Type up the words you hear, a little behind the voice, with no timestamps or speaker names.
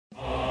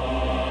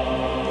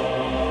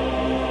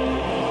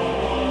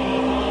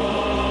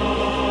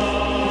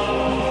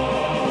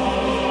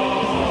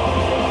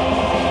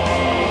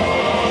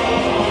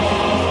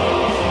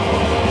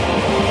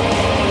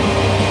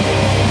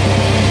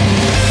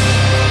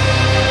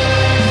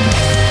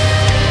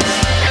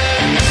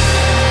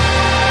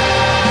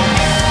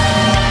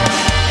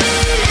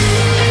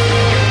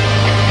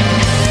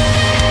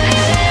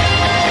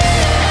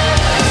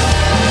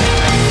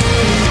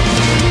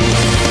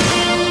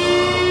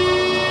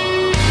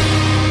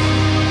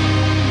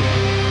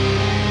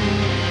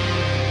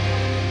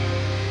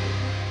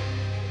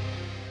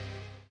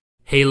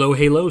Halo,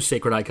 Halo,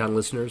 Sacred Icon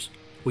listeners.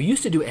 We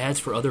used to do ads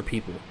for other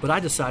people, but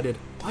I decided,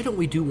 why don't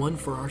we do one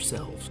for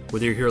ourselves?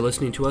 Whether you're here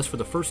listening to us for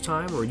the first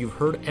time or you've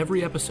heard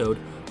every episode,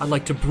 I'd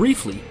like to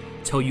briefly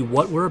tell you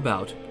what we're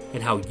about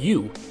and how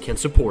you can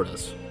support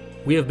us.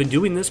 We have been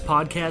doing this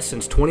podcast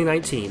since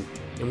 2019,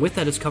 and with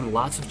that has come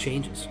lots of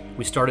changes.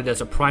 We started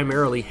as a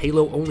primarily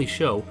Halo-only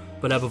show,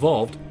 but have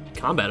evolved,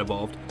 Combat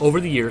evolved,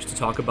 over the years to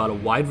talk about a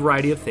wide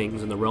variety of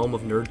things in the realm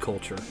of nerd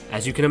culture.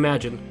 As you can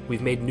imagine,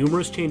 we've made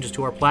numerous changes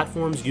to our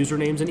platforms,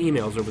 usernames, and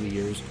emails over the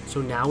years,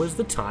 so now is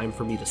the time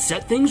for me to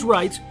set things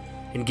right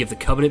and give the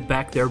Covenant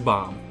back their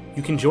bomb.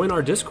 You can join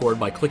our Discord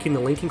by clicking the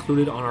link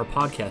included on our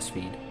podcast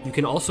feed. You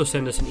can also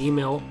send us an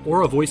email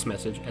or a voice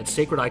message at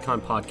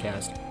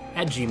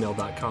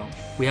sacrediconpodcast@gmail.com.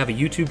 We have a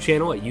YouTube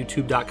channel at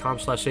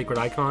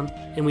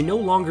youtube.com/sacredicon, and we no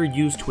longer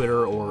use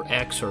Twitter or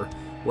X or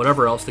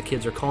whatever else the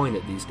kids are calling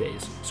it these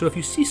days. So if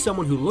you see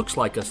someone who looks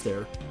like us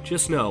there,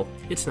 just know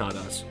it's not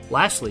us.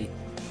 Lastly,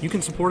 you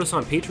can support us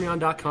on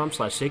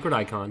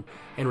patreon.com/sacredicon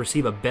and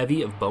receive a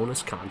bevy of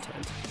bonus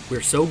content.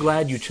 We're so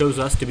glad you chose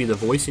us to be the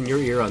voice in your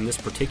ear on this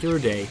particular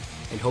day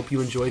and hope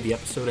you enjoy the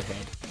episode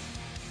ahead.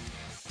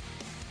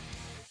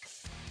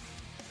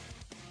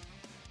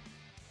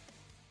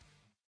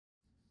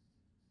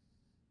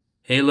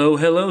 Hello,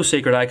 hello,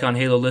 Sacred Icon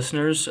Halo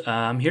listeners.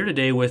 I'm here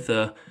today with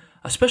a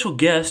special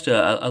guest,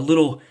 a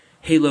little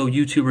Halo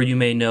YouTuber you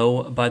may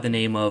know by the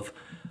name of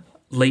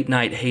Late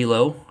Night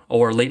Halo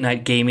or Late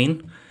Night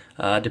Gaming,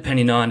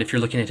 depending on if you're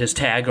looking at his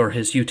tag or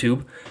his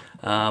YouTube.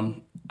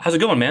 How's it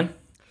going, man?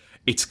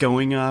 It's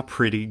going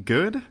pretty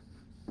good.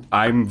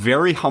 I'm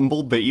very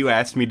humbled that you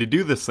asked me to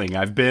do this thing.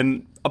 I've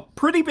been a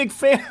pretty big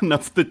fan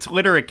of the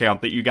Twitter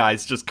account that you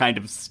guys just kind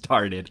of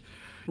started.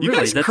 You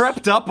guys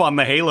crept up on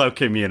the Halo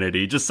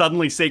community. Just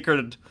suddenly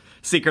Sacred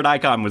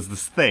Icon was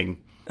this thing.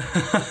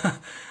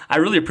 I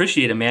really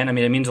appreciate it, man. I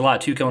mean, it means a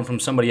lot, too, coming from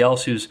somebody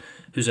else who's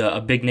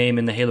a big name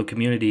in the Halo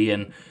community.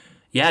 And,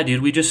 yeah,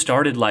 dude, we just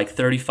started like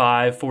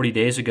 35, 40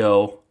 days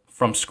ago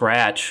from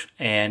scratch,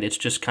 and it's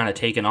just kind of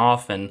taken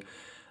off. And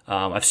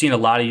I've seen a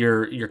lot of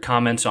your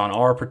comments on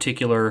our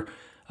particular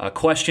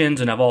questions,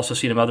 and I've also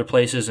seen them other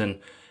places. And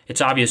it's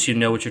obvious you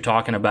know what you're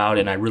talking about,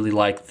 and I really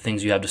like the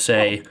things you have to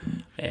say.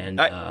 And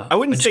I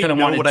wouldn't say you know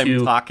what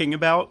I'm talking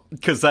about,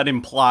 because that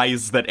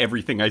implies that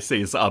everything I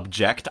say is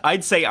object.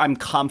 I'd say I'm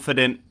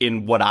confident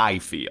in what I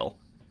feel.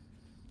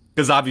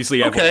 Because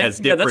obviously everyone has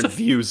different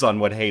views on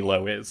what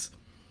Halo is.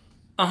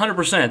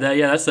 100%.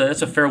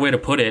 That's a fair way to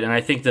put it. And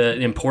I think the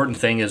important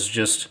thing is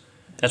just,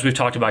 as we've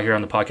talked about here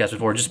on the podcast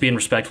before, just being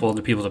respectful of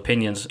the people's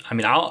opinions. I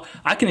mean,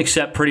 I can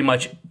accept pretty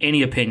much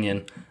any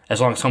opinion as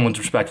long as someone's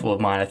respectful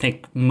of mine. I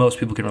think most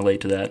people can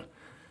relate to that.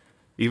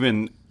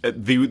 Even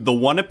the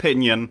one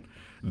opinion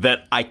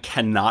that I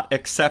cannot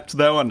accept,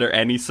 though, under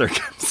any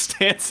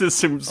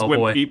circumstances, is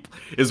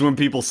when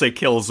people say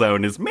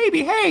Killzone is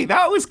maybe, hey,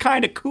 that was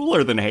kind of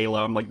cooler than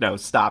Halo. I'm like, no,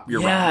 stop, you're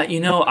wrong.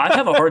 Yeah, I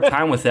have a hard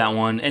time with that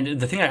one.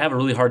 And the thing I have a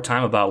really hard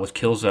time about with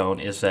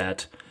Killzone is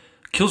that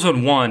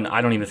Killzone 1,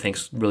 I don't even think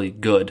is really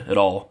good at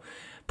all.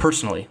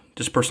 Personally,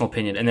 just personal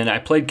opinion. And then I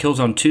played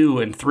Killzone 2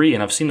 and 3,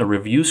 and I've seen the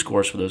review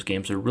scores for those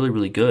games. They're really,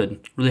 really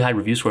good, really high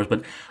review scores,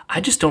 but I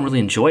just don't really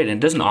enjoy it, and it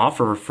doesn't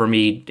offer for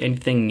me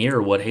anything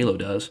near what Halo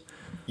does.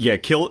 Yeah,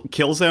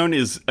 Killzone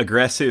is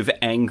aggressive,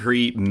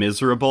 angry,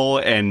 miserable,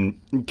 and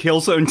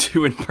Killzone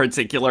 2 in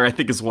particular, I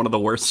think, is one of the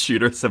worst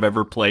shooters I've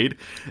ever played.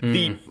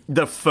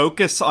 The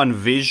focus on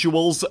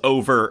visuals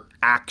over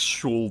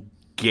actual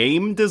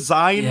game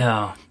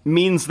design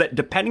means that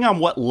depending on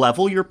what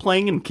level you're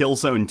playing in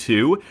Killzone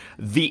 2,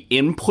 the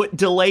input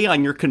delay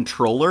on your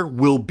controller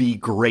will be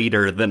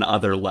greater than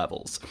other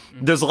levels.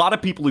 There's a lot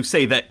of people who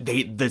say that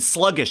the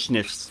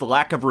sluggishness, the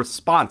lack of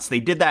response,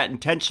 they did that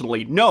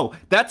intentionally. No,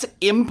 that's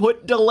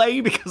input delay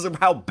because of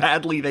how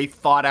badly they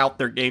thought out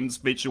their game's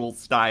visual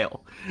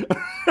style.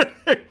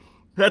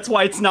 That's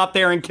why it's not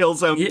there in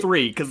Killzone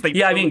 3, because they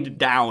toned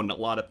down a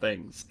lot of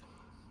things.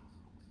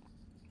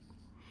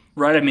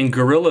 Right, I mean,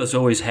 Guerrilla's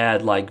always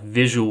had, like,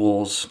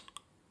 visuals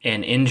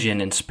and engine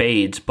and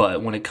spades,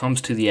 but when it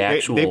comes to the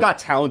actual... They've got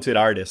talented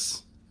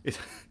artists.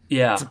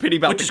 Yeah. It's a pity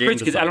about the game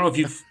design. I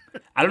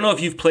don't know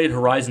if you've played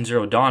Horizon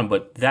Zero Dawn,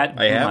 but that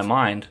blew my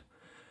mind.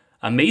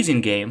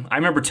 Amazing game. I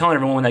remember telling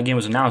everyone when that game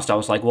was announced, I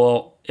was like,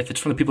 well, if it's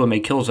from the people that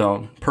made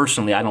Killzone,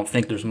 personally, I don't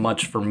think there's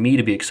much for me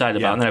to be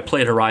excited about. And then I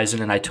played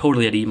Horizon, and I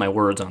totally had to eat my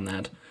words on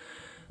that.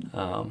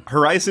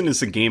 Horizon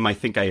is a game I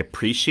think I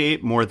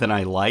appreciate more than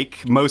I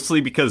like, mostly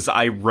because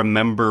I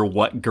remember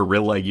what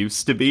Guerrilla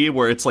used to be,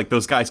 where it's like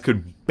those guys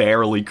could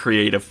barely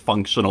create a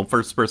functional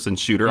first-person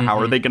shooter. Mm-hmm. How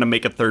are they going to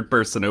make a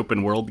third-person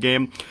open-world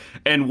game?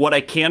 And what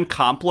I can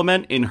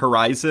compliment in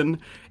Horizon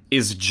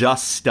is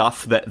just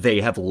stuff that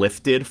they have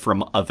lifted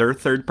from other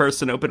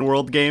third-person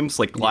open-world games,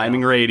 like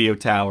climbing radio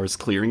towers,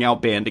 clearing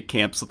out bandit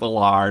camps with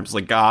alarms,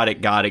 like got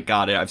it.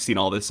 I've seen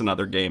all this in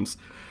other games.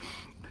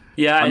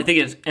 Yeah, I think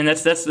it's, and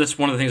that's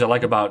one of the things I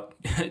like about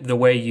the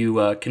way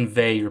you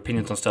convey your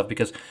opinions on stuff,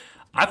 because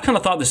I've kind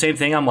of thought the same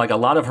thing. I'm like, a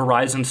lot of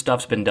Horizon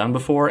stuff's been done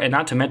before, and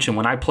not to mention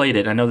when I played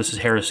it, I know this is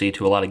heresy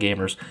to a lot of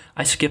gamers,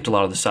 I skipped a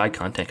lot of the side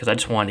content because I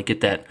just wanted to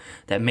get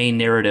that main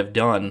narrative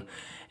done.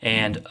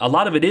 And a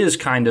lot of it is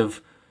kind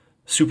of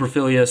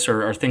superfluous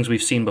or things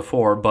we've seen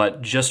before,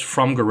 but just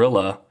from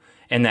Guerrilla,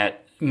 and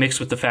that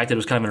mixed with the fact that it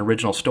was kind of an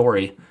original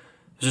story, it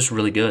was just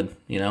really good,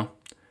 you know?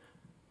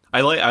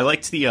 I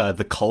liked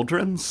the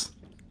cauldrons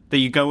that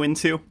you go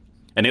into,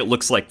 and it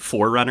looks like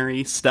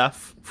Forerunner-y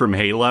stuff from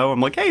Halo. I'm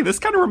like, hey, this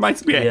kind of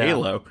reminds me of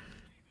Halo.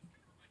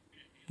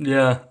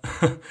 Yeah.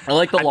 I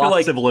like the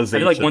Lost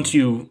Civilization. I feel like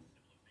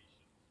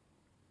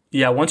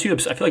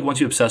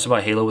once you obsess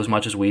about Halo as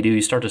much as we do,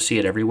 you start to see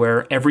it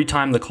everywhere. Every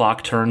time the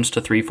clock turns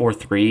to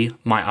 3:43,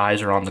 my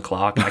eyes are on the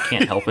clock, and I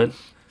can't help it.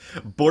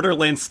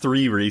 Borderlands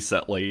 3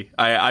 recently.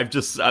 I've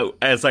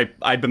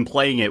been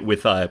playing it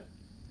with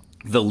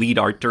the lead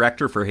art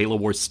director for Halo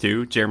Wars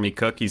 2, Jeremy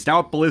Cook. He's now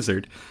at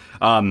Blizzard.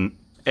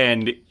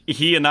 And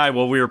he and I,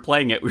 while we were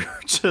playing it, we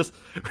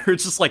were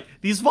just like,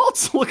 these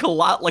vaults look a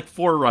lot like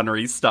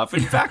Forerunner-y stuff.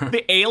 In fact,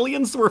 the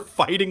aliens we're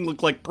fighting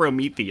look like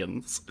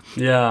Prometheans.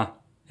 Yeah,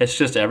 it's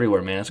just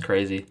everywhere, man. It's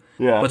crazy.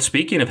 Yeah. But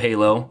speaking of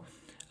Halo,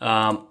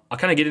 I'll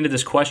kind of get into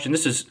this question.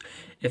 This is,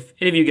 if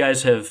any of you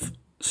guys have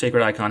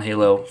Sacred Icon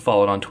Halo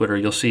followed on Twitter,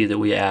 you'll see that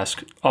we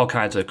ask all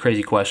kinds of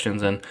crazy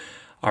questions, and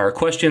our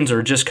questions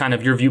are just kind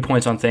of your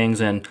viewpoints on things.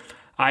 And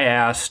I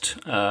asked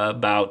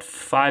about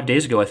 5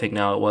 days ago, I think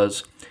now it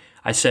was,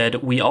 I said,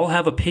 we all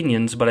have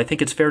opinions, but I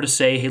think it's fair to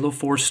say Halo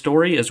 4's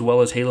story as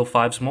well as Halo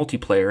 5's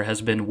multiplayer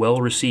has been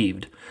well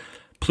received.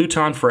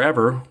 Pluton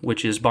Forever,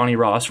 which is Bonnie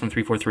Ross from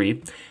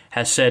 343,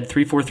 has said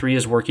 343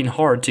 is working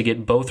hard to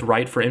get both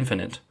right for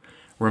Infinite.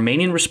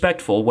 Remaining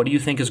respectful, what do you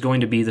think is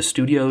going to be the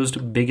studio's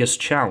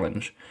biggest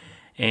challenge?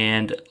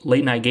 And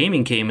Late Night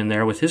Gaming came in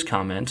there with his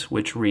comment,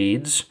 which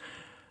reads,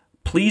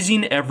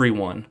 pleasing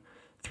everyone.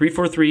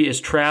 343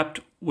 is trapped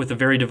with a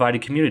very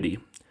divided community.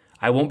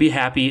 I won't be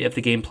happy if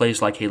the game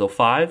plays like Halo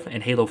 5,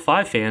 and Halo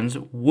 5 fans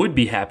would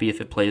be happy if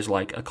it plays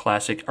like a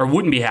classic, or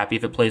wouldn't be happy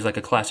if it plays like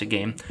a classic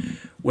game,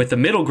 with the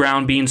middle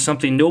ground being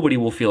something nobody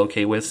will feel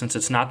okay with since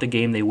it's not the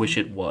game they wish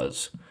it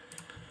was.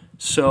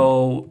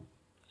 So,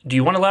 do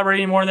you want to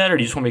elaborate any more on that, or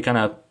do you just want me to kind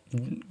of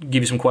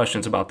give you some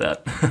questions about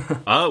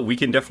that? We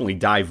can definitely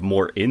dive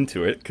more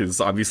into it,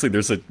 because obviously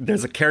there's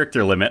a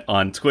character limit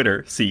on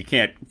Twitter, so you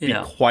can't be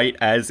quite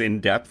as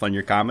in-depth on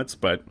your comments,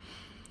 but...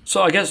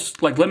 So I guess,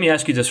 let me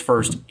ask you this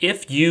first.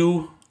 If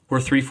you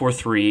were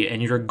 343 and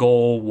your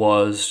goal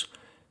was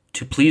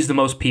to please the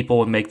most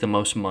people and make the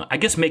most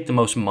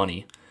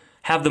money,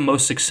 have the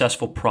most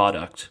successful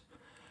product,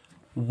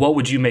 what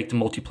would you make the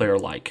multiplayer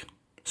like?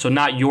 So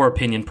not your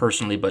opinion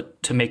personally,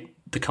 but to make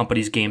the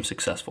company's game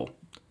successful.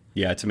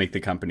 Yeah, to make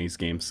the company's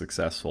game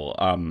successful.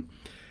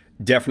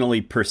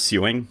 Definitely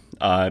pursuing.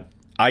 I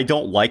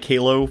don't like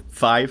Halo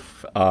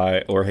 5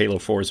 or Halo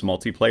 4's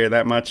multiplayer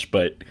that much,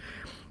 but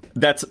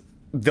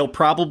they'll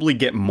probably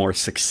get more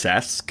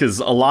success because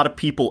a lot of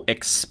people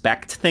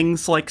expect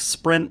things like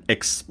sprint,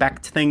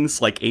 expect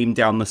things like aim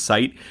down the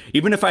sight.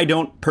 Even if I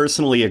don't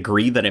personally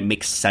agree that it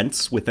makes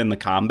sense within the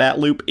combat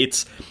loop,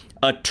 it's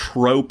a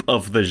trope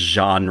of the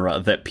genre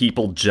that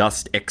people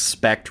just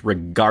expect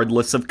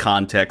regardless of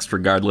context,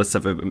 regardless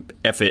of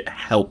if it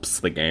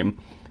helps the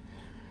game.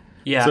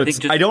 Yeah,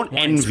 so I don't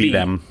envy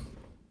them.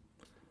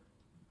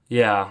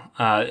 Yeah,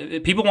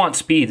 people want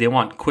speed. They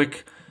want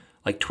quick...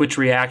 like Twitch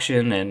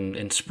reaction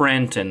and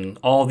sprint and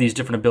all these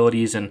different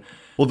abilities. And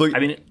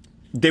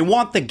they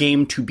want the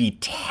game to be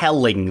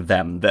telling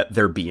them that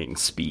they're being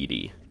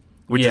speedy,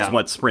 which is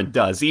what sprint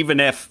does. Even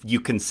if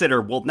you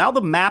consider, well, now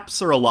the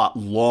maps are a lot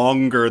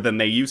longer than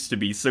they used to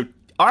be. So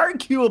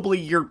arguably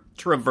you're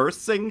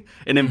traversing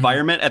an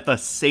environment at the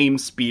same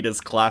speed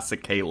as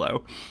classic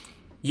Halo.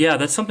 Yeah,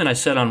 that's something I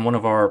said on one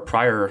of our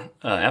prior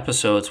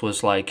episodes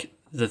was like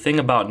the thing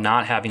about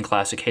not having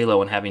classic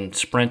Halo and having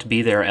sprint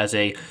be there as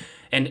a...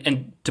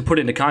 And to put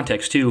it into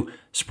context, too,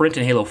 sprint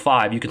in Halo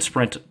 5, you can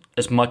sprint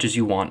as much as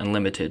you want,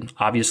 unlimited.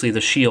 Obviously,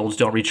 the shields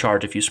don't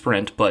recharge if you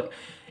sprint, but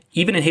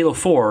even in Halo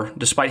 4,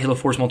 despite Halo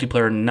 4's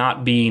multiplayer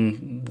not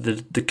being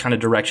the kind of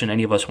direction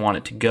any of us want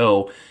it to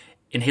go,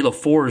 in Halo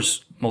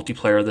 4's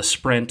multiplayer, the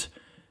sprint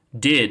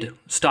did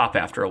stop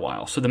after a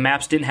while. So the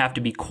maps didn't have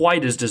to be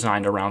quite as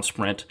designed around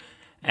sprint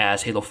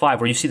as Halo 5,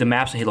 where you see the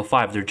maps in Halo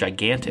 5, they're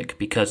gigantic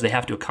because they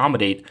have to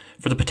accommodate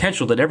for the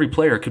potential that every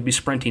player could be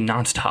sprinting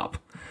nonstop.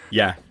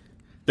 Yeah.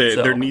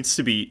 There needs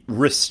to be...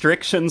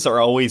 restrictions are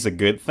always a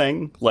good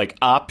thing. Like,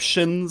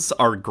 options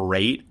are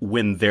great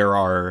when there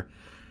are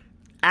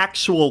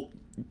actual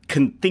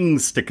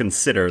things to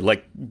consider.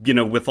 Like,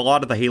 with a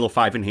lot of the Halo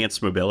 5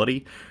 enhanced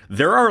mobility,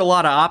 there are a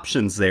lot of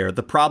options there.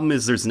 The problem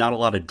is there's not a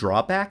lot of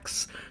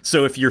drawbacks.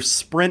 So if your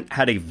sprint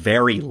had a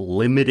very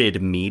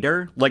limited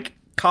meter, like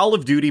Call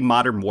of Duty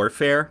Modern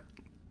Warfare,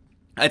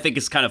 I think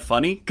is kind of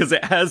funny because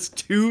it has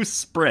 2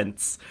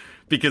 sprints.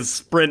 Because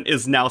sprint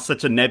is now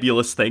such a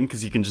nebulous thing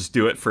because you can just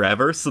do it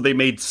forever. So they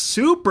made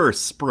super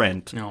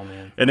sprint. Oh,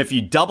 man. And if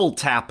you double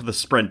tap the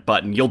sprint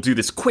button, you'll do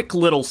this quick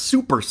little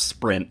super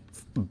sprint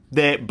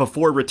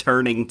before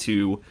returning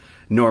to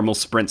normal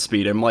sprint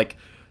speed. I'm like,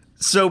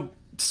 So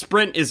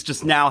sprint is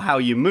just now how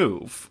you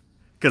move.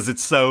 Because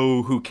it's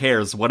so, who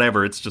cares,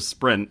 whatever, it's just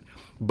sprint.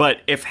 But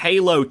if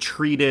Halo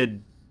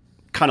treated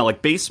kind of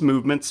like base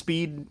movement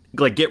speed,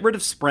 like get rid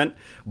of sprint,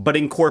 but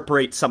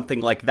incorporate something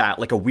like that,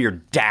 like a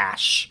weird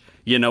dash,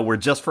 where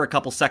just for a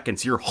couple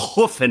seconds you're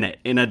hoofing it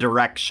in a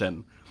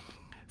direction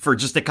for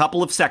just a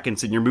couple of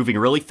seconds and you're moving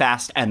really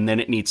fast and then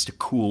it needs to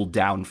cool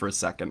down for a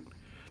second.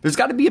 There's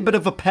got to be a bit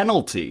of a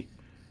penalty.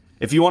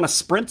 If you want to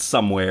sprint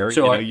somewhere,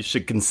 you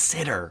should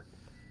consider.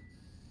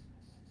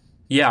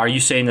 Yeah, are you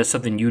saying that's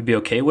something you'd be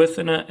okay with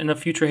in a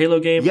future Halo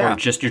game? Yeah. Or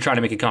just you're trying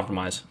to make a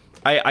compromise?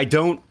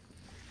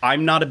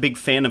 I'm not a big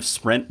fan of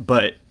sprint,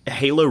 but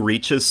Halo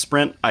Reach's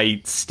sprint,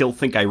 I still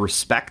think I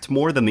respect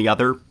more than the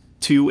other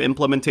two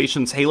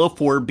implementations. Halo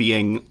 4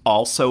 being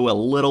also a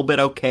little bit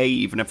okay,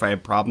 even if I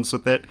have problems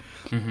with it.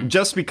 Mm-hmm.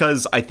 Just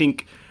because I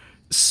think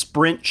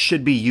sprint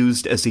should be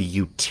used as a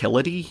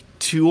utility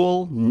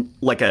tool,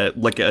 like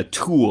a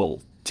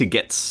tool to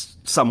get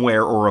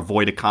somewhere or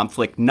avoid a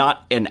conflict,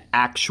 not an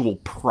actual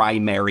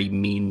primary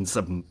means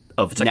of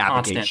it's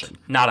navigation. A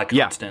constant, not a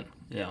constant.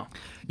 Yeah.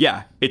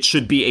 Yeah, it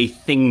should be a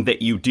thing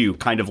that you do,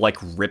 kind of like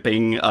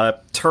ripping a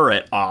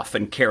turret off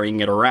and carrying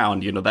it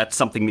around. That's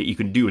something that you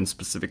can do in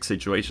specific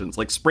situations.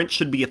 Like, sprint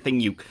should be a thing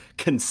you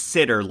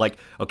consider. Like,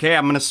 okay,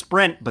 I'm going to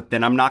sprint, but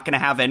then I'm not going to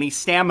have any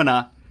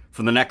stamina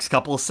for the next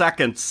couple of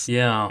seconds.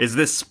 Yeah. Is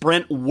this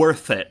sprint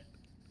worth it?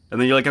 And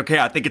then you're like, okay,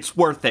 I think it's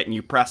worth it. And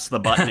you press the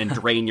button and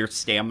drain your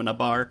stamina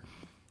bar.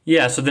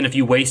 Yeah, so then if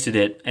you wasted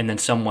it and then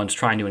someone's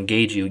trying to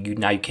engage you,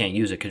 now you can't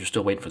use it because you're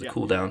still waiting for the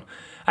cooldown.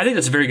 I think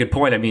that's a very good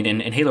point. I mean,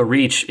 in Halo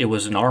Reach, it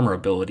was an armor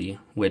ability,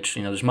 which,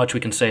 there's much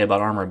we can say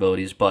about armor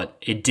abilities, but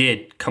it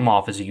did come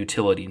off as a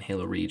utility in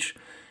Halo Reach.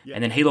 Yeah.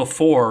 And then Halo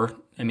 4,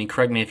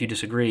 correct me if you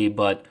disagree,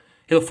 but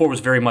Halo 4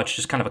 was very much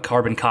just kind of a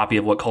carbon copy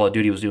of what Call of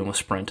Duty was doing with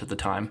Sprint at the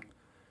time.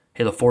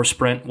 Halo 4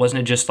 Sprint,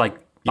 wasn't it just like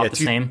about the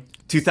same?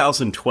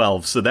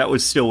 2012, so that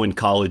was still when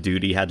Call of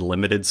Duty had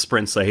limited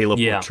sprints, so Halo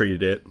 4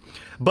 treated it.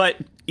 But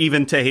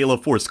even to Halo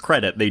 4's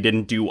credit, they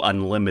didn't do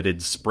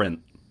unlimited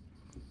sprint.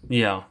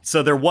 Yeah.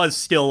 So there was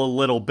still a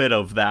little bit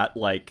of that,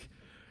 like,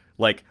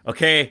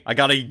 okay, I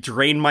gotta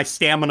drain my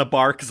stamina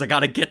bar because I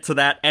gotta get to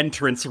that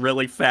entrance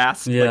really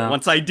fast. Yeah. Like,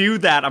 once I do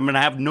that, I'm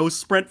gonna have no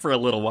sprint for a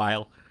little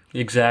while.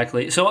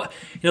 Exactly. So,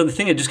 the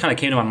thing that just kind of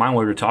came to my mind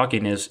while we were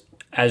talking is,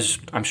 as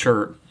I'm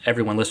sure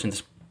everyone listening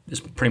to this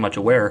is pretty much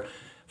aware,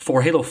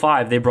 for Halo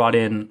 5, they brought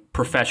in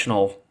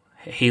professional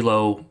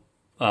Halo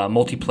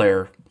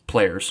multiplayer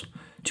players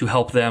to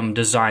help them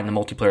design the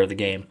multiplayer of the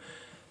game.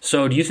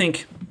 So do you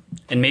think,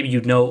 and maybe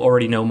you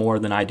already know more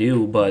than I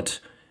do, but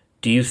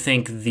do you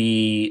think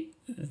the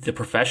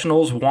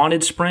professionals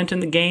wanted sprint in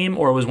the game,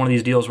 or it was one of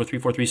these deals where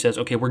 343 says,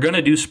 okay, we're going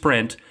to do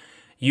sprint,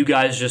 you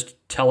guys just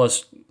tell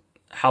us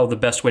how the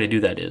best way to do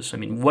that is?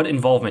 What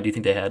involvement do you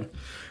think they had?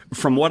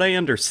 From what I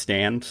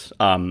understand,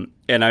 and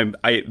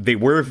they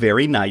were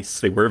very nice,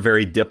 they were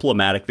very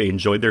diplomatic, they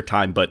enjoyed their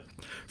time, but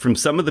from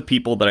some of the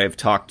people that I've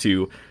talked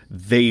to,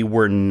 they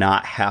were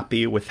not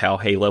happy with how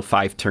Halo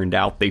 5 turned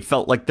out. They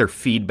felt like their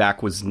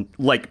feedback was,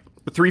 like,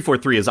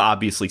 343 has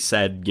obviously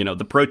said,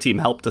 the pro team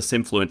helped us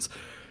influence,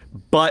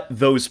 but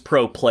those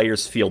pro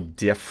players feel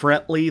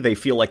differently. They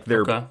feel like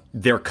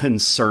their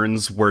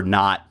concerns were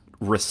not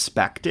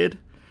respected.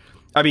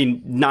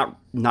 Not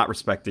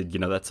respected,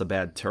 that's a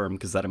bad term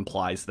because that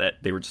implies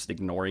that they were just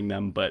ignoring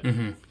them. But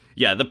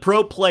yeah, the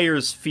pro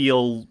players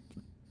feel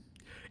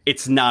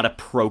it's not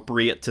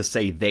appropriate to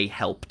say they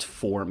helped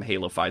form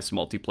Halo 5's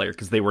multiplayer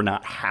because they were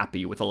not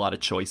happy with a lot of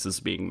choices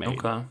being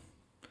made.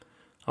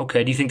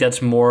 Okay. Do you think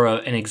that's more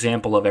an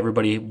example of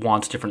everybody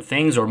wants different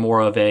things, or more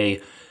of a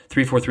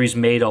 343's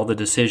made all the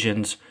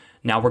decisions,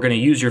 now we're going to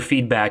use your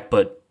feedback,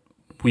 but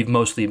we've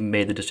mostly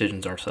made the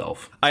decisions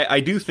ourselves? I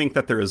do think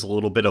that there is a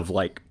little bit of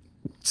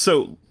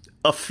so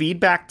a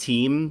feedback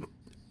team,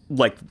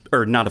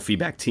 or not a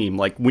feedback team,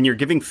 when you're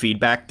giving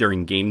feedback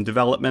during game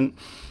development,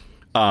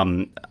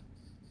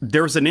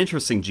 there was an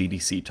interesting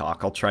GDC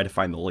talk. I'll try to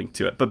find the link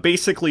to it. But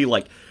basically,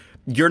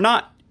 you're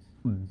not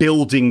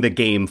building the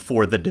game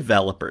for the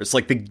developers.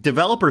 The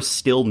developers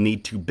still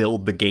need to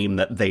build the game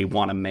that they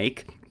want to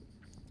make.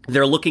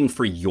 They're looking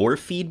for your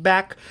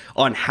feedback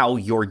on how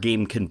your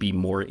game can be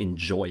more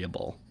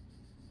enjoyable,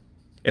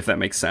 if that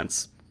makes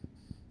sense.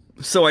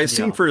 So I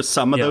assume for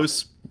some of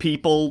those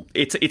people,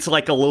 it's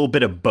like a little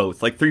bit of both.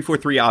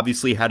 343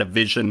 obviously had a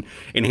vision.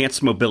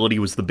 Enhanced mobility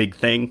was the big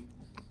thing.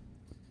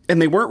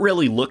 And they weren't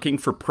really looking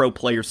for pro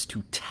players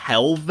to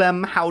tell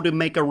them how to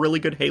make a really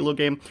good Halo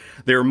game.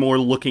 They were more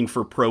looking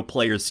for pro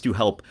players to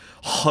help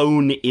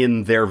hone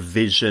in their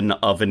vision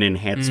of an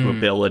enhanced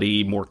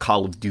mobility, more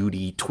Call of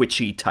Duty,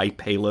 twitchy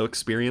type Halo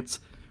experience.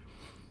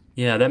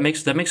 Yeah, that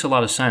makes a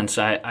lot of sense.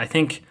 I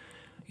think,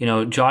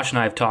 Josh and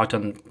I have talked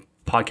on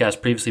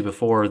podcasts previously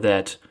before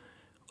that,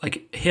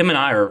 him and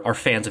I are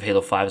fans of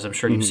Halo 5, as I'm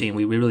sure you've seen.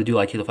 We really do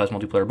like Halo 5's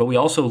multiplayer, but we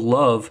also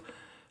love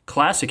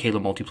classic Halo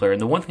multiplayer.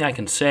 And the one thing I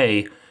can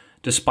say,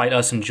 despite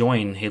us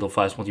enjoying Halo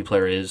 5's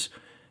multiplayer, is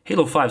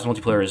Halo 5's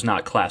multiplayer is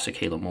not classic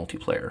Halo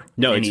multiplayer.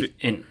 No,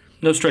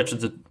 No stretch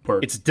of the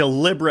word. It's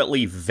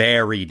deliberately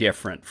very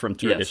different from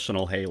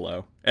traditional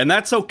Halo. And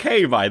that's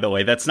okay, by the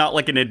way. That's not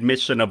like an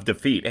admission of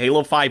defeat.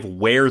 Halo 5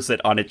 wears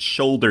it on its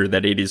shoulder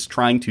that it is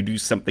trying to do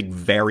something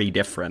very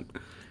different.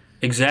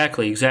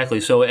 Exactly.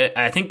 So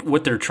I think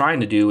what they're trying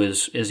to do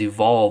is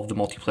evolve the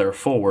multiplayer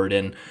forward,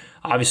 and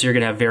obviously you're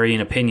going to have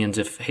varying opinions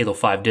if Halo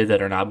 5 did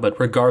that or not, but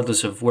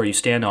regardless of where you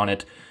stand on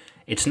it,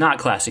 it's not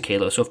classic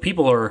Halo. So if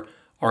people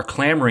are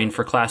clamoring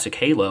for classic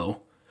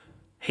Halo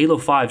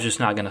 5 is just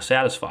not going to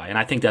satisfy, and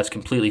I think that's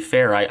completely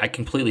fair. I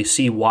completely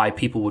see why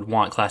people would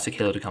want classic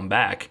Halo to come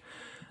back.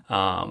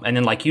 And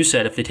then, like you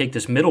said, if they take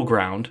this middle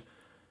ground,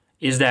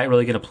 is that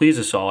really going to please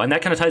us all? And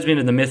that kind of ties me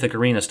into the Mythic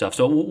Arena stuff.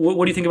 So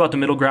what do you think about the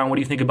middle ground? What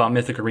do you think about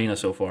Mythic Arena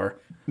so far?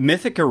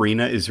 Mythic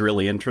Arena is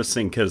really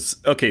interesting because,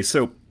 okay,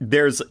 so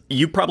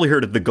you probably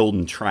heard of the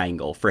Golden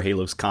Triangle for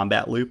Halo's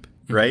combat loop,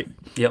 right?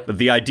 Yep.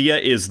 The idea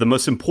is the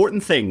most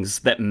important things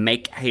that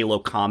make Halo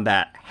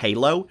combat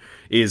Halo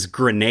is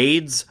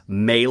grenades,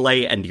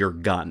 melee, and your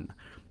gun.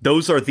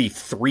 Those are the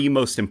three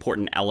most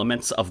important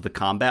elements of the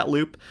combat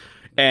loop.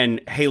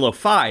 And Halo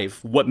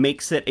 5, what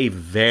makes it a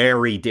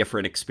very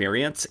different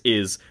experience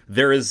is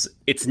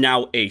it's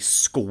now a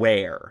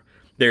square.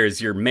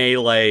 There's your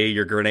melee,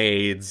 your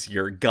grenades,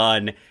 your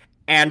gun,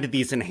 and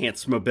these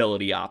enhanced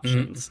mobility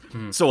options.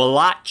 Mm-hmm. So a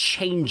lot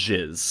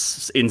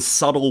changes in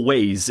subtle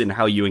ways in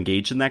how you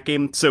engage in that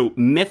game. So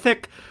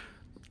Mythic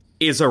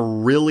is a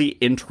really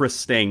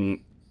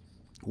interesting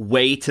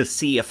way to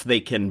see if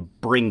they can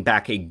bring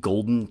back a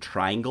golden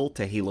triangle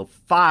to Halo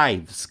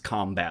 5's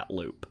combat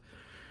loop.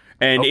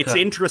 And It's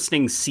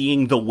interesting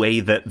seeing the way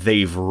that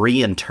they've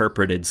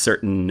reinterpreted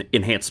certain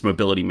enhanced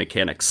mobility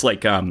mechanics.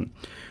 Like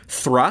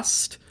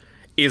thrust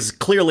is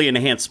clearly an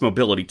enhanced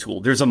mobility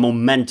tool. There's a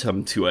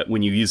momentum to it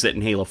when you use it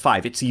in Halo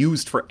 5. It's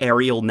used for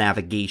aerial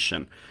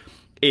navigation.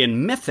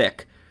 In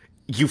Mythic,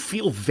 you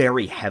feel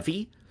very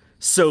heavy.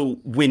 So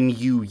when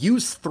you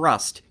use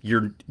thrust,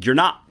 you're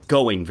not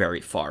going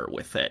very far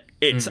with it.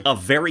 It's a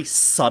very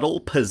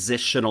subtle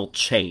positional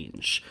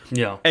change.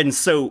 Yeah. And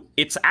so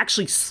it's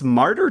actually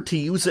smarter to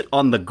use it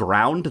on the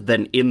ground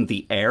than in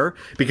the air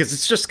because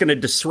it's just going to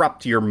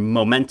disrupt your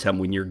momentum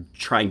when you're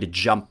trying to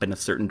jump in a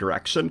certain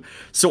direction.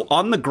 So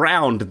on the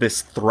ground,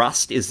 this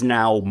thrust is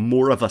now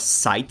more of a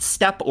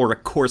sidestep or a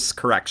course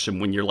correction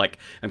when you're like,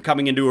 I'm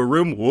coming into a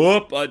room,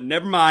 whoop,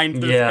 never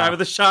mind. There's a guy with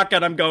a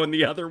shotgun, I'm going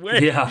the other way.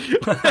 Yeah.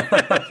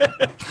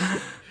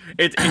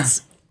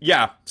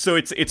 So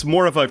it's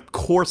more of a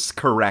course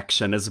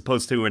correction as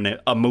opposed to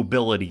a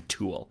mobility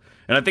tool.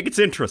 And I think it's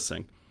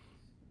interesting.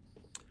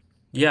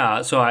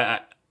 Yeah, so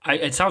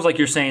it sounds like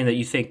you're saying that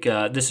you think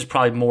this is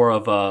probably more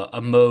of a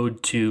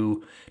mode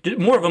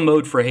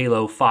for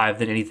Halo 5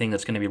 than anything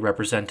that's going to be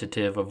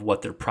representative of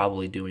what they're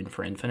probably doing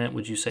for Infinite.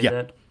 Would you say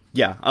that?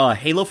 Yeah,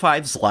 Halo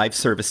 5's live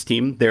service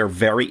team, they're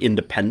very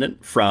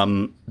independent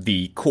from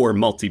the core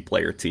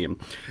multiplayer team.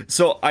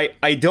 So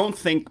I don't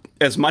think,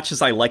 as much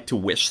as I like to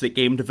wish that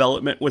game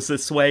development was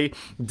this way,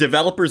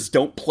 developers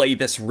don't play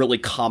this really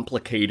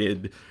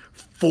complicated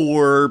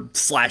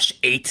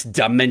 4/8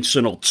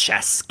 dimensional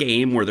chess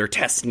game where they're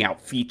testing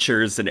out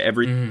features and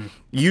everything.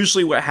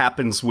 Usually what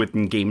happens with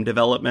game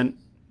development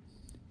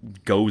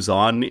goes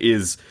on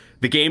is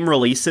the game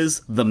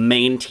releases, the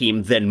main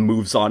team then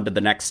moves on to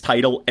the next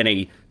title, and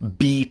a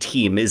B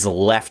team is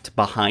left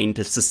behind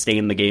to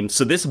sustain the game.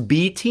 So this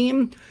B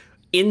team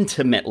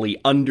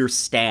intimately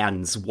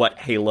understands what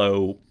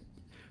Halo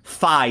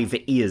 5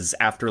 is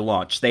after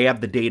launch. They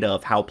have the data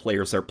of how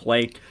players are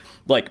playing.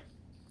 Like,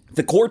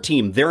 the core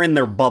team, they're in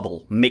their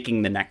bubble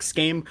making the next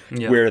game,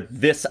 where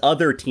this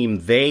other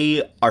team,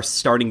 they are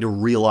starting to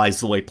realize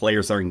the way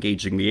players are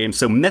engaging the game.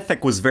 So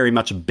Mythic was very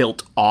much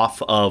built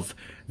off of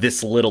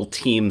this little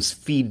team's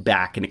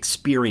feedback and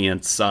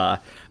experience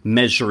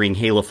measuring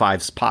Halo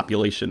 5's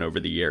population over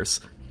the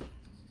years.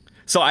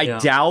 So I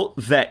doubt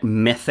that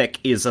Mythic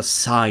is a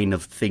sign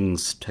of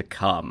things to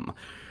come.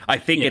 I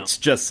think it's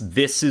just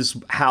this is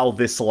how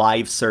this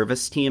live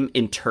service team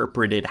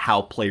interpreted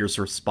how players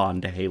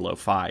respond to Halo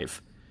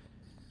 5.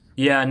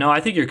 Yeah, no, I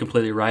think you're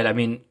completely right. I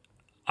mean,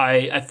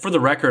 I for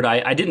the record,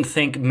 I didn't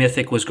think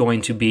Mythic was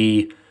going to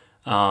be,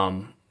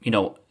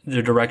 the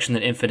direction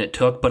that Infinite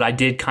took, but I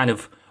did kind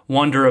of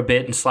wonder a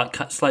bit and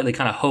slightly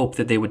kind of hope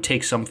that they would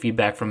take some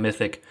feedback from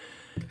Mythic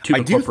to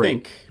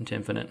incorporate into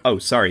Infinite. Oh,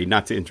 sorry,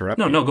 not to interrupt.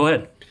 No, go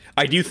ahead.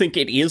 I do think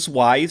it is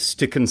wise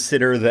to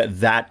consider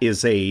that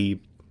is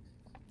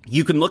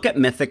you can look at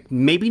Mythic,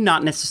 maybe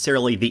not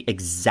necessarily the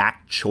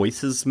exact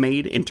choices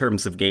made in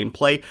terms of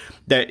gameplay.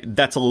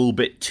 That's a little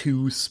bit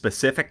too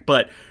specific,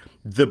 but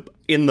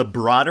in the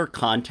broader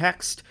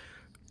context,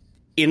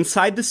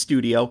 inside the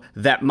studio,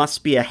 that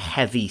must be a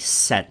heavy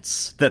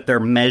sense that they're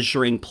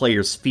measuring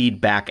players'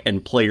 feedback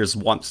and players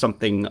want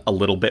something a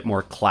little bit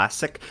more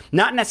classic.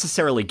 Not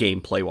necessarily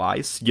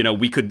gameplay-wise.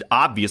 We could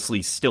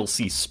obviously still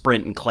see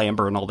sprint and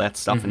clamber and all that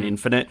stuff in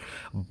Infinite,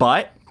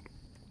 but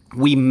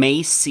we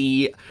may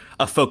see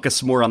a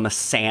focus more on the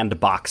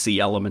sandboxy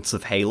elements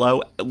of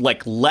Halo,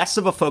 like less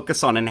of a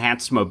focus on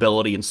enhanced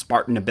mobility and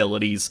Spartan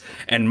abilities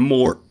and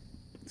more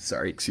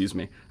sorry, excuse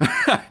me,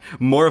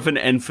 more of an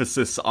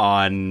emphasis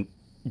on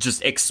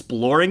just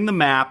exploring the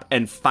map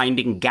and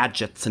finding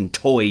gadgets and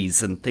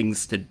toys and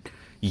things to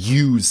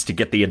use to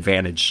get the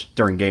advantage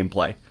during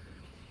gameplay,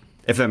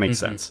 if that makes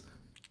sense.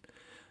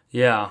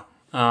 Yeah.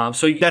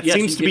 That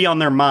seems to be on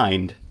their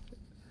mind.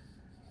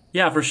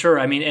 Yeah, for sure.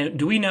 I mean, and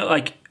do we know,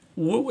 like,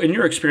 in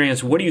your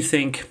experience, what do you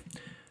think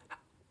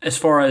as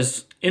far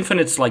as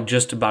Infinite's like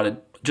just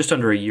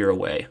under a year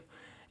away?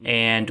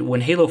 And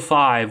when Halo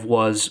 5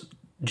 was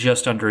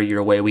just under a year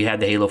away, we had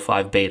the Halo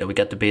 5 beta. We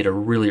got the beta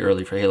really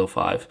early for Halo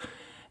 5.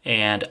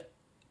 And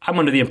I'm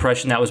under the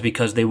impression that was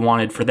because they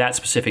wanted, for that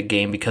specific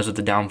game, because of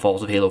the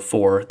downfalls of Halo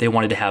 4, they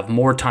wanted to have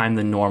more time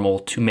than normal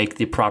to make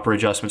the proper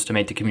adjustments to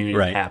make the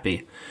community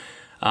happy.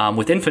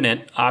 With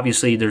Infinite,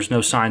 obviously, there's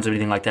no signs of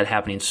anything like that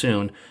happening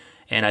soon.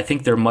 And I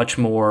think they're much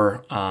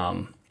more...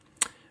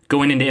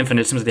 going into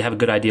Infinite, it seems like they have a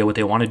good idea what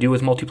they want to do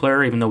with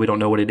multiplayer, even though we don't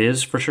know what it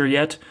is for sure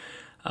yet.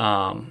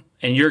 And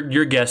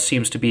your guess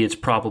seems to be it's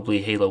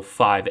probably Halo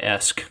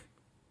 5-esque.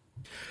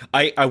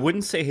 I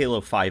wouldn't say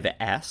Halo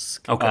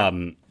 5-esque.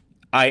 Okay.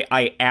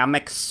 I am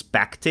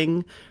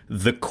expecting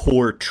the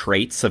core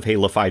traits of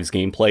Halo 5's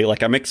gameplay.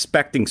 Like, I'm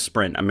expecting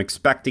sprint. I'm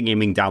expecting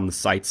aiming down the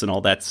sights and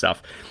all that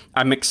stuff.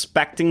 I'm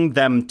expecting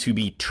them to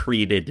be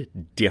treated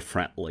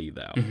differently,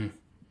 though. Mm-hmm.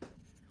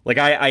 Like,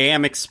 I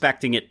am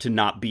expecting it to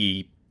not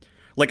be...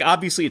 Like,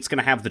 obviously, it's going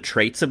to have the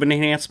traits of an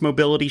enhanced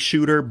mobility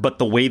shooter, but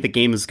the way the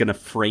game is going to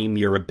frame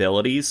your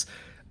abilities,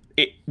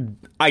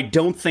 I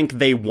don't think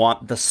they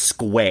want the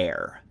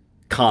square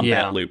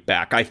combat loop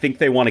back. I think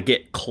they want to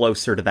get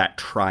closer to that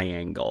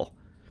triangle.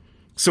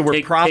 So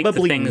we're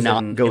probably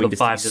not going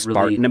to see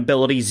Spartan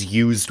abilities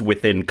used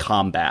within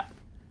combat.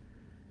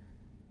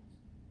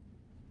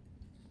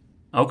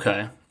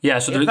 Okay. Yeah,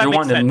 so they're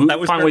wanting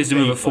to find ways to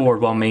move it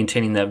forward while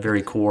maintaining that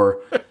very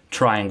core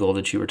triangle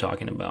that you were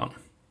talking about.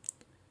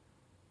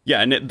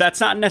 Yeah, and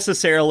that's not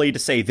necessarily to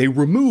say they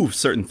remove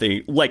certain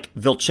things. Like,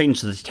 they'll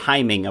change the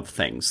timing of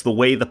things, the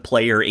way the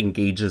player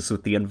engages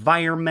with the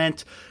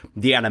environment,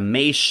 the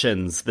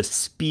animations, the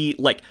speed.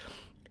 Like,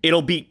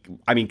 it'll be,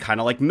 I mean,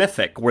 kind of like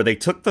Mythic, where they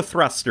took the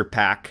thruster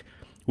pack,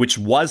 which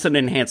was an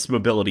enhanced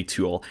mobility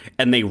tool,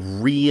 and they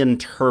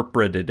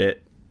reinterpreted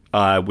it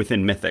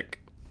within Mythic.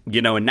 You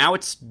know, and now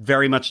it's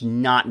very much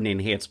not an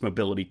enhanced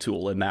mobility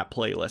tool in that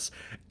playlist.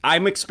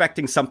 I'm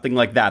expecting something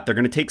like that. They're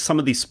going to take some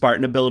of these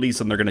Spartan abilities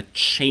and they're going to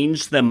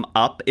change them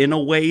up in a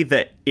way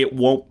that it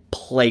won't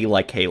play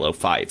like Halo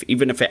 5,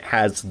 even if it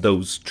has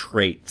those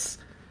traits.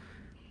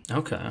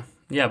 Okay.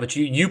 Yeah, but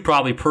you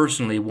probably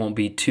personally won't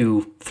be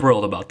too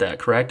thrilled about that,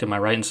 correct? Am I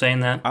right in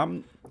saying that?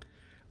 I'm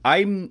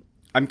kind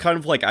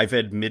of like, I've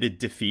admitted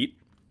defeat.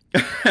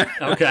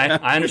 Okay,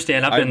 I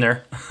understand. I've been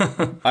there.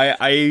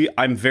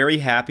 I'm very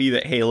happy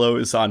that Halo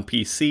is on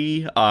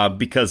PC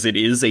because it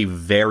is a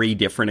very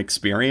different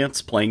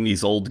experience playing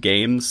these old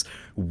games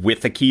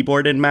with a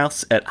keyboard and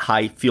mouse at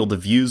high field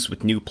of views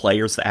with new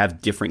players that have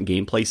different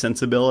gameplay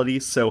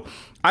sensibilities. So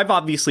I've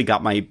obviously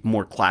got my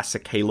more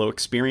classic Halo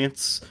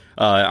experience.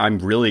 I'm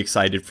really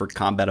excited for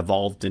Combat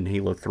Evolved in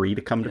Halo 3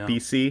 to come to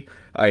PC.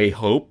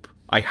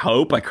 I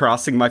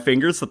crossing my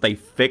fingers that they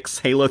fix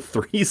Halo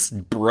 3's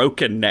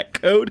broken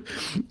netcode,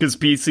 because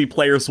PC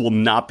players will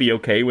not be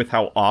okay with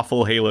how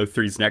awful Halo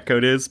 3's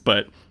netcode is,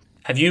 but...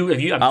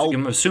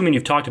 I'm assuming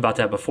you've talked about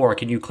that before.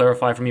 Can you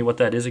clarify for me what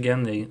that is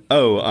again?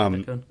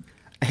 Halo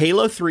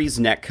 3's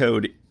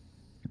netcode,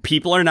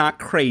 people are not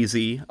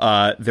crazy.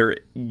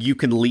 You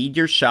can lead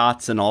your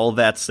shots and all of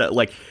that stuff.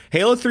 Like,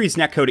 Halo 3's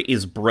netcode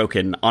is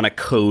broken on a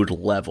code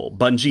level.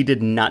 Bungie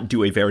did not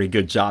do a very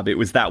good job. It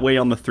was that way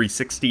on the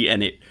 360,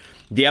 and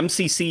the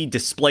MCC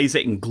displays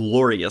it in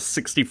glorious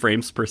 60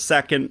 frames per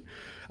second.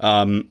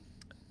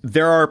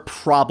 There are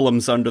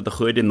problems under the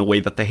hood in the way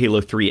that the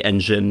Halo 3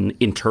 engine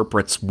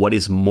interprets what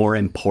is more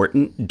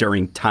important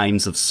during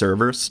times of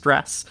server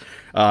stress.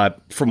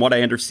 From what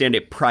I understand,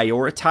 it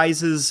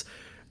prioritizes,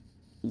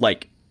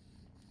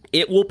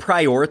 it will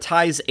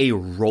prioritize a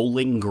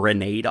rolling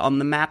grenade on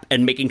the map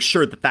and making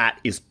sure that that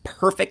is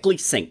perfectly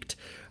synced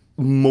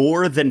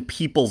more than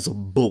people's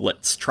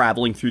bullets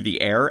traveling through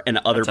the air and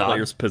other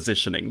players'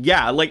 positioning.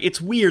 Yeah,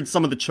 it's weird,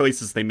 some of the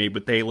choices they made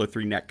with the Halo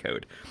 3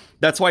 netcode.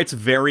 That's why it's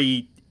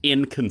very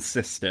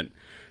inconsistent.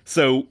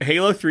 So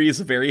Halo 3 is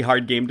a very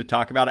hard game to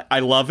talk about. I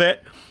love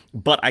it,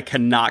 but I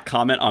cannot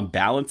comment on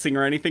balancing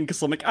or anything,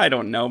 because I'm like, I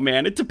don't know,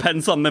 man. It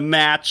depends on the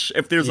match.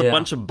 If there's a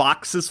bunch of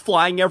boxes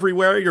flying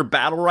everywhere, your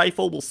battle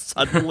rifle will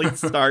suddenly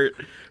start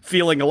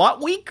feeling a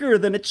lot weaker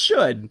than it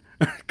should,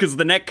 because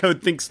the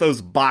netcode thinks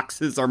those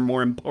boxes are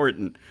more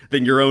important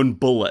than your own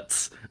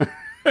bullets.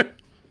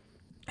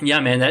 Yeah,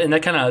 man,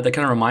 that kind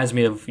of reminds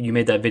me of, you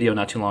made that video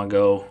not too long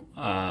ago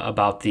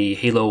about the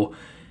Halo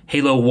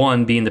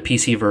 1 being the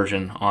PC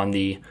version on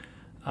the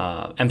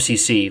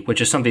MCC, which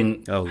is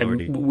something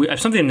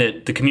something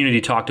that the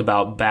community talked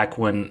about back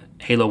when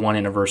Halo 1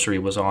 Anniversary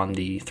was on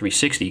the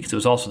 360, because it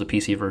was also the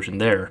PC version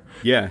there.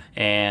 Yeah.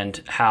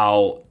 And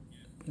how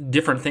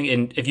different thing,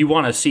 and if you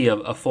want to see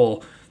a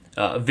full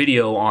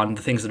video on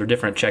the things that are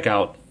different, check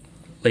out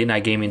Late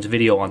Night Gaming's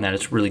video on that.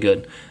 It's really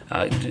good.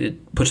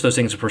 It puts those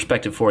things in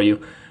perspective for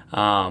you.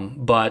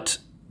 But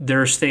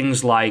there's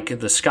things like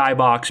the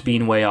skybox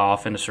being way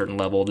off in a certain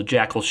level, the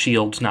Jackal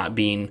shields not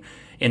being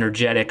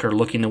energetic or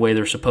looking the way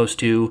they're supposed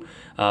to,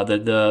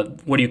 the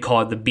what do you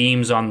call it, the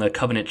beams on the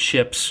Covenant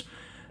ships,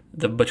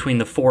 between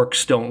the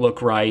forks don't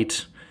look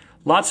right.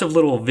 Lots of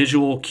little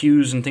visual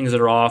cues and things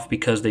that are off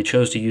because they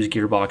chose to use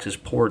Gearbox's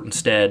port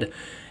instead.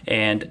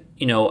 And,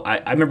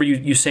 I remember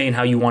you saying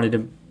how you wanted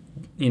to,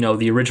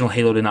 the original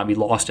Halo to not be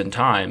lost in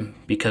time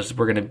because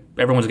everyone's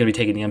going to be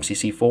taking the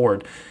MCC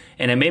forward.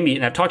 And it made me,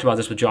 and I've talked about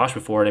this with Josh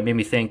before, and it made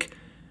me think,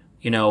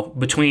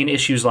 between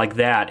issues like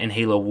that in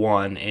Halo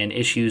 1 and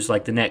issues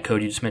like the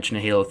netcode you just mentioned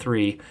in Halo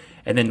 3,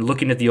 and then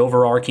looking at the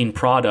overarching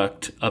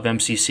product of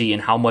MCC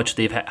and how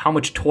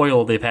much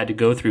toil they've had to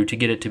go through to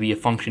get it to be a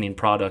functioning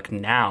product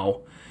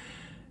now,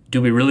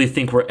 do we really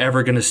think we're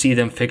ever going to see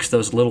them fix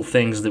those little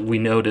things that we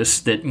notice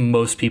that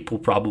most people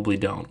probably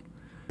don't?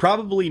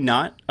 Probably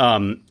not,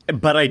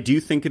 but I do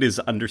think it is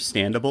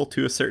understandable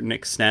to a certain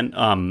extent.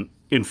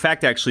 In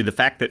fact, actually, the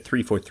fact that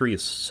 343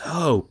 is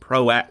so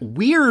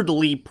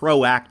weirdly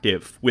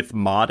proactive with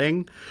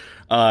modding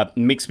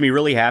makes me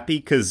really happy,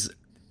 because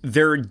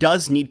there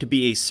does need to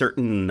be a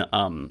certain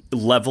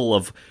level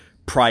of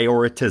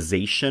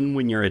prioritization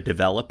when you're a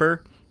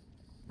developer.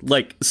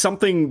 Like,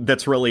 something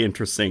that's really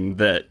interesting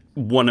that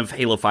one of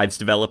Halo 5's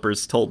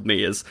developers told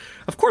me is,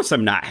 of course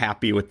I'm not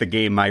happy with the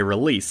game I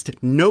released.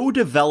 No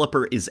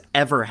developer is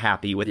ever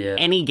happy with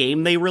any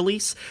game they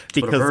release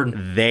because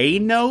they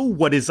know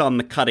what is on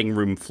the cutting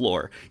room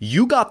floor.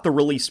 You got the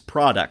released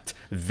product.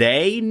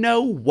 They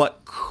know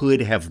what could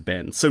have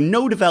been. So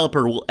no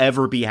developer will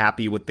ever be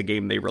happy with the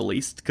game they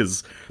released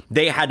because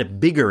they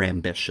had bigger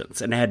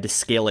ambitions and had to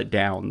scale it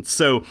down.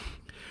 So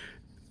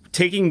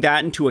taking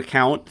that into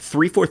account,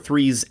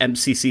 343's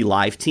MCC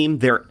Live team,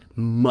 they're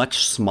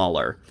much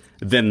smaller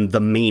than the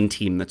main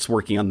team that's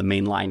working on the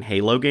mainline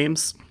Halo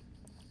games.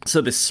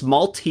 So this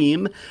small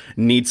team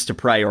needs to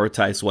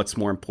prioritize what's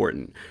more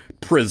important.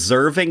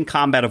 Preserving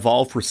Combat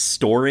Evolved,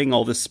 restoring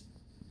all this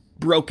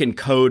broken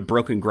code,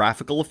 broken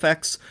graphical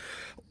effects,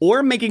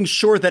 or making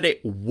sure that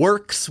it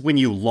works when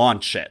you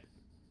launch it.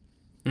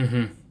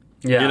 Mm-hmm.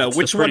 Yeah,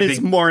 which one is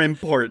more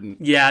important?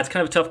 Yeah, it's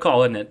kind of a tough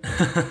call, isn't it?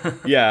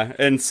 Yeah,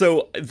 and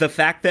so the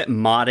fact that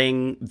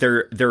modding,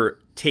 they're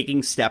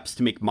taking steps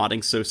to make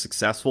modding so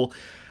successful,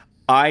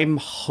 I'm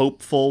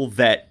hopeful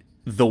that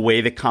the way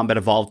that Combat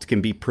Evolved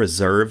can be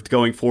preserved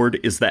going forward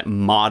is that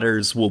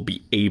modders will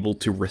be able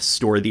to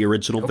restore the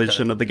original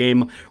vision of the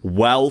game,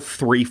 while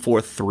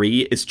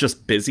 343 is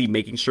just busy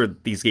making sure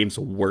that these games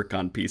work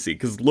on PC,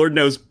 because Lord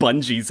knows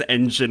Bungie's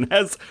engine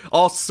has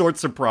all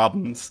sorts of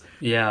problems.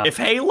 Yeah. If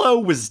Halo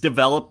was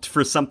developed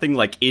for something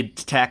like id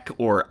Tech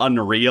or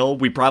Unreal,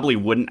 we probably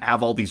wouldn't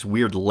have all these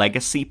weird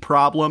legacy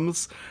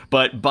problems,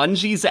 but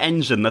Bungie's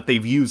engine that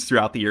they've used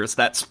throughout the years,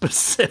 that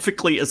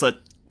specifically is a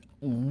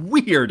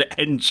weird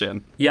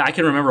engine. Yeah, I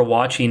can remember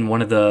watching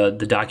one of the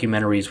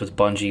documentaries with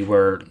Bungie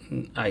where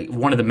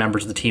one of the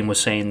members of the team was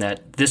saying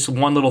that this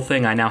one little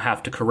thing I now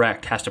have to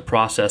correct has to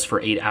process for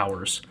 8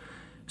 hours.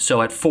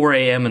 So at 4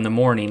 a.m. in the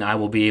morning, I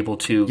will be able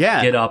to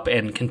get up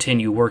and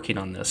continue working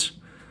on this.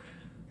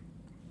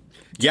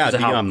 Yeah,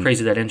 how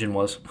crazy that engine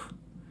was.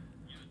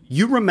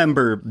 You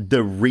remember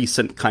the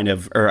recent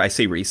or I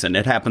say recent,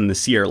 it happened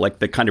this year, like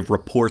the kind of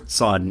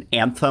reports on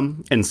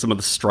Anthem and some of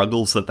the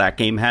struggles that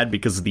game had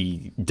because of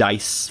the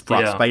DICE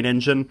Frostbite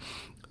engine.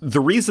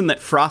 The reason that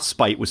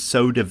Frostbite was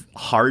so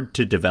hard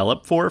to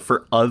develop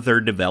for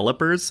other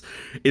developers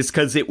is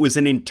because it was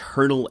an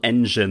internal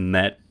engine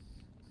that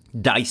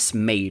DICE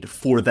made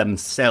for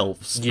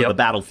themselves for the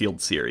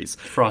Battlefield series.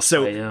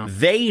 Frostbite,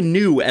 they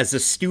knew as a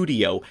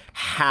studio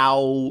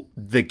how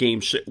the game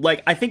should...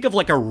 Like, I think of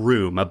like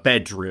a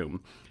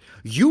bedroom.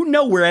 You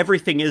know where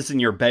everything is in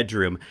your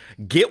bedroom.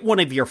 Get one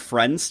of your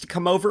friends to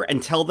come over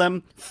and tell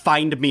them,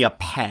 find me a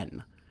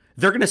pen.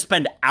 They're going to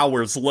spend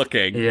hours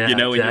looking, in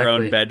your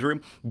own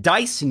bedroom.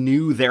 DICE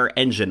knew their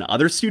engine.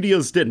 Other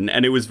studios didn't,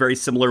 and it was very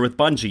similar with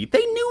Bungie.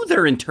 They knew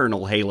their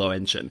internal Halo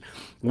engine.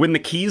 When the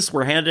keys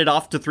were handed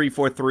off to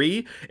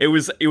 343, it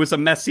was a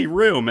messy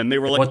room, and they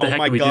were like, oh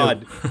my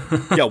god.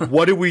 Yeah,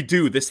 what do we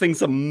do? This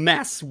thing's a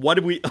mess. What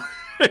do we...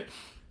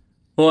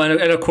 Well,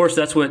 and of course,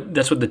 that's what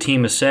the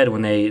team has said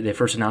when they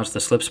first announced the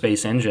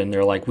Slipspace engine.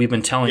 They're like, we've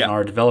been telling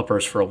our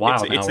developers for a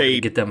while now to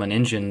get them an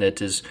engine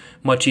that is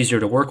much easier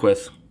to work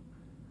with.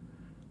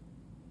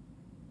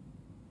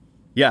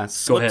 Yeah,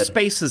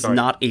 Slipspace is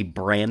not a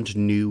brand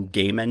new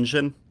game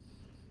engine.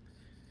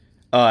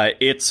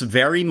 It's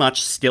very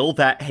much still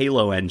that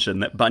Halo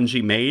engine that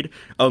Bungie made,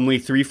 only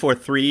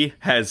 343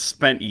 has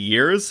spent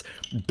years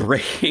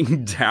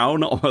breaking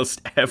down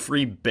almost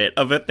every bit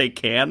of it they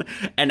can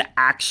and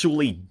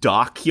actually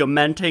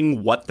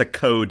documenting what the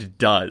code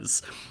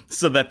does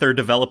so that their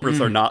developers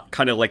are not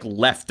kind of like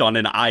left on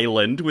an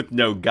island with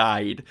no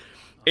guide.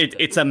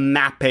 It's a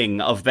mapping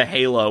of the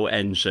Halo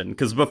engine,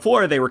 because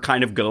before they were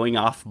kind of going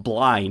off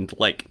blind,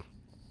 like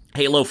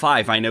Halo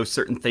 5, I know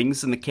certain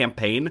things in the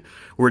campaign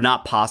were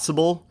not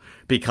possible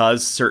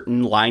because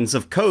certain lines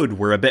of code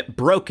were a bit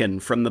broken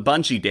from the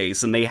Bungie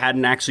days, and they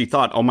hadn't actually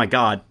thought, oh my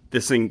god,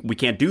 this thing, we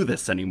can't do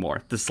this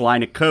anymore. This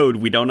line of code,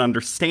 we don't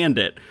understand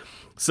it.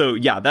 So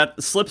yeah, that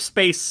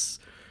Slipspace,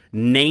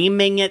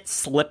 naming it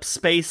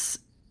Slipspace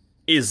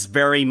is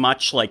very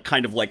much like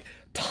kind of like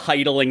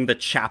titling the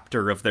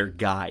chapter of their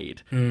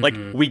guide. Mm-hmm. Like,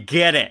 we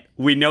get it.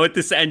 We know what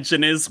this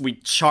engine is. We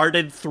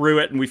charted through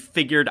it and we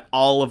figured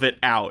all of it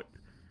out.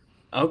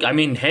 Okay, I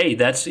mean, hey,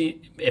 that's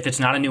if it's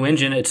not a new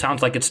engine, it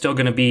sounds like it's still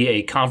going to be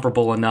a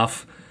comparable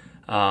enough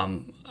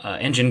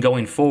engine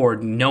going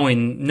forward,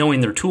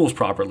 knowing their tools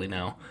properly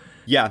now.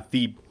 Yeah,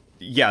 it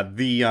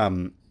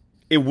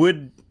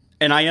would,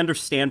 and I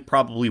understand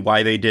probably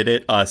why they did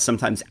it.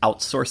 Sometimes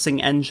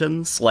outsourcing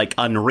engines like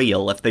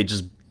Unreal, if they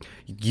just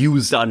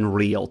used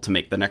Unreal to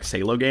make the next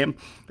Halo game,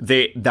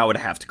 that would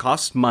have to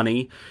cost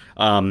money,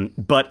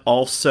 but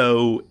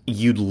also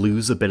you'd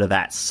lose a bit of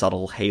that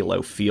subtle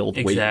Halo feel.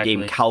 The way the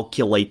game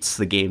calculates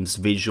the game's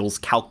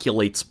visuals,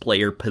 calculates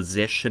player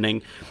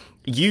positioning.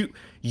 You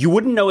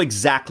wouldn't know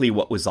exactly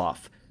what was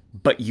off,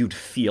 but you'd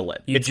feel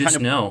it. It's just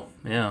kind of, know,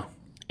 yeah.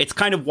 It's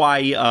kind of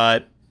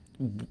why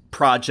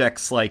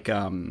projects like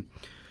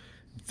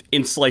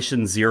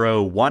Installation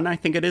 01, I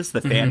think it is, the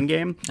fan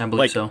game. I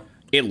believe so.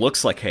 It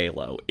looks like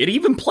Halo. It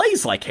even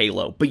plays like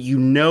Halo, but you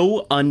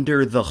know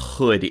under the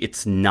hood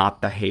it's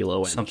not the Halo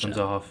engine. Something's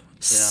off. Yeah.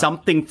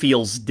 Something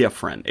feels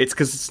different. It's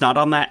because it's not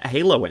on that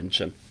Halo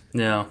engine.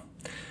 Yeah.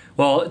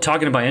 Well,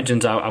 talking about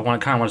engines, I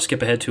want to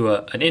skip ahead to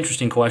an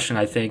interesting question,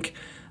 I think.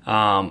 So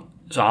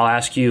I'll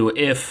ask you,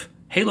 if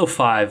Halo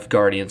 5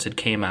 Guardians had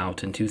came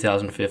out in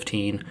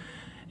 2015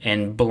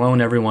 and blown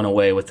everyone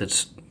away with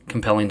its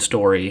compelling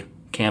story,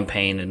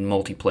 campaign, and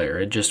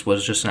multiplayer, it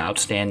was just an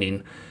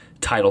outstanding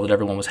title that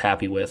everyone was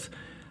happy with,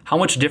 how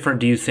much different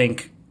do you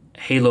think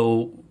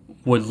Halo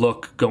would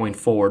look going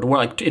forward? Or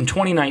like in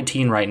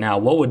 2019 right now,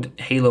 what would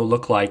Halo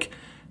look like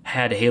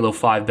had Halo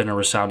 5 been a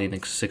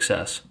resounding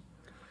success?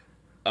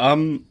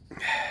 I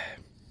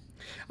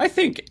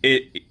think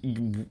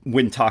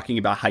when talking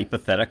about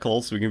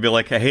hypotheticals, we can be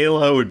like, a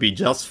Halo would be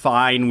just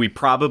fine. We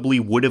probably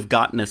would have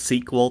gotten a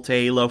sequel to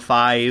Halo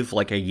 5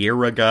 like a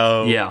year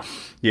ago. Yeah.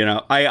 You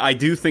know, I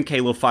do think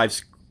Halo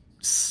 5's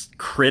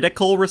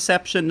critical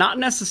reception, not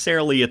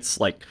necessarily its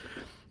like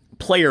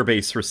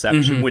player-based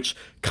reception, which,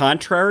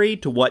 contrary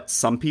to what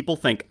some people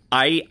think,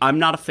 I'm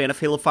not a fan of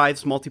Halo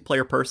 5's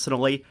multiplayer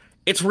personally.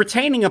 It's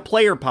retaining a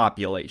player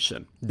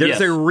population. There's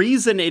a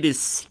reason it is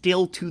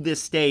still to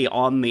this day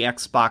on the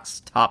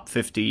Xbox top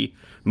 50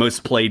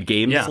 most played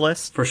games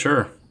list. For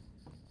sure.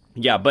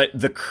 Yeah, but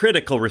the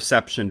critical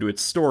reception to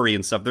its story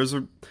and stuff,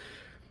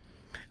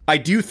 I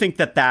do think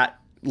that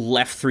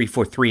left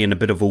 343 in a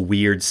bit of a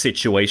weird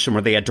situation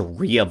where they had to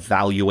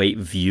reevaluate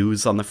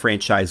views on the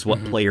franchise,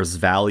 what players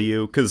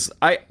value. Because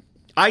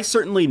I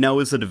certainly know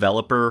as a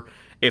developer,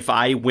 if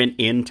I went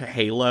into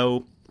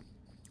Halo,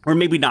 or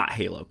maybe not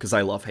Halo, because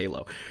I love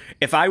Halo,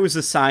 if I was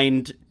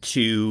assigned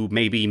to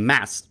maybe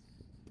Mass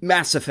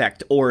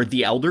Effect or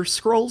The Elder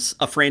Scrolls,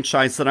 a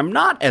franchise that I'm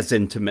not as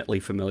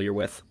intimately familiar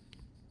with,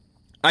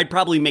 I'd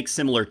probably make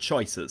similar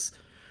choices.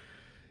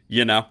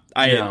 You know,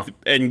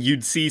 and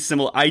you'd see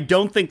similar. I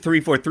don't think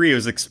 343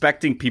 was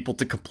expecting people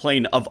to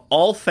complain, of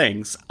all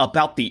things,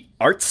 about the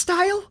art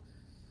style.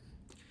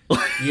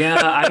 Yeah,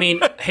 I mean,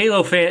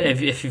 Halo fan.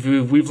 If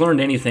we've learned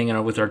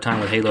anything with our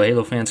time with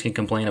Halo fans can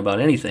complain about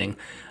anything.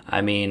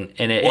 I mean,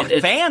 and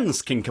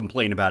fans can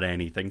complain about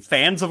anything.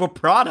 Fans of a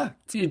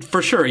product,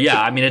 for sure.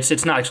 Yeah, I mean,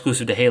 it's not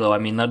exclusive to Halo. I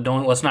mean,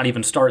 let's not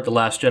even start the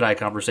Last Jedi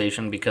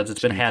conversation because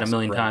it's been had a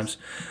million times.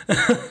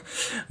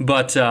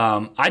 But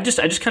I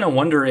just kind of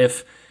wonder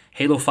if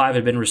Halo 5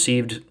 had been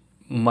received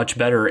much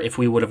better if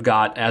we would have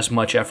got as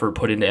much effort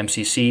put into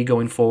MCC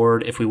going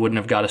forward, if we wouldn't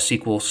have got a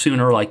sequel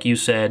sooner, like you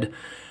said.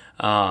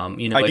 I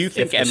do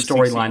think if the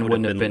storyline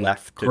wouldn't have been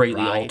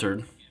greatly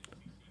altered.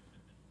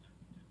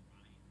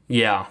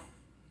 Yeah.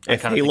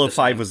 If Halo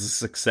 5 was a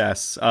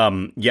success,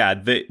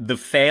 the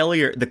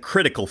failure, the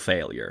critical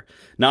failure,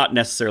 not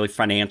necessarily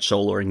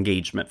financial or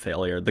engagement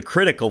failure, the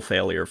critical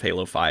failure of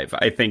Halo 5,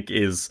 I think,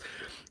 is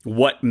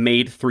what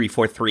made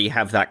 343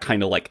 have that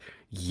kind of like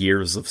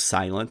years of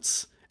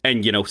silence,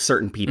 and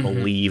certain people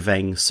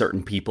leaving,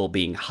 certain people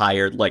being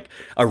hired, like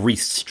a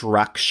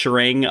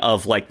restructuring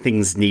of like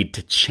things need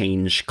to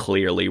change.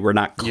 Clearly we're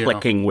not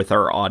clicking with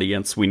our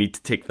audience. We need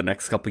to take the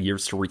next couple of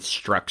years to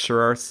restructure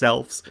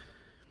ourselves.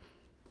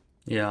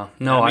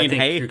 I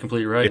think you're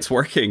completely right. It's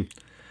working.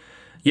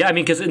 Yeah, I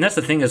mean, and that's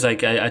the thing is,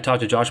 like, I talked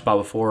to Josh about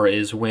before,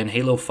 is when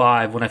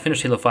I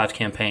finished Halo 5's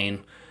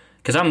campaign,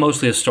 because I'm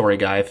mostly a story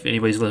guy. If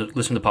anybody's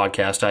listened to the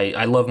podcast,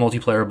 I love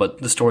multiplayer, but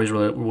the story's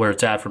really where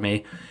it's at for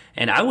me.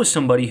 And I was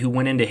somebody who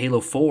went into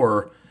Halo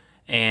 4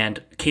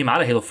 and came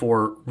out of Halo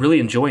 4 really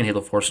enjoying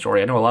Halo 4's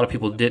story. I know a lot of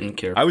people didn't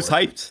care. I was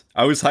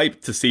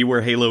hyped to see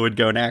where Halo would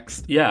go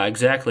next. Yeah,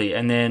 exactly.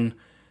 And then,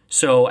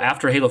 so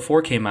after Halo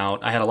 4 came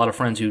out, I had a lot of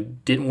friends who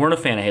weren't a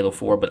fan of Halo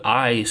 4, but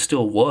I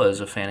still was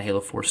a fan of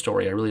Halo 4's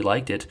story. I really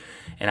liked it,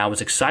 and I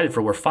was excited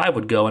for where 5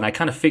 would go, and I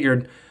kind of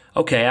figured,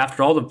 okay,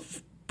 after all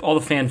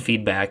the fan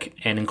feedback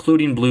and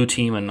including Blue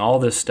Team and all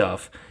this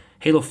stuff,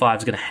 Halo 5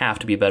 is going to have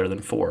to be better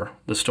than 4,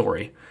 the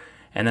story.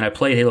 And then I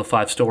played Halo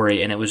 5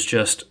 story, and it was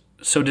just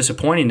so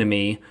disappointing to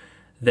me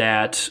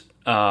that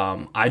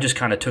I just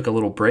kind of took a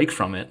little break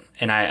from it.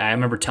 And I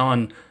remember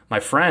telling my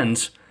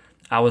friends,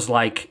 I was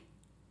like,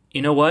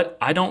 you know what?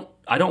 I don't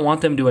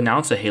want them to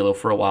announce a Halo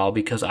for a while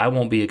because I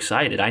won't be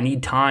excited. I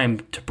need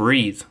time to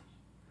breathe.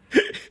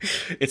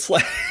 It's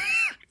like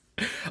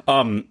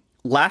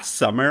last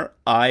summer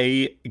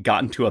I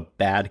got into a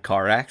bad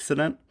car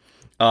accident.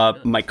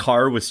 My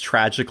car was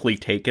tragically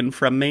taken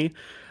from me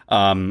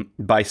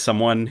by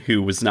someone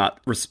who was not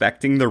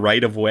respecting the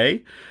right of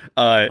way.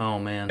 Oh,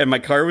 man. And my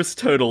car was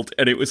totaled,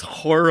 and it was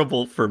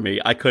horrible for me.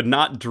 I could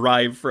not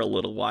drive for a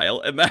little while,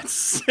 and that's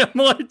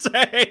similar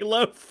to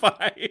Halo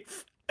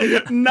 5.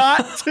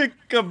 Not to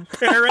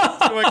compare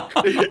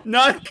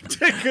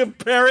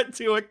it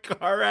to a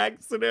car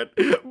accident,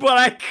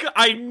 but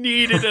I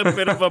needed a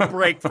bit of a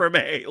break from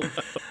Halo.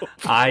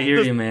 I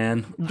hear you,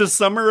 man. The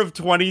summer of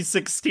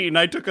 2016,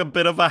 I took a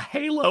bit of a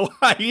Halo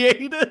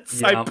hiatus.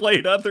 Yeah. I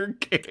played other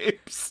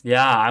games.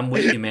 Yeah, I'm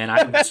with you,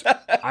 man.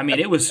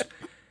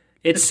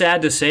 It's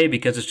sad to say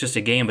because it's just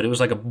a game, but it was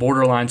like a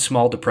borderline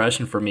small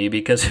depression for me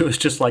because it was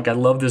just like I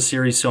love this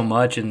series so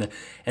much, and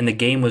the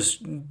game was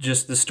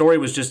just, the story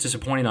was just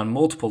disappointing on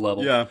multiple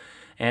levels. Yeah.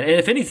 And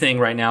if anything,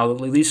 right now,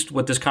 at least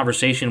what this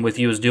conversation with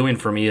you is doing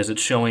for me is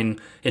it's showing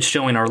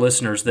our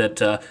listeners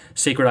that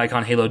Sacred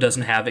Icon Halo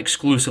doesn't have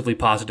exclusively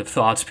positive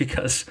thoughts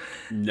because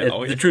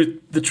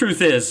the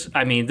truth is,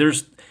 I mean,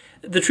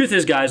 the truth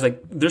is, guys, like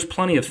there's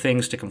plenty of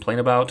things to complain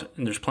about,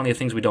 and there's plenty of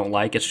things we don't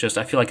like. It's just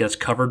I feel like that's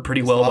covered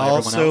pretty well by everyone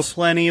else. Also,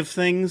 plenty of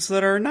things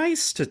that are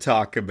nice to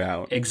talk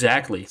about.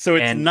 Exactly. So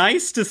it's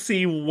nice to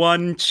see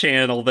one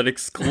channel that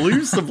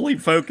exclusively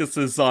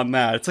focuses on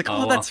that. It's like,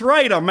 oh, that's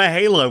right, I'm a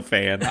Halo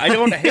fan. I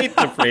don't hate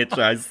the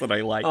franchise that I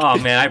like. Oh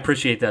man, I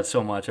appreciate that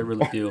so much. I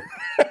really do.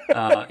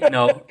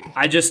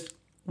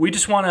 We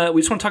just want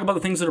to talk about the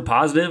things that are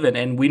positive,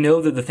 and we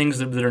know that the things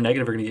that are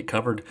negative are going to get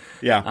covered.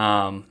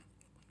 Yeah.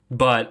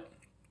 But.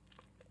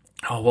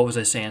 Oh, what was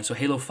I saying? So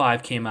Halo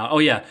 5 came out. Oh,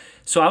 yeah.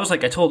 So I was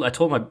like, I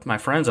told my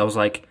friends, I was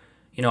like,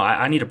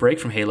 I need a break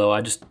from Halo. I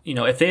just,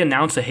 if they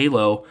announce a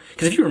Halo,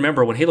 because if you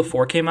remember when Halo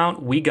 4 came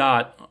out, we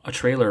got a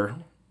trailer,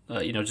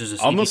 just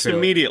a almost trailer.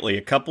 Immediately,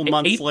 a couple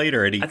months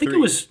later at E3. I think it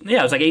was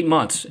like 8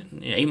 months,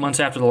 8 months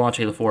after the launch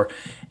of Halo 4.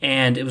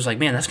 And it was like,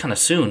 man, that's kind of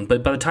soon.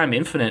 But by the time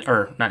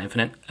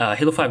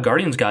Halo 5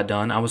 Guardians got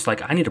done, I was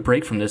like, I need a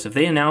break from this. If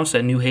they announce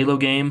a new Halo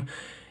game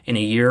in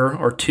a year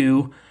or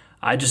two,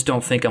 I just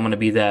don't think I'm going to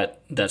be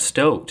that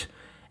stoked.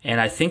 And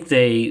I think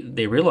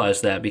they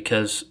realized that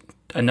because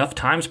enough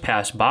times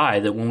passed by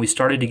that when we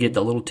started to get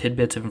the little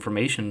tidbits of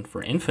information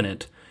for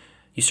Infinite,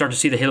 you start to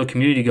see the Halo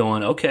community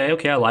going,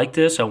 okay, I like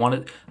this. I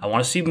want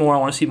to see more.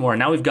 And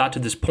now we've got to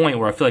this point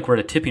where I feel like we're at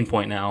a tipping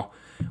point now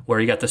where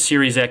you got the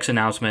Series X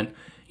announcement.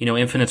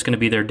 Infinite's going to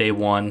be there day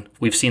one.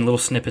 We've seen little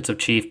snippets of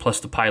Chief plus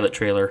the pilot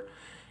trailer.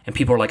 And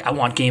people are like, I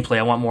want gameplay,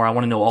 I want more, I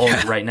want to know all of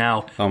it right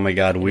now. Oh my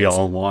god, we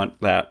all want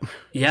that.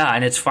 Yeah,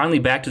 and it's finally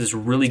back to this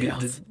really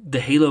good, the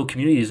Halo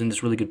community is in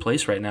this really good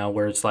place right now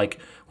where it's like,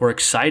 we're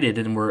excited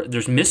and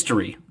there's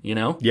mystery,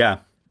 Yeah.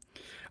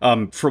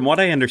 From what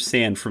I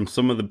understand from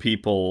some of the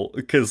people,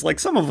 because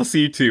like some of us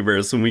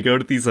YouTubers, when we go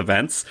to these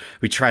events,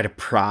 we try to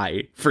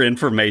pry for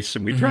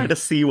information. We try to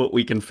see what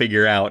we can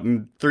figure out.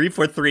 And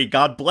 343,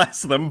 God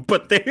bless them,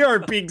 but they are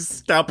being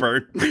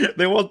stubborn.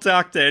 They won't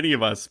talk to any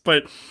of us.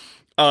 But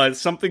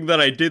something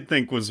that I did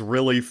think was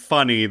really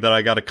funny that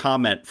I got a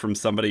comment from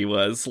somebody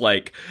was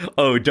like,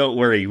 oh, don't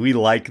worry, we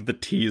like the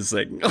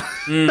teasing.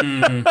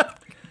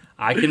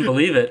 I can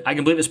believe it.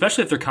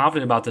 Especially if they're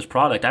confident about this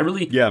product.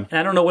 And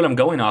I don't know what I'm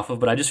going off of,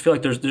 but I just feel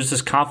like there's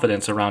this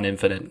confidence around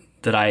Infinite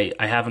that I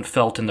haven't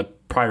felt in the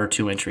prior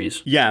two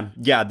entries. Yeah,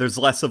 there's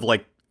less of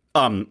like,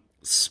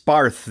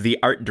 Sparth, the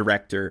art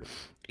director,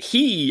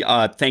 he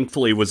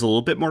thankfully was a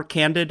little bit more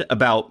candid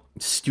about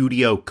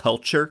studio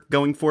culture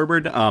going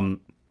forward.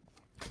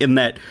 In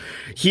that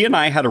he and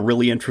I had a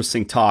really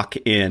interesting talk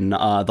in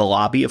the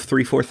lobby of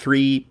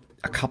 343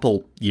 a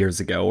couple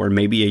years ago, or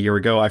maybe a year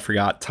ago. I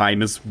forgot.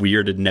 Time is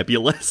weird and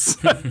nebulous.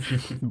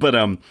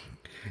 But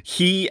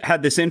he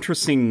had this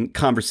interesting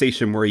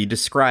conversation where he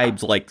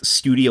described like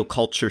studio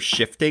culture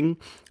shifting.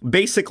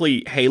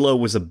 Basically, Halo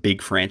was a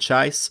big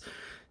franchise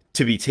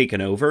to be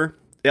taken over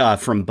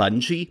from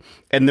Bungie,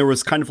 and there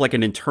was kind of like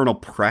an internal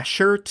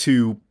pressure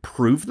to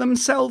prove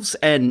themselves,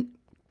 and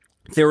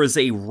there was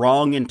a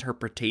wrong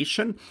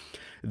interpretation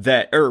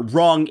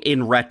wrong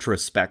in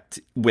retrospect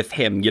with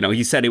him.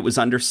 He said it was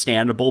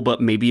understandable,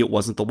 but maybe it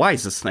wasn't the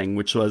wisest thing,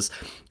 which was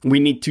we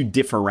need to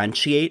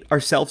differentiate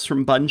ourselves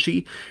from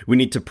Bungie. We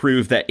need to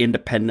prove that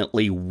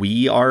independently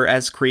we are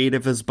as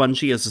creative as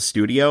Bungie as a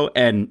studio.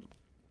 And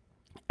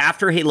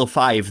after Halo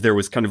 5, there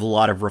was kind of a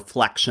lot of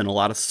reflection, a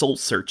lot of soul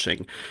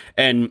searching.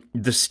 And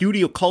the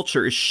studio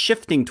culture is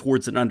shifting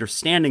towards an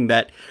understanding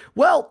that,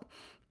 well,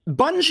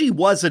 Bungie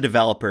was a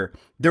developer.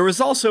 There was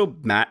also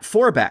Matt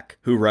Forbeck,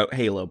 who wrote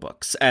Halo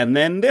books, and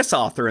then this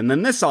author, and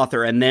then this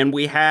author, and then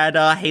we had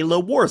Halo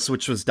Wars,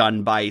 which was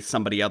done by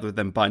somebody other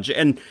than Bungie.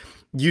 And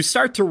you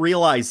start to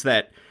realize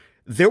that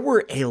there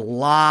were a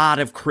lot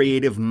of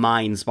creative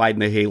minds behind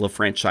the Halo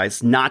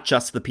franchise, not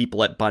just the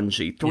people at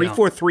Bungie.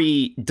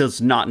 343 does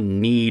not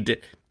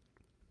need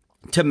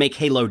to make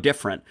Halo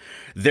different.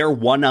 They're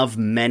one of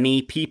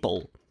many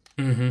people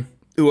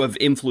who have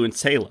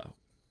influenced Halo.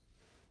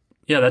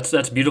 Yeah,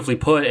 that's beautifully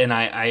put, and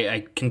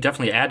I can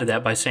definitely add to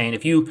that by saying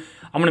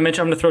I'm going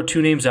to throw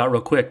two names out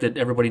real quick that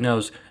everybody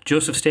knows: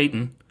 Joseph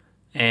Staten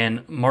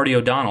and Marty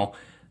O'Donnell.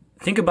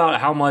 Think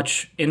about how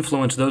much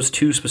influence those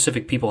two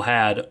specific people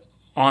had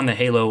on the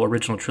Halo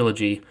original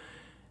trilogy,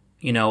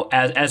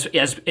 as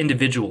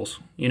individuals.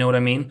 You know what I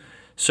mean?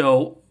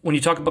 So when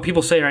you talk about,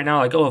 people say right now,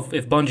 like, oh,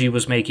 if Bungie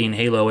was making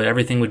Halo,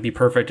 everything would be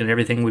perfect and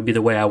everything would be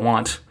the way I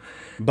want.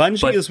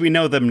 Bungie, as we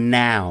know them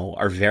now,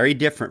 are very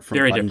different from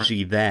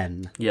Bungie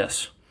then.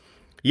 Yes.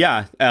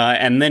 Yeah,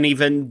 and then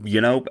even,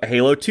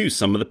 Halo 2,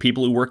 some of the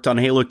people who worked on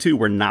Halo 2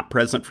 were not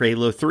present for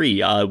Halo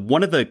 3.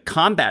 One of the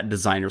combat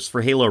designers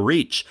for Halo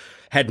Reach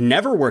had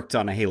never worked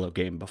on a Halo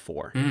game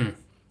before.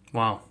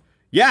 Wow.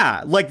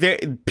 Yeah,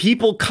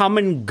 people come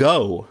and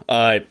go.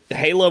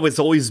 Halo has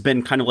always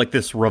been kind of like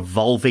this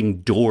revolving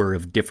door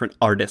of different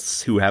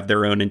artists who have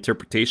their own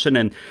interpretation,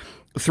 and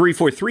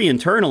 343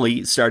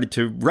 internally started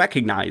to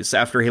recognize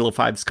after Halo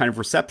 5's kind of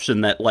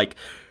reception that,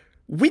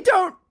 we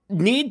don't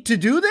need to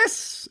do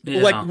this.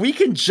 Yeah. We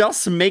can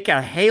just make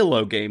a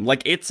Halo game.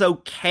 It's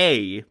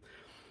okay.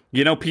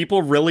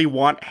 People really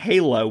want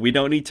Halo. We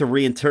don't need to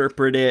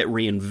reinterpret it,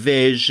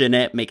 re-envision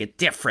it, make it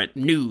different,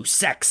 new,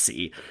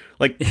 sexy.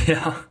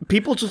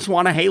 People just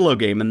want a Halo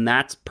game, and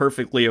that's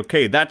perfectly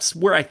okay. That's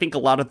where I think a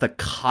lot of the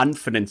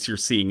confidence you're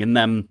seeing in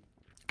them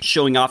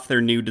showing off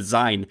their new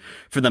design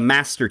for the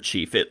Master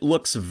Chief. It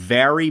looks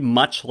very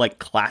much like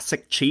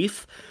classic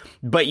Chief,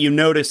 but you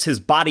notice his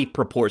body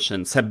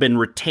proportions have been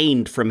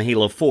retained from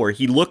Halo 4.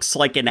 He looks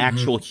like an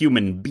actual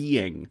human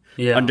being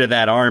under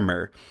that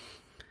armor.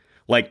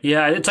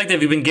 It's like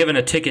they've been given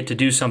a ticket to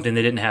do something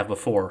they didn't have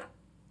before.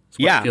 That's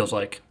what it feels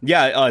like.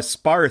 Yeah,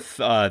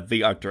 Sparth,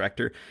 the art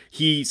director,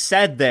 he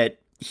said that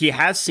he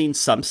has seen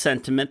some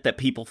sentiment that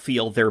people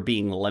feel they're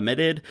being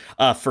limited.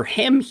 For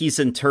him, he's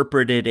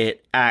interpreted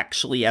it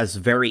actually as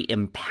very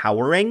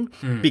empowering,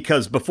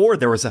 because before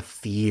there was a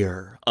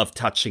fear of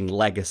touching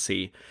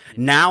Legacy.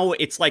 Now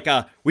it's like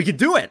we could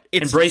do it.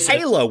 It's Embrace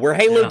Halo. it. We're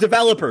Halo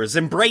developers.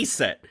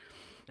 Embrace it.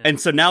 And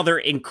so now they're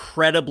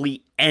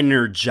incredibly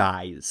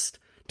energized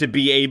to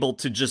be able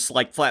to just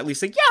flatly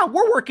say, yeah,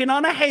 we're working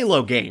on a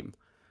Halo game.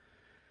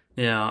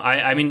 Yeah,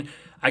 I mean,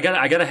 I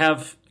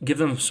gotta give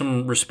them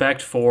some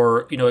respect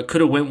for, it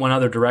could have went one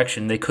other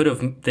direction. They could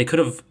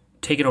have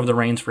taken over the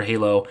reins for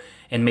Halo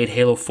and made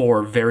Halo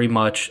 4 very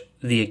much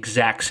the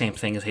exact same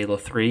thing as Halo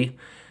 3.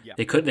 Yeah.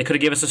 They could have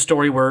given us a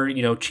story where,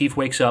 Chief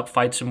wakes up,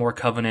 fights some more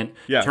Covenant.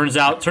 Yeah. Turns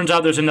out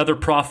there's another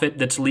prophet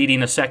that's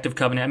leading a sect of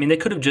Covenant. I mean, they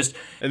could have just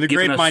and the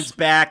Gravemind's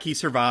back. He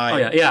survived.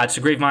 Oh yeah, it's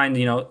a Gravemind.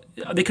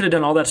 They could have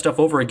done all that stuff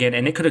over again,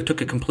 and it could have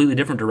took a completely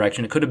different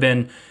direction. It could have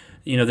been,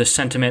 this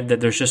sentiment that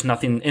there's just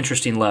nothing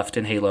interesting left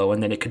in Halo,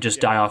 and then it could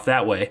just die off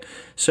that way.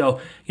 So,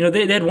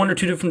 they had one or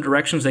two different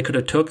directions they could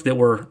have took that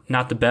were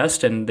not the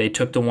best, and they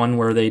took the one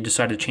where they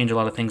decided to change a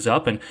lot of things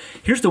up. And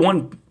here's the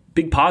one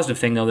big positive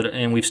thing, though,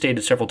 and we've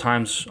stated several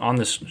times on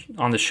this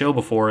show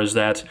before, is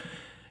that,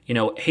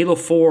 Halo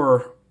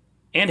 4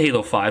 and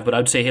Halo 5, but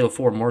I'd say Halo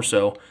 4 more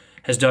so,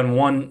 has done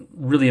one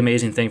really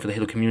amazing thing for the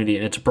Halo community,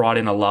 and it's brought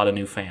in a lot of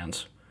new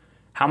fans.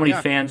 How many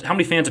fans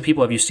of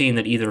people have you seen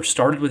that either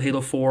started with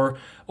Halo 4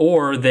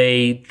 or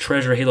they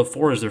treasure Halo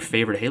 4 as their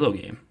favorite Halo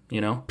game,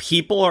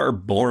 People are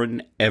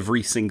born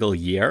every single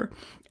year,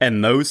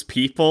 and those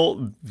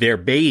people, they're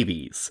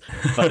babies.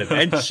 But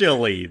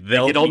eventually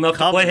they'll get old enough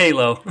to play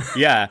Halo.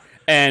 Yeah,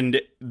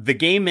 and the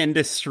game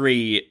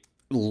industry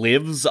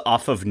lives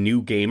off of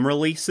new game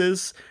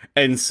releases,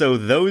 and so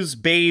those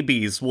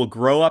babies will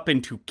grow up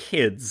into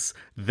kids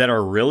that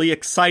are really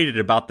excited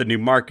about the new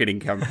marketing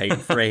campaign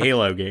for a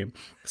Halo game.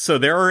 So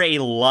there are a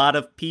lot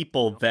of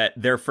people that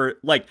they're for,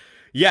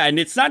 yeah, and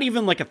it's not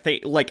even a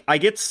thing. I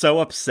get so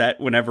upset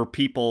whenever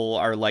people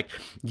are like,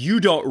 you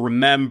don't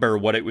remember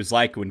what it was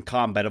like when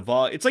Combat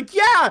evolved. It's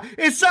yeah,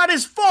 it's not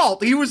his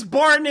fault. He was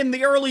born in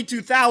the early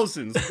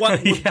 2000s.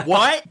 What? Yeah.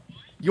 What?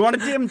 You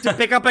wanted him to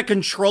pick up a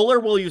controller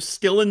while he was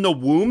still in the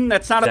womb?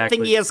 That's not a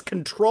thing he has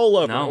control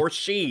over, or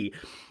she.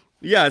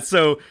 Yeah,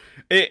 so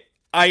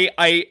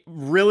I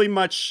really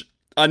much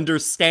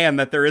understand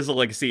that there is a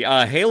legacy.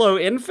 Halo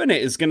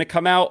Infinite is going to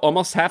come out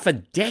almost half a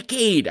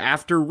decade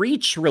after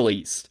Reach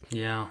released.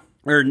 Yeah.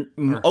 Or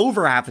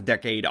over half a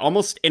decade,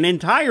 almost an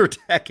entire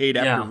decade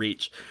after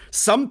Reach.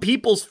 Some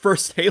people's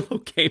first Halo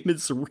game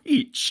is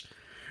Reach.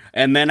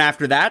 And then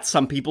after that,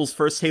 some people's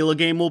first Halo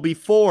game will be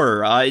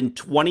 4. In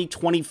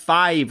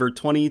 2025 or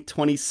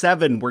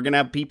 2027, we're going to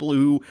have people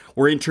who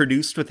were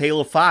introduced with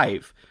Halo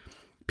 5.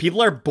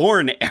 People are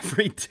born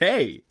every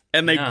day,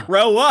 and they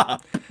grow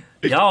up.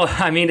 Yeah,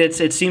 I mean,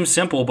 it seems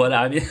simple, but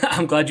I mean,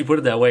 I'm glad you put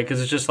it that way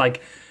because it's just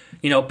like,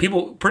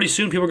 people pretty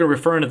soon people are going to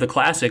refer to the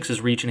classics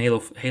as reaching Halo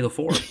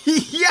 4.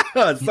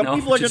 Yeah, some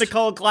people are going to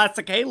call it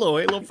classic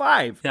Halo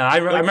 5. Yeah, I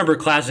remember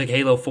classic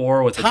Halo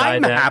 4 with the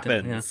time didact.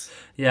 happens.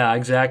 Yeah,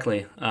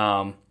 exactly.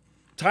 Time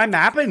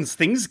happens.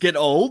 Things get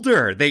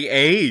older. They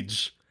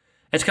age.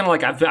 It's kind of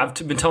like I've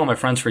been telling my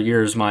friends for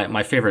years.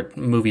 My favorite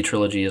movie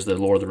trilogy is the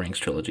Lord of the Rings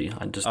trilogy.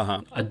 I just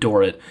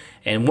adore it.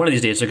 And one of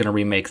these days they're going to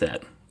remake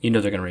that. They're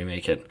going to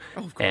remake it.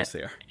 Oh, of course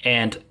they are.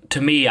 And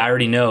to me, I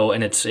already know,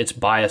 and it's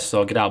biased, so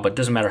I'll get out. But it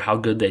doesn't matter how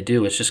good they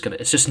do. It's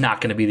just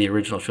not going to be the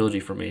original trilogy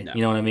for me. No,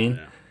 you know what I mean?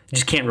 No. You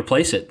just can't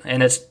replace it,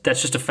 and that's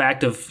just a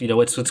fact of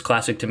it's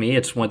classic to me.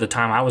 It's the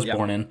time I was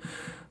born in.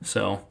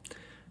 So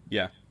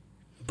yeah,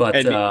 but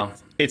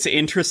it's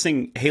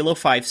interesting. Halo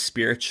 5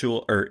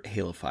 spiritual or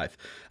Halo 5,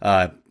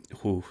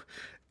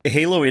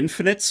 Halo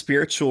Infinite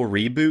spiritual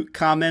reboot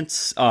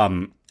comments.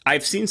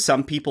 I've seen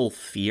some people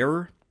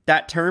fear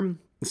that term.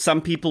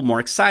 Some people more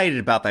excited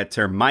about that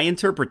term. My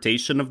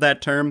interpretation of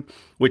that term,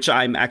 which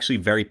I'm actually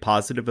very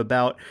positive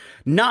about,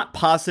 not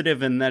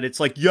positive in that it's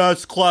like,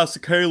 yes,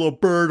 classic Halo,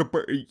 bird.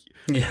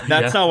 Yeah,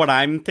 that's not what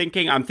I'm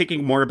thinking. I'm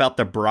thinking more about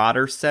the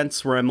broader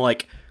sense where I'm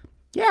like,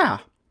 yeah,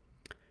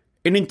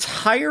 an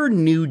entire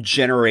new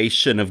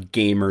generation of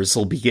gamers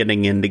will be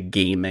getting into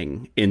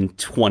gaming in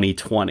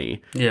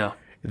 2020. Yeah.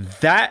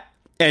 That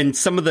and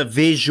some of the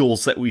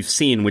visuals that we've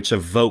seen, which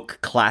evoke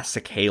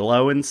classic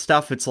Halo and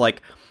stuff, it's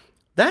like,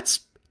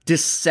 that's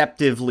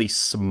deceptively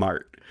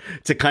smart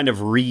to kind of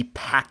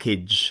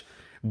repackage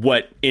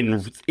what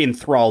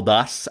enthralled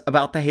us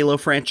about the Halo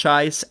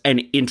franchise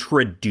and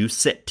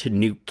introduce it to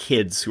new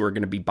kids who are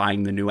going to be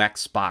buying the new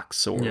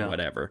Xbox or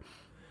whatever.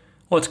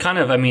 Well, it's kind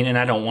of, and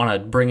I don't want to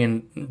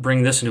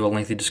bring this into a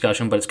lengthy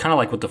discussion, but it's kind of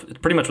like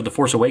pretty much what The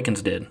Force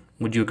Awakens did.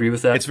 Would you agree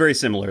with that? It's very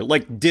similar.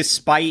 Like,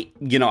 despite,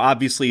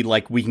 obviously,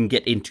 like, we can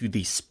get into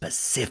the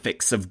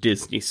specifics of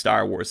Disney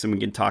Star Wars and we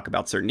can talk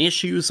about certain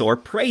issues or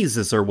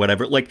praises or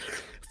whatever. Like,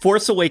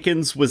 Force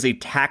Awakens was a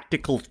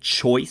tactical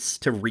choice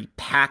to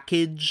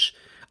repackage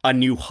A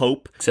New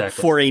Hope.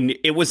 Exactly.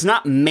 It was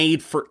not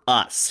made for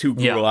us who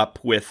grew up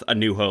with A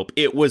New Hope.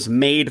 It was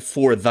made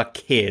for the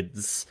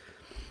kids.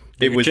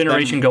 It was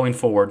generation going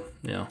forward.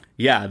 Yeah.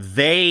 Yeah,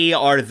 they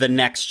are the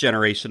next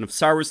generation of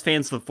Star Wars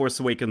fans. The Force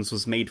Awakens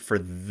was made for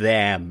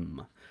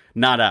them,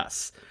 not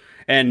us.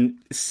 And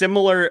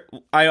similar,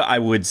 I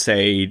would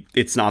say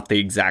it's not the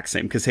exact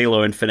same because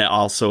Halo Infinite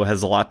also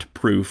has a lot to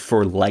prove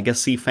for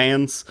legacy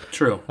fans.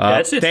 True.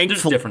 Yeah,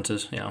 there's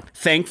differences. Yeah.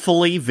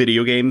 Thankfully,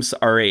 video games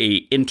are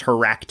a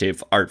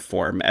interactive art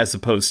form as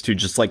opposed to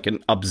just like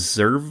an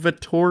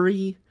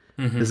observatory.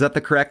 Mm-hmm. Is that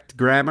the correct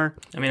grammar?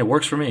 It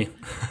works for me.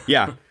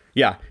 Yeah.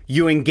 Yeah,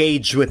 you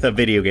engage with a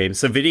video game.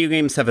 So video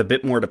games have a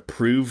bit more to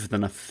prove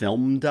than a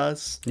film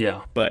does.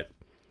 Yeah. But,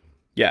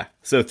 yeah.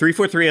 So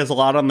 343 has a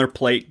lot on their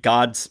plate.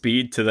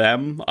 Godspeed to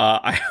them.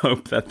 I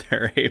hope that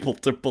they're able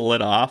to pull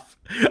it off.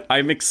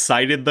 I'm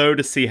excited, though,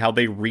 to see how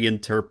they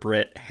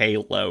reinterpret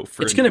Halo.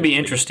 It's going to be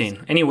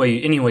interesting, any way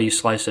you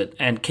slice it.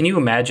 And can you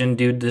imagine,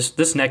 dude,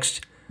 this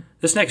next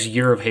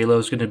year of Halo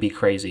is going to be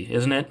crazy,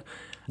 isn't it?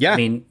 Yeah.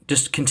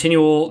 Just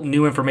continual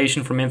new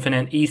information from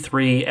Infinite,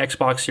 E3,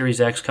 Xbox Series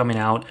X coming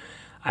out.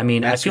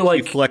 I feel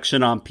like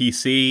Collection on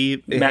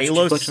PC, Master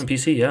Chief Collection on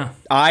PC, yeah.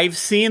 I've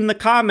seen the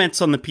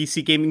comments on the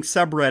PC gaming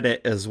subreddit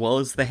as well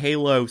as the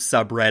Halo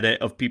subreddit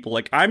of people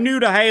like, I'm new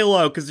to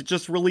Halo because it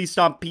just released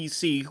on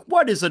PC.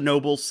 What is a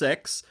Noble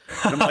 6?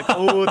 And I'm like,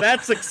 oh,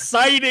 that's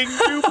exciting,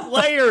 new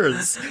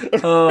players.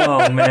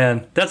 Oh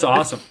man, that's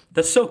awesome.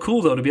 That's so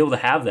cool though to be able to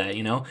have that,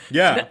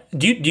 Yeah.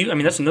 Do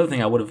you? That's another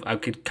thing I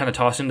could kind of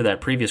toss into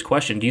that previous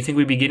question. Do you think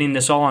we'd be getting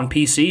this all on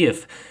PC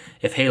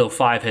if Halo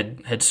 5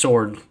 had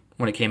soared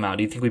when it came out?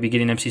 Do you think we'd be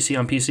getting MCC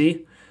on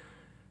PC?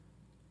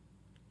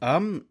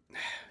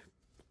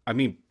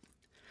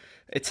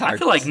 It's hard. I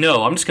feel like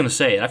no. I'm just going to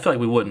say it. I feel like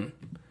we wouldn't.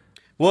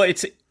 Well,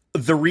 it's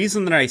the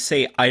reason that I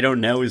say I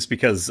don't know is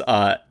because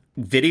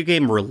video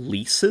game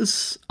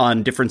releases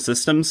on different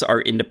systems are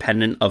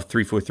independent of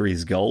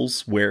 343's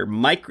goals, where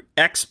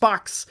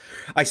Xbox,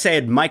 I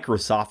said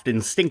Microsoft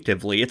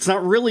instinctively. It's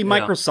not really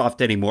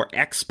Microsoft anymore.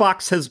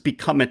 Xbox has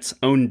become its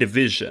own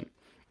division.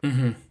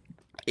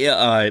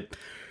 Mm-hmm.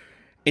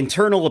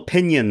 Internal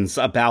opinions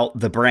about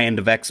the brand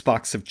of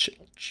Xbox have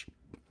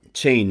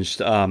changed.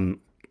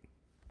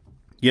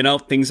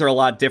 Things are a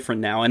lot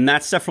different now, and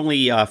that's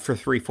definitely for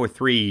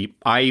 343.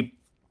 I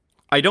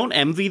don't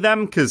envy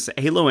them because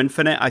Halo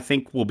Infinite, I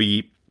think, will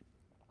be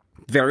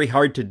very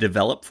hard to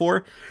develop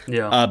for.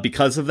 Yeah.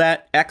 Because of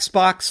that,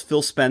 Xbox,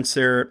 Phil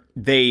Spencer,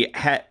 they're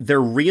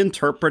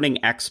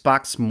reinterpreting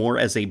Xbox more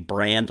as a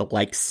brand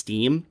like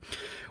Steam.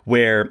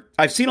 Where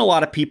I've seen a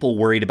lot of people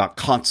worried about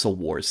console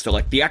wars. They're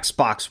like, the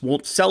Xbox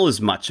won't sell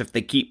as much if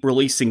they keep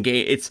releasing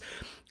games.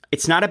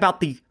 It's not about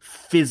the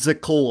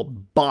physical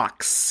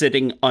box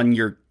sitting on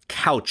your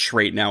couch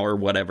right now or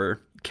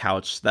whatever.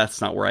 Couch, that's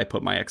not where I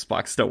put my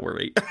Xbox, don't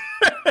worry.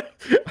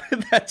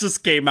 That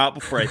just came out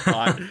before I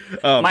thought.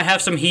 Might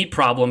have some heat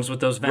problems with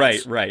those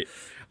vents. Right.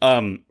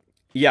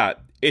 Yeah,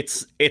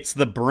 it's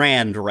the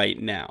brand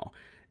right now.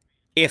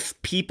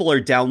 If people are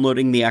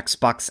downloading the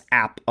Xbox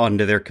app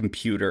onto their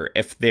computer,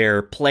 if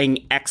they're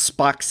playing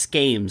Xbox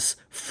games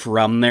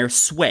from their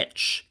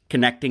Switch,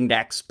 connecting to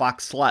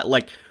Xbox Live,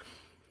 like,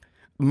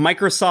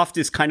 Microsoft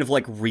is kind of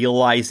like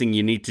realizing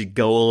you need to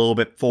go a little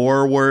bit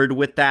forward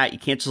with that. You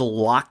can't just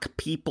lock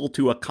people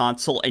to a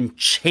console and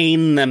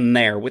chain them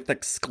there with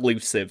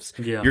exclusives.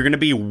 Yeah. You're going to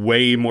be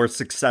way more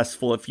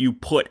successful if you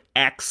put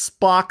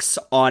Xbox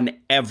on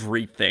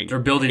everything. They're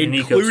building an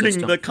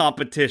including ecosystem. the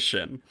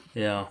competition.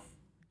 Yeah.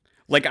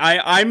 Like,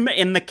 I'm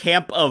in the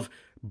camp of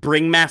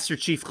bring Master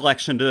Chief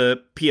Collection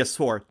to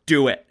PS4.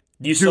 Do it.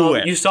 You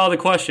saw the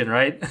question,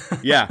 right?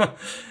 Yeah.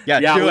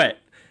 Yeah, do it.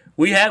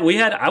 We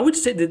had. I would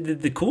say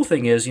the cool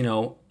thing is,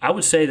 I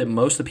would say that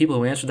most of the people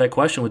who answered that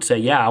question would say,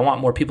 yeah, I want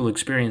more people to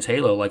experience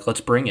Halo. Like,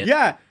 let's bring it.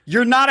 Yeah,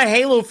 you're not a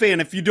Halo fan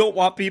if you don't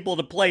want people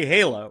to play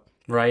Halo.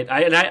 Right.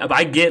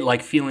 I get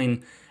like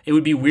feeling it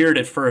would be weird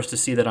at first to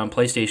see that on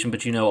PlayStation,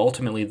 but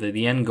ultimately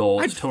the end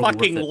goal is totally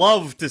fucking worth it.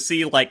 love to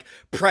see like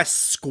press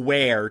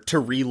square to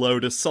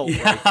reload assault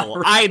rifle.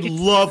 Right. I'd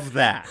love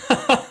that.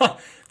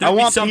 There'd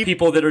be some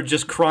people that are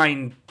just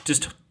crying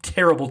just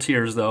terrible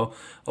tears though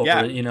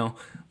over it,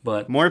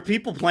 but more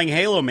people playing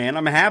Halo, man.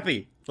 I'm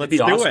happy. Let's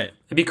do awesome. it.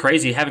 It'd be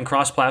crazy having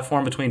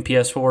cross-platform between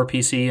PS4,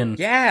 PC, and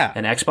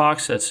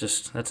Xbox.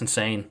 That's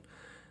insane.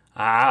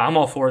 I'm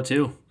all for it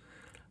too.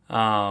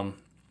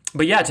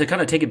 But yeah, to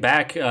kind of take it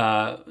back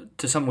to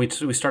something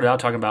we started out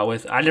talking about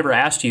with, I never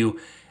asked you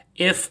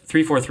if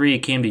 343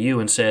 came to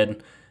you and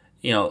said,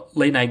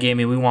 late night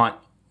gaming, we want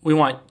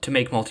to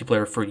make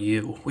multiplayer for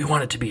you. We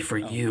want it to be for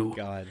you.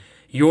 God.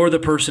 You're the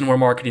person we're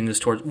marketing this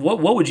towards.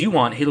 What would you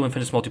want Halo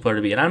Infinite's multiplayer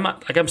to be? And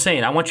I'm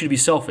saying, I want you to be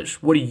selfish.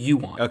 What do you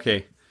want?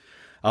 Okay.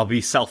 I'll be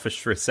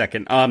selfish for a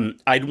second.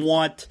 I'd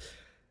want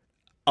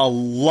a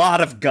lot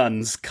of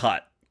guns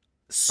cut.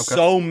 Okay.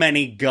 So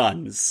many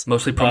guns.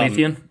 Mostly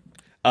Promethean?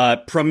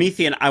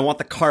 Promethean, I want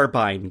the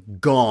carbine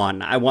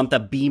gone. I want the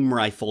beam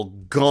rifle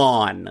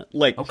gone.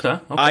 Like, okay.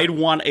 I'd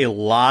want a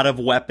lot of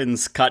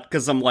weapons cut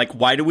because I'm like,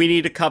 why do we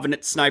need a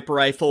Covenant sniper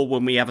rifle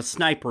when we have a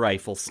sniper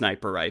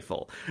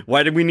rifle?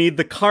 Why do we need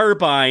the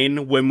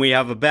carbine when we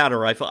have a battle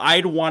rifle?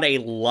 I'd want a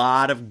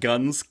lot of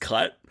guns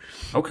cut.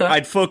 Okay.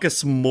 I'd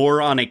focus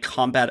more on a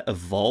combat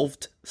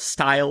evolved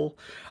style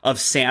of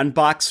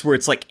sandbox where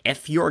it's like,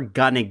 if your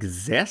gun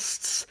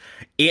exists,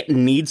 it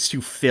needs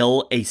to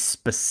fill a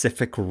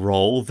specific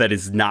role that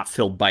is not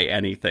filled by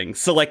anything.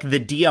 So like the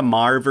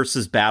DMR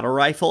versus battle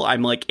rifle,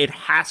 I'm like, it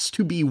has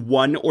to be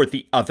one or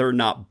the other,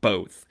 not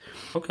both.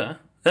 Okay.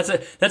 That's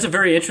a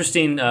very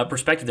interesting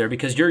perspective there,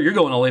 because you're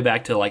going all the way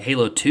back to like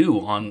Halo 2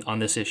 on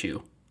this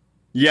issue.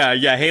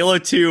 Yeah, Halo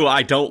 2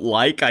 I don't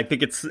like. I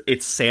think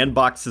its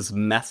sandbox is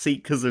messy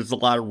because there's a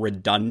lot of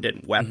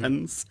redundant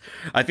weapons.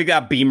 Mm-hmm. I think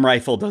that beam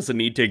rifle doesn't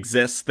need to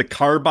exist. The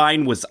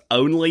carbine was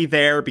only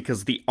there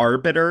because the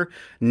Arbiter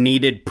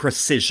needed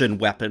precision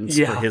weapons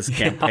for his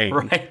campaign.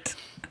 Right.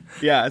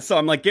 Yeah, so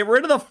I'm like, get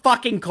rid of the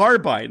fucking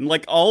carbine.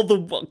 Like, all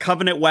the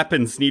Covenant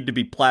weapons need to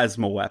be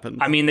plasma weapons.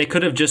 I mean, they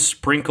could have just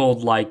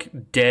sprinkled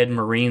like dead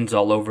Marines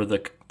all over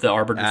the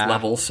Arbiter's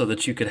levels so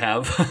that you could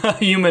have a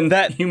human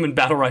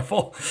battle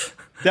rifle.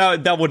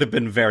 That would have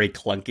been very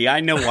clunky. I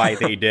know why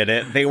they did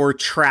it. They were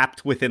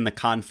trapped within the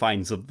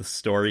confines of the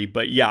story.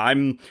 But yeah,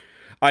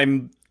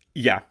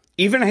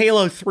 even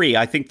Halo 3,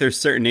 I think there's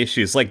certain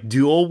issues. Like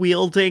dual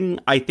wielding,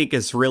 I think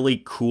is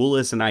really cool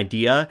as an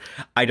idea.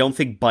 I don't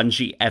think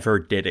Bungie ever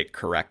did it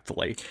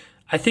correctly.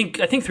 I think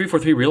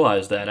 343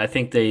 realized that. I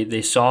think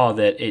they saw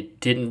that it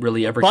didn't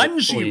really ever.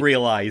 Bungie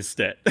realized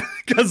it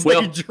because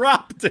they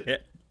dropped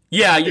it.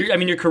 Yeah,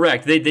 you're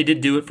correct. They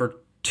did do it for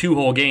 2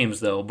 whole games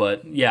though,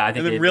 but yeah, I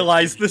think they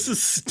realized this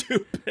is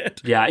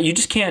stupid. Yeah, you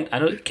just can't.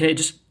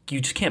 You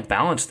just can't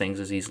balance things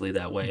as easily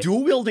that way.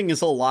 Dual wielding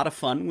is a lot of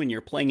fun when you're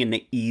playing in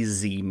the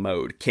easy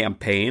mode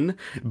campaign,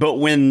 but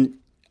when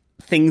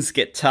things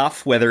get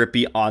tough, whether it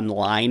be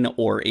online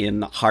or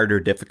in harder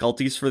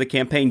difficulties for the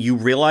campaign, you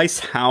realize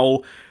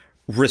how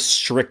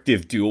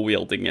restrictive dual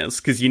wielding is,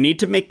 because you need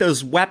to make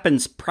those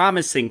weapons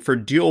promising for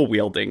dual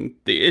wielding.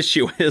 The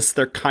issue is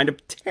they're kind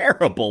of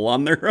terrible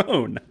on their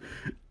own.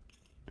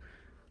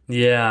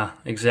 Yeah,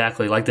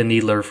 exactly. Like the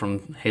Needler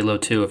from Halo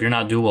 2. If you're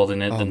not dual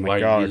wielding it, then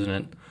why are you using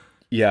it?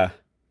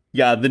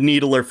 Yeah, the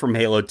Needler from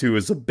Halo 2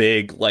 is a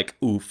big, like,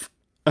 oof.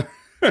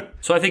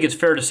 So I think it's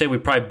fair to say we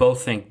probably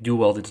both think dual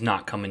wielding's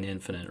not coming to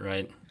Infinite,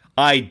 right?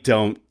 I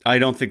don't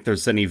think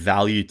there's any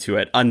value to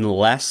it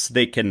unless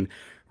they can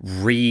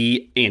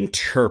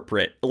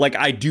reinterpret. Like,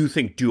 I do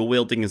think dual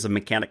wielding is a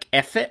mechanic.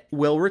 If it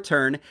will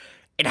return,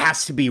 it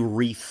has to be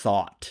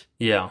rethought.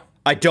 Yeah.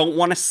 I don't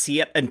want to see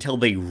it until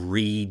they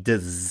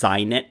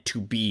redesign it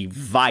to be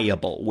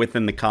viable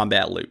within the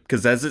combat loop.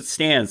 Because as it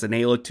stands in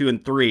Halo 2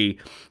 and 3,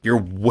 you're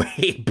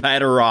way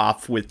better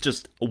off with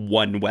just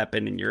one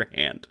weapon in your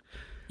hand.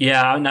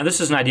 Yeah, now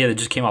this is an idea that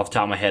just came off the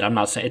top of my head. I'm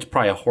not saying it's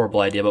probably a horrible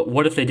idea, but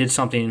what if they did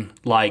something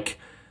like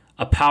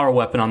a power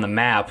weapon on the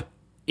map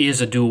is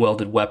a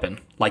dual-wielded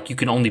weapon? Like, you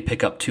can only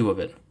pick up 2 of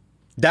it.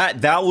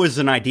 That was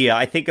an idea.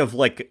 I think of,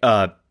 like,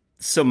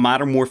 so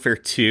Modern Warfare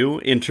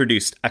 2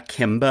 introduced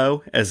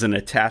akimbo as an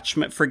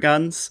attachment for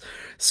guns.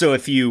 So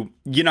if you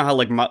know how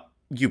like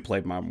you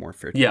played Modern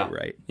Warfare 2,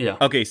 right? Yeah.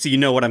 Okay, so you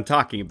know what I'm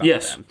talking about.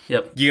 Yes. Then.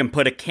 Yep. You can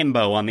put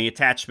akimbo on the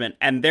attachment,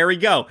 and there we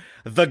go.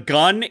 The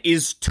gun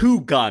is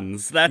 2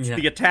 guns. That's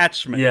the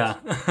attachment. Yeah.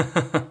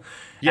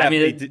 Yeah, I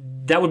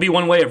mean, that would be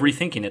one way of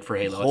rethinking it for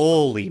Halo.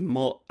 Holy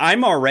moly.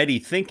 I'm already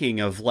thinking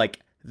of, like,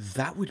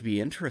 that would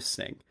be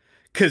interesting.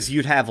 Because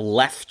you'd have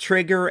left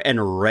trigger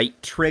and right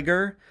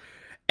trigger,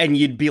 and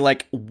you'd be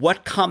like,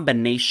 what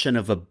combination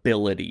of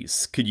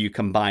abilities could you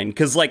combine?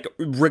 Because, like,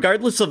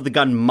 regardless of the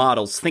gun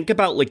models, think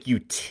about, like,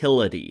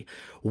 utility.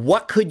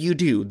 What could you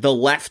do? The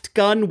left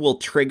gun will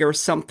trigger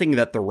something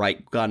that the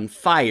right gun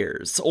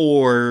fires,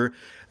 or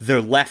the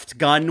left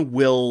gun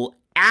will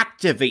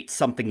activate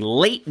something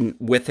latent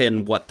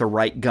within what the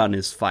right gun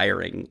is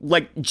firing.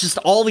 Like, just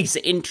all these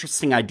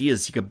interesting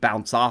ideas you could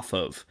bounce off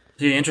of.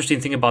 The interesting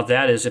thing about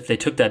that is if they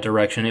took that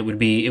direction, it would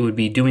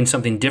be doing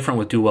something different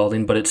with dual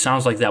wielding, but it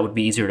sounds like that would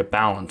be easier to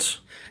balance.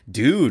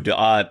 Dude,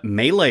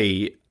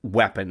 melee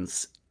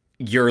weapons.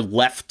 Your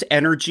left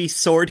energy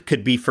sword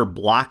could be for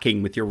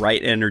blocking, with your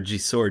right energy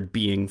sword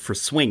being for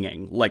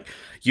swinging. Like,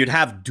 you'd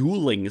have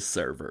dueling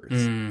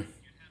servers.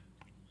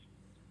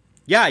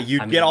 Yeah,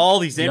 you'd get all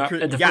these The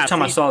first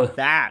time I saw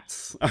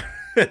that's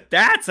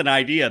that's an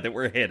idea that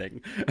we're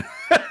hitting.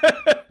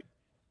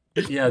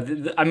 Yeah,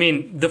 I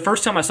mean, the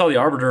first time I saw the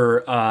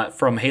Arbiter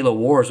from Halo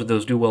Wars with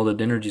those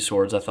dual-wielded energy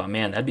swords, I thought,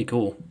 man, that'd be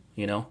cool,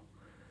 you know?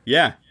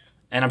 Yeah.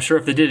 And I'm sure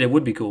if they did, it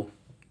would be cool.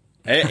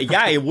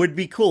 Yeah, it would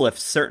be cool if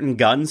certain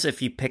guns,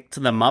 if you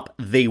picked them up,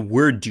 they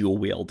were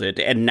dual-wielded,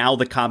 and now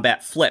the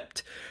combat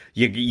flipped.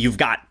 You've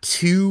got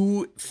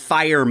 2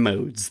 fire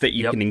modes that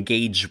you can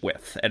engage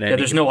with.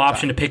 There's no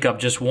option to pick up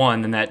just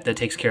one, and that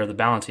takes care of the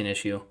balancing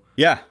issue.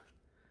 Yeah.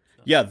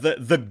 Yeah,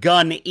 the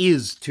gun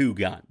is 2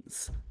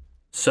 guns.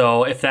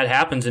 So if that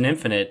happens in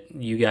Infinite,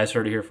 you guys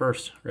heard it here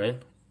first, right?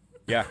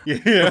 Yeah.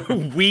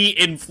 We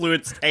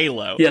influenced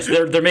Halo. Yes,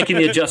 they're making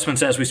the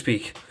adjustments as we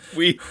speak.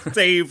 We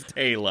saved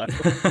Halo.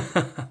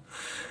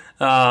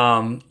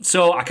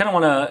 So I kind of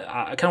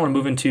want to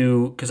move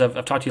into, because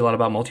I've talked to you a lot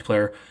about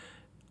multiplayer.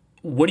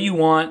 What do you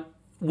want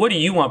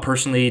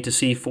personally to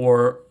see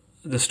for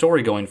the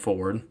story going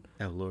forward?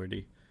 Oh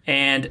lordy.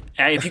 And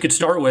if you could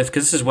start with,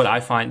 because this is what I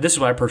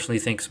personally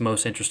think is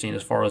most interesting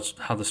as far as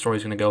how the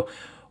story's going to go.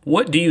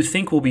 What do you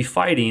think we'll be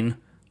fighting?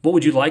 What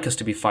would you like us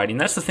to be fighting?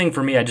 That's the thing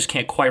for me. I just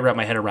can't quite wrap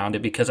my head around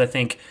it, because I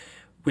think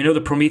we know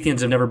the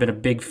Prometheans have never been a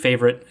big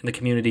favorite in the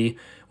community.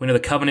 We know the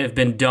Covenant have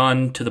been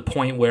done to the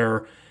point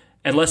where,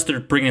 unless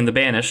they're bringing in the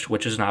Banished,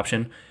 which is an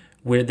option,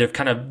 where they're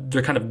kind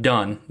of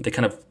done. They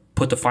kind of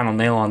put the final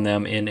nail on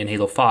them in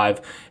Halo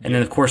 5. And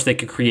then, of course, they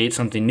could create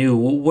something new.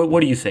 What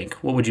do you think?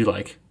 What would you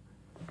like?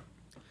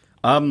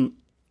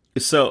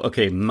 So,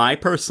 okay, my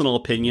personal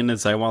opinion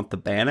is I want the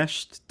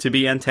Banished to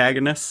be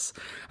antagonists.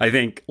 I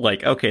think,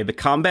 like, okay, the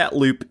combat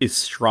loop is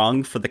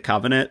strong for the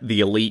Covenant,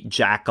 the Elite,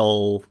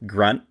 Jackal,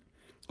 Grunt.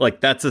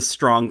 Like, that's a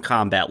strong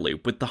combat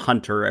loop with the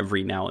Hunter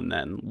every now and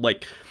then.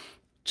 Like,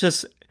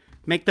 just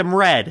make them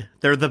red.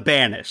 They're the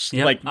Banished.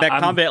 Yep, like, that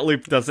combat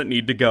loop doesn't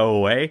need to go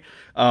away.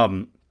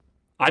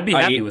 I'd be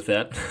happy with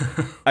that.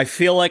 I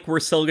feel like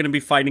we're still going to be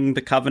fighting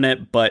the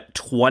Covenant, but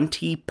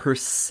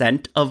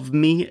 20% of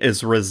me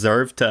is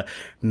reserved to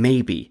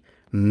maybe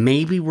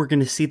we're going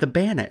to see the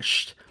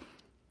Banished.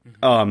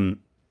 But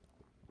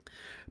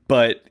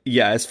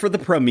yeah, as for the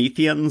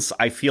Prometheans,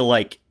 I feel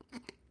like,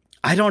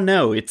 I don't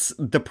know, it's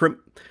the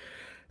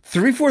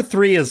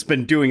 343 has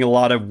been doing a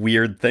lot of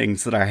weird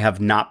things that I have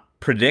not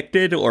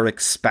predicted or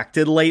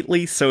expected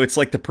lately, so it's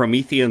like the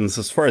Prometheans,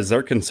 as far as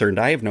they're concerned,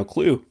 I have no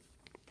clue.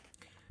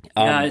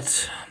 Yeah,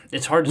 it's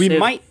hard to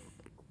say.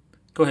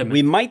 Go ahead, man.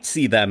 We might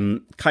see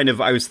them kind of,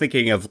 I was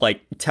thinking of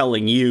like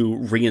telling you,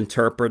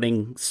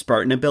 reinterpreting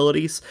Spartan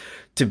abilities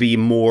to be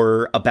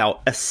more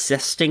about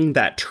assisting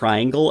that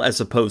triangle as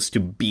opposed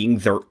to being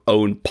their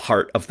own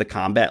part of the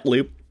combat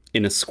loop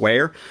in a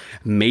square.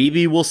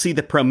 Maybe we'll see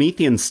the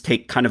Prometheans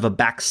take kind of a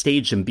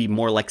backstage and be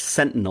more like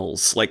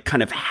sentinels, like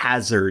kind of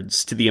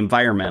hazards to the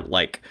environment.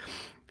 Like,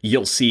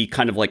 you'll see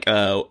kind of like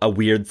a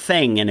weird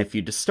thing, and if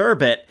you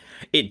disturb it,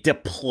 it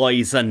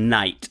deploys a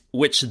knight,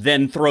 which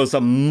then throws a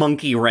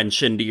monkey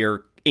wrench into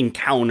your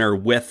encounter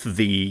with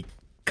the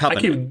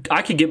Covenant.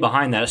 I could get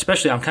behind that,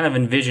 especially I'm kind of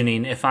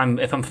envisioning if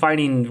I'm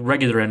fighting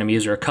regular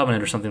enemies or a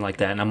Covenant or something like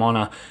that, and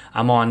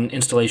I'm on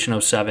Installation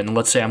 07, and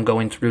let's say I'm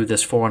going through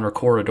this Forerunner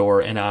corridor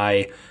and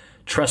I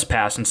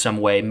trespass in some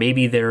way.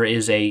 Maybe there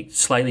is a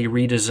slightly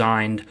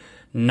redesigned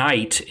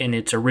knight in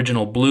its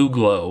original blue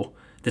glow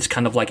that's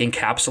kind of like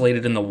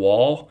encapsulated in the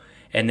wall.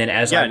 And then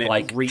as I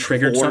like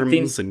triggered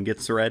something and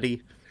gets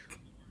ready.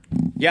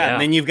 Yeah,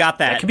 and then you've got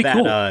that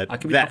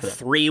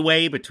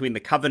three-way between the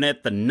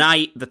Covenant, the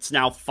Knight that's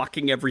now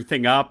fucking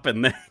everything up,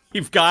 and then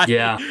you got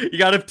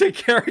to take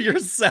care of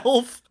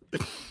yourself.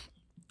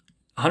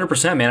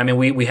 100%, man. I mean,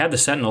 we had the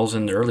Sentinels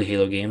in the early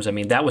Halo games. I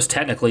mean, that was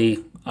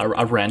technically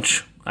a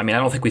wrench. I mean, I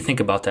don't think we think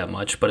about that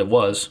much, but it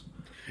was.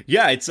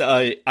 Yeah, it's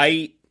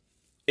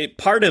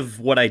part of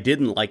what I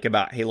didn't like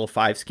about Halo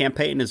 5's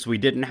campaign is we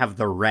didn't have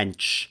the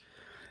wrench.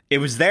 It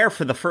was there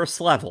for the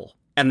first level,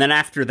 and then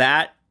after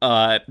that,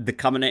 the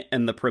Covenant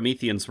and the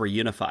Prometheans were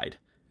unified.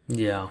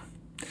 Yeah.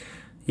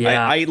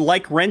 I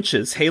like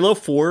wrenches. Halo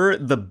 4,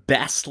 the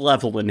best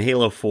level in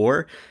Halo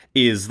 4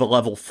 is the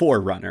level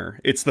Forerunner.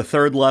 It's the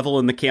third level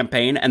in the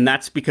campaign, and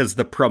that's because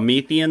the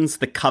Prometheans,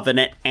 the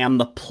Covenant, and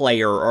the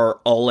player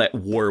are all at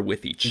war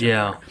with each other.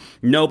 Yeah.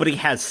 Nobody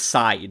has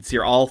sides.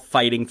 You're all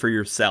fighting for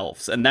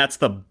yourselves, and that's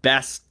the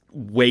best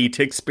way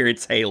to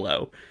experience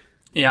Halo.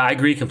 Yeah, I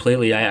agree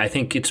completely. I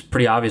think it's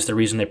pretty obvious the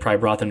reason they probably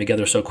brought them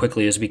together so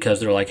quickly is because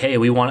they're like, hey,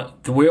 we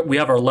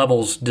have our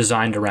levels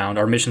designed around,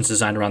 our missions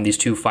designed around these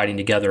two fighting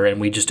together, and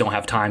we just don't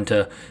have time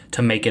to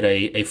make it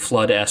a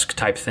Flood-esque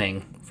type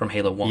thing from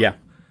Halo 1. Yeah.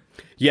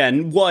 Yeah,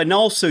 and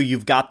also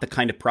you've got the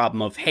kind of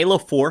problem of Halo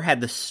 4 had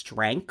the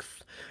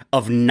strength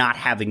of not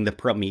having the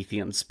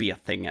Prometheans be a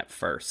thing at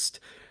first.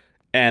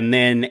 And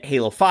then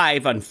Halo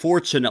 5,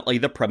 unfortunately,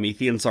 the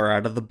Prometheans are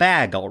out of the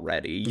bag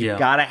already. You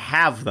gotta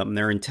have them.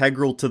 They're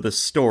integral to the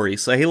story.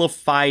 So Halo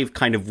 5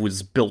 kind of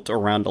was built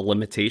around a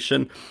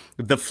limitation.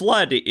 The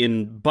Flood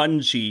in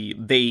Bungie,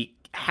 they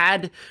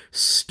had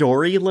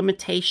story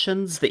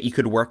limitations that you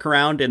could work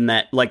around in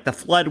that, like, the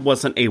Flood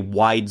wasn't a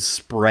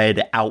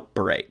widespread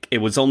outbreak. It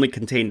was only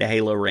contained to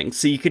Halo rings.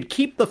 So you could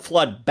keep the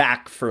Flood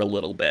back for a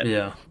little bit.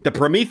 Yeah. The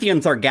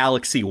Prometheans are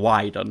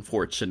galaxy-wide,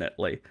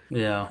 unfortunately.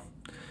 Yeah.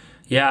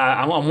 Yeah,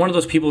 I'm one of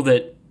those people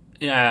that,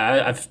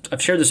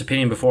 I've shared this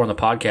opinion before on the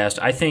podcast.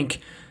 I think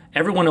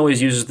everyone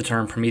always uses the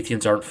term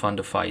Prometheans aren't fun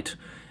to fight.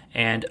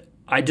 And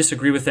I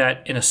disagree with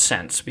that in a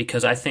sense,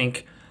 because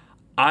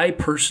I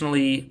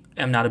personally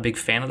am not a big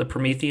fan of the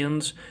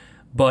Prometheans,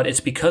 but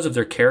it's because of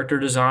their character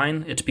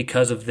design, it's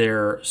because of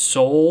their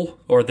soul,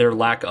 or their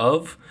lack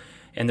of,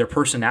 and their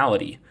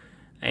personality.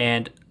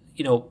 And,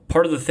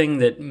 part of the thing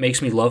that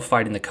makes me love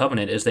fighting the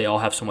Covenant is they all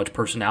have so much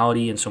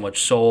personality and so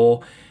much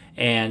soul.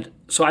 And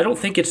so I don't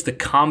think it's the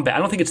combat. I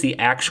don't think it's the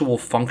actual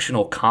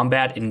functional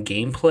combat and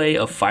gameplay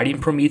of fighting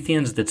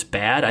Prometheans that's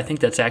bad. I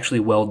think that's actually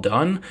well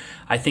done.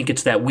 I think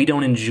it's that we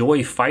don't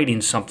enjoy fighting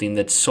something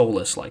that's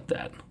soulless like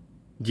that.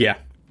 Yeah.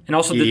 And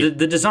also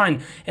the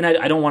design, and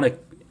I don't want to,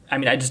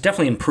 it's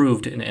definitely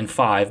improved in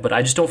 5, but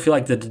I just don't feel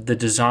like the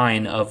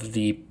design of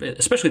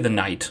especially the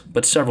Knight,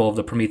 but several of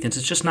the Prometheans,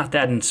 it's just not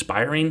that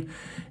inspiring.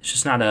 It's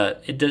just not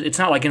it's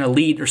not like an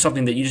Elite or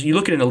something that you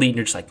look at an Elite and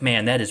you're just like,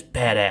 man, that is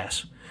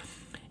badass.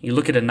 You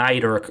look at a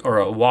Knight or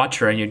a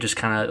Watcher, and you're just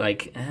kind of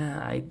like,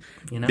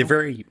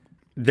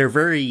 They're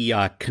very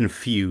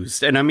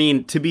confused.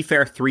 And to be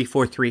fair,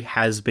 343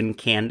 has been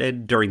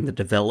candid during the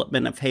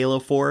development of Halo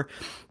 4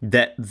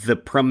 that the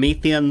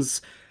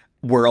Prometheans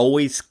were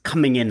always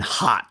coming in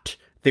hot.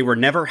 They were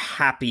never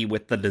happy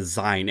with the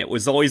design. It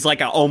was always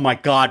like, oh my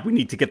god, we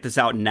need to get this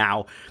out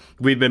now.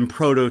 We've been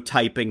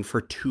prototyping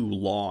for too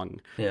long.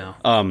 Yeah.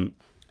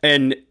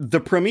 And the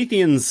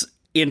Prometheans,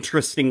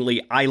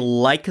 interestingly, I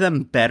like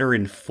them better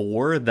in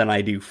 4 than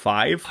I do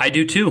 5. I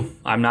do too.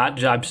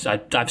 I've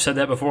said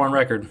that before on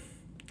record.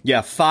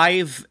 Yeah,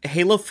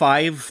 Halo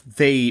 5,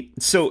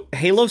 so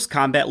Halo's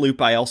combat loop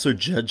I also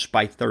judge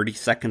by 30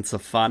 seconds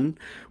of fun,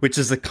 which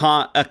is a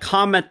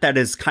comment that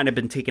has kind of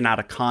been taken out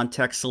of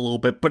context a little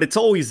bit, but it's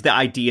always the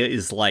idea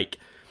is like,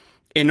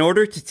 in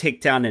order to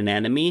take down an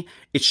enemy,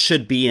 it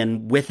should be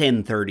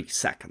within 30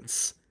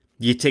 seconds.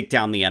 You take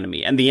down the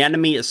enemy, and the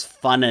enemy is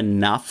fun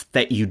enough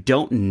that you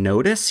don't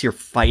notice you're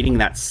fighting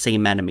that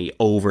same enemy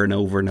over and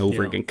over and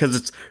over again, because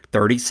it's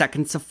 30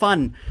 seconds of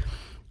fun.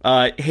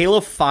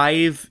 Halo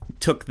 5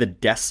 took the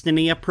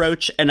Destiny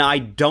approach, and I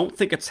don't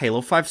think it's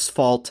Halo 5's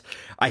fault.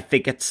 I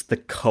think it's the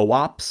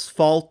co-op's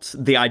fault,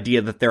 the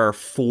idea that there are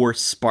 4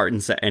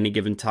 Spartans at any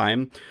given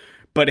time.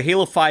 But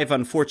Halo 5,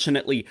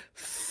 unfortunately,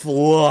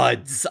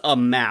 floods a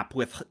map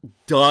with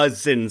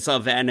dozens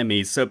of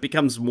enemies, so it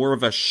becomes more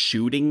of a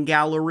shooting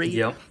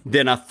gallery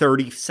than a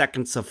 30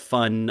 seconds of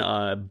fun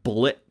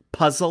bullet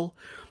puzzle.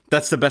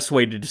 That's the best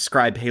way to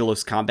describe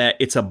Halo's combat.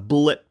 It's a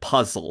bullet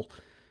puzzle.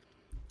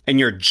 And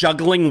you're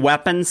juggling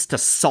weapons to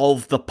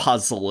solve the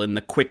puzzle in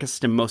the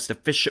quickest and most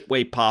efficient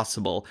way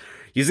possible.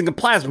 Using a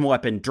plasma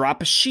weapon,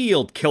 drop a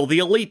shield, kill the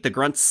elite, the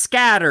grunts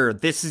scatter.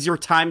 This is your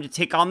time to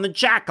take on the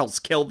jackals,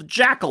 kill the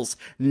jackals.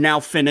 Now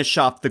finish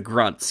off the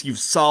grunts. You've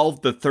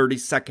solved the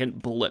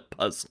 30-second bullet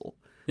puzzle.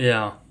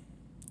 Yeah.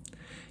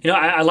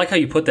 I like how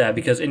you put that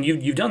because, and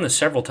you've done this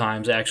several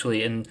times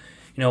actually, and,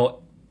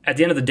 at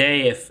the end of the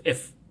day,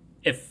 if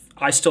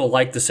I still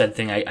like the said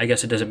thing, I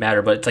guess it doesn't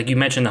matter, but it's like you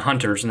mentioned the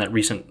Hunters in that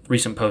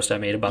recent post I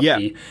made about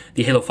the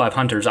Halo 5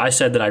 Hunters. I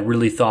said that I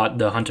really thought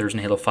the Hunters in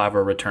Halo 5 were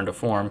a return to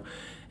form,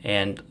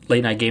 and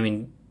Late Night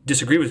Gaming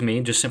disagreed with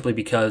me just simply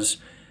because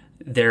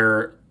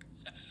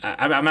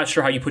I'm not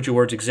sure how you put your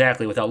words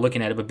exactly without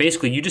looking at it, but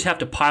basically you just have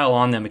to pile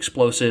on them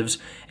explosives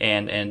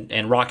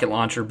and rocket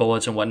launcher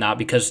bullets and whatnot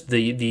because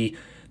the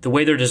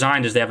way they're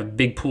designed is they have a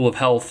big pool of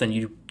health and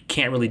you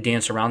can't really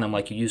dance around them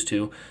like you used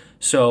to.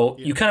 So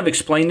you kind of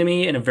explained to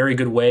me in a very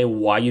good way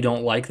why you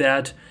don't like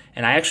that,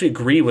 and I actually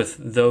agree with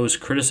those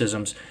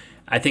criticisms.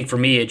 I think for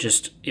me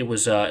it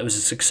was a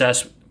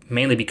success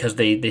mainly because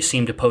they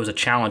seem to pose a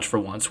challenge for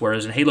once.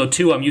 Whereas in Halo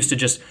 2, I'm used to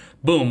just,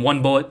 boom,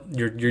 one bullet,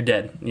 you're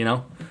dead, you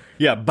know?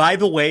 Yeah, by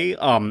the way,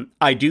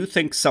 I do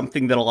think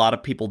something that a lot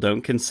of people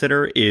don't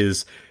consider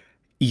is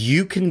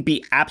you can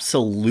be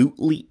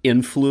absolutely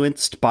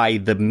influenced by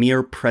the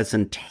mere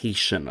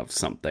presentation of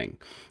something.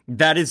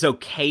 That is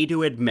okay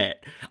to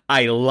admit.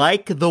 I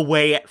like the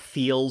way it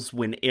feels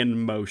when in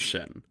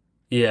motion.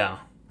 Yeah.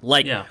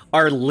 Like,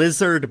 our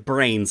lizard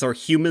brains, our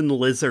human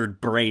lizard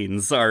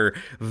brains are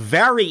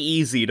very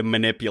easy to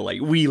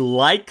manipulate. We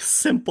like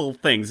simple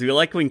things. We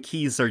like when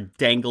keys are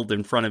dangled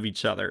in front of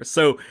each other.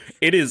 So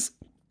it is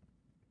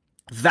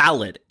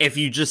valid if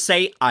you just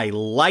say, I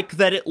like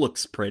that it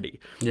looks pretty.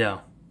 Yeah.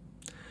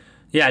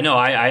 Yeah, no,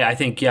 I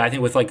think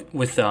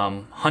with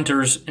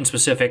hunters in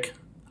specific,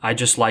 I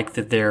just like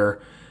that they're,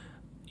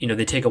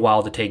 they take a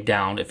while to take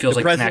down. It feels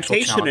like an actual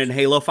challenge. The presentation in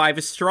Halo 5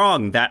 is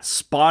strong. That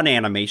spawn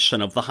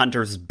animation of the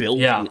hunters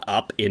building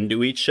up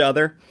into each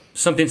other.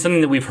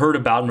 Something that we've heard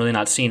about and really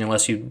not seen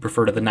unless you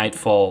refer to the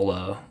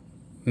Nightfall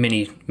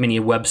mini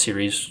web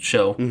series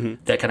show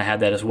that kind of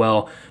had that as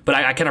well. But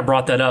I kind of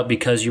brought that up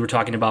because you were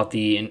talking about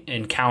the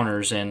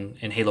encounters in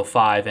Halo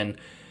 5, and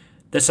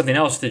that's something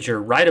else that you're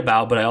right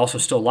about, but I also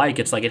still like.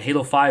 It's like in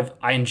Halo 5,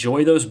 I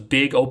enjoy those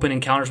big open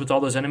encounters with all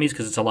those enemies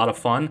because it's a lot of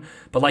fun.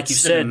 But like you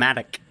said,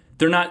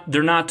 they're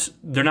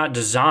not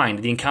designed.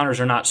 The encounters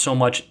are not so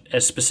much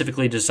as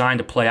specifically designed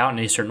to play out in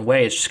a certain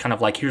way. It's just kind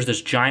of like, here's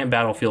this giant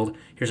battlefield,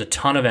 here's a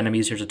ton of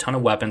enemies, here's a ton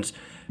of weapons,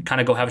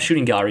 kind of go have a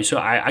shooting gallery. So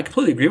I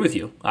completely agree with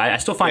you. I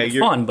still find it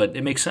fun, but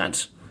it makes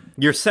sense.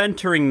 You're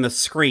centering the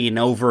screen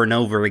over and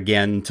over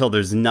again until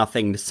there's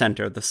nothing to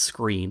center the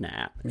screen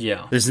at.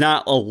 Yeah. There's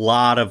not a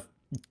lot of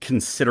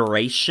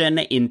consideration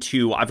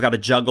into, I've got to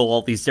juggle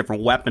all these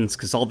different weapons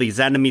because all these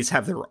enemies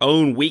have their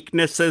own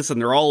weaknesses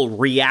and they're all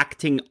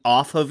reacting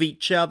off of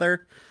each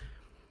other.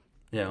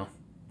 Yeah.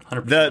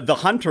 100%. The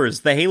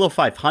hunters, the Halo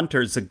 5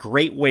 hunters, a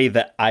great way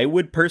that I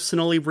would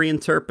personally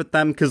reinterpret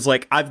them, because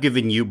like I've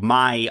given you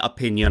my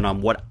opinion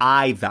on what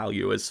I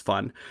value as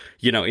fun,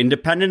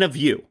 independent of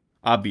you,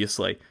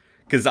 obviously,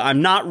 because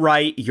I'm not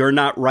right, you're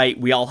not right,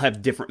 we all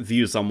have different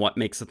views on what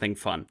makes a thing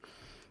fun.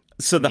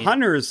 So the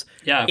hunters,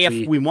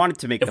 if we wanted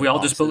to make them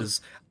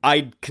bosses,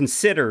 I'd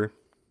consider...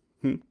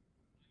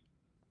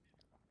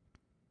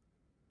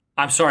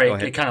 I'm sorry,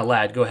 it kind of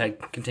lagged. Go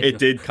ahead, continue. It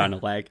did kind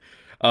of lag.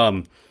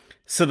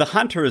 So the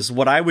hunters,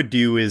 what I would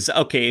do is,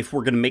 okay, if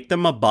we're going to make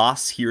them a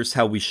boss, here's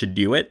how we should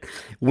do it.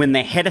 When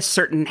they hit a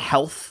certain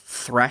health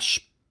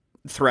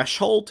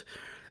threshold,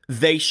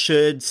 they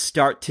should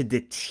start to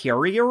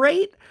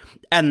deteriorate.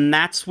 And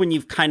that's when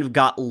you've kind of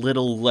got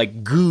little,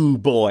 like, goo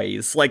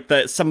boys, like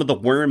some of the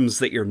worms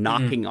that you're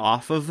knocking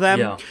off of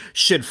them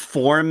should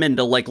form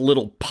into, like,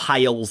 little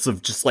piles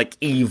of just, like,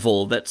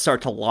 evil that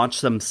start to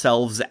launch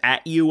themselves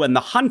at you. And the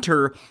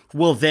hunter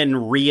will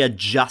then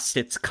readjust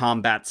its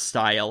combat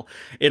style.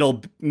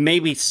 It'll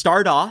maybe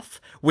start off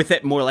with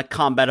it more like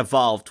Combat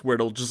Evolved, where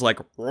it'll just, like,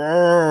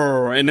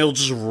 roar, and it'll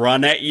just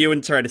run at you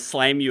and try to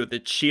slam you with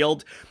its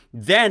shield.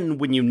 Then,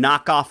 when you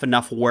knock off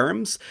enough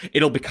worms,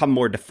 it'll become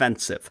more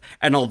defensive.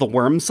 And all the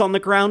worms on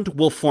the ground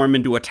will form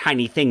into a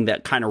tiny thing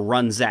that kind of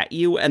runs at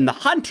you. And the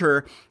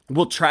hunter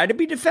will try to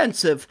be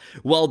defensive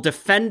while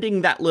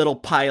defending that little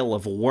pile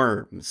of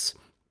worms.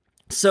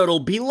 So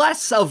it'll be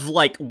less of,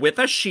 like, with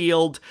a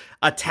shield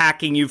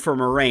attacking you from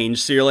a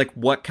range. So you're like,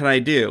 what can I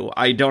do?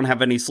 I don't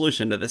have any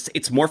solution to this.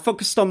 It's more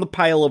focused on the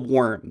pile of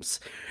worms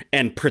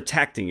and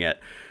protecting it.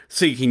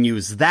 So you can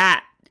use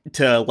that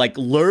to, like,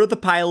 lure the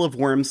pile of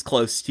worms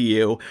close to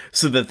you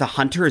so that the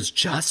hunter is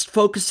just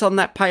focused on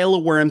that pile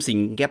of worms and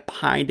you can get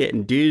behind it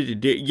and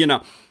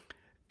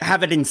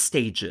have it in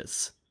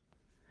stages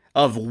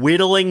of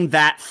whittling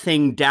that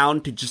thing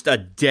down to just a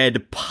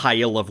dead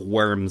pile of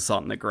worms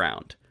on the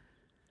ground.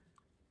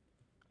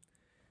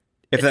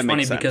 If that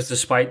makes sense. It's funny because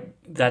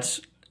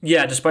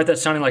despite that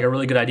sounding like a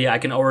really good idea, I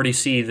can already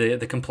see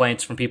the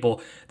complaints from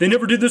people. They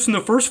never did this in the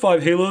first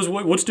 5 Halos.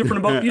 What's different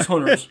about these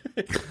hunters?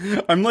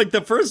 I'm like,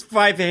 the first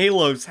 5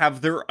 Halos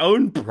have their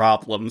own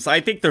problems.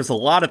 I think there's a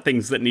lot of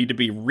things that need to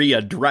be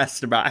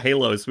readdressed about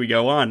Halo as we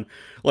go on.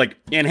 Like,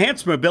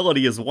 enhanced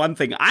mobility is one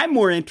thing. I'm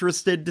more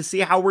interested to see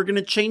how we're going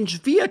to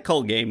change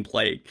vehicle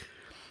gameplay.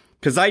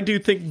 Because I do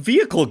think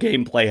vehicle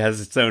gameplay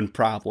has its own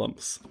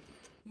problems.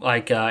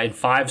 Like in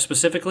 5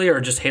 specifically, or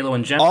just Halo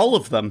in general? All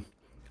of them.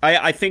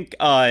 I think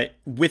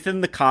within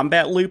the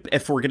combat loop,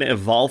 if we're going to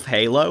evolve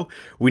Halo,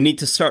 we need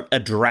to start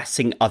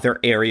addressing other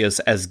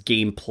areas as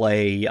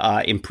gameplay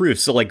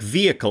improves. So, like,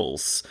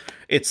 vehicles.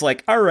 It's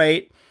like, all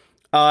right,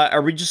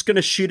 are we just going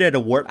to shoot at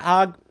a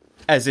warthog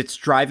as it's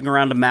driving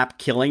around a map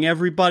killing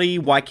everybody?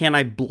 Why can't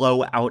I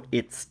blow out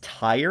its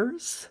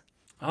tires?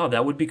 Oh,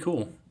 that would be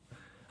cool.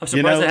 I'm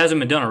surprised that hasn't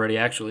been done already,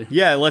 actually.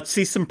 Yeah, let's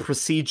see some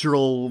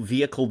procedural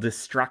vehicle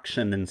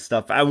destruction and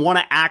stuff. I want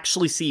to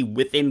actually see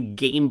within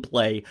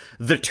gameplay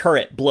the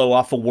turret blow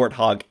off a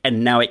warthog,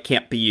 and now it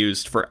can't be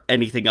used for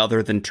anything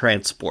other than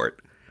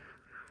transport.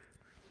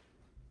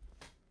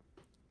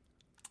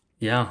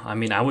 Yeah, I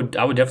mean, I would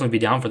definitely be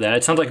down for that.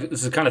 It sounds like this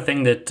is the kind of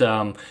thing that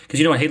because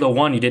in Halo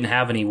 1 you didn't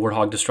have any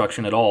Warthog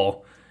destruction at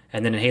all,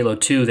 and then in Halo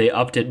 2 they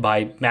upped it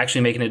by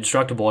actually making it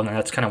destructible, and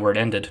that's kind of where it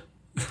ended.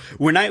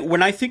 When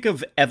I think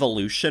of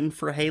evolution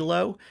for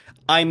Halo,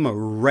 I'm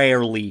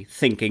rarely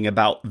thinking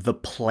about the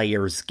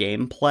player's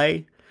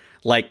gameplay.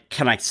 Like,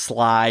 can I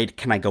slide?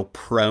 Can I go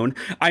prone?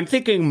 I'm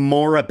thinking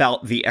more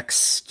about the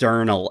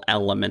external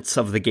elements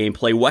of the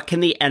gameplay. What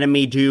can the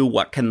enemy do?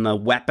 What can the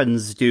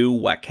weapons do?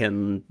 What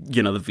can,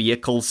 the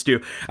vehicles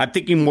do? I'm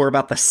thinking more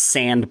about the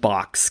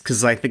sandbox,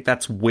 because I think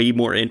that's way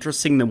more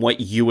interesting than what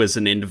you as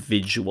an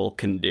individual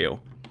can do.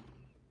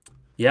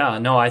 Yeah,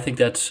 no, I think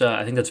that's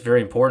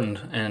very important,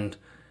 and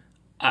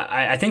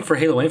I think for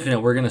Halo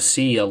Infinite we're going to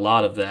see a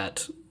lot of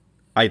that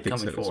I think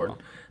coming so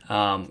forward. as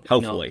well.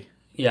 Hopefully.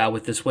 Yeah,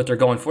 with this, what they're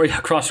going for. Yeah,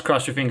 cross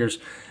your fingers.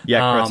 Yeah,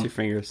 cross your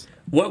fingers.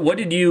 What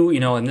did you,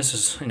 and this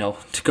is,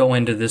 to go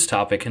into this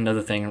topic,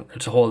 another thing,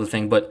 it's a whole other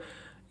thing, but,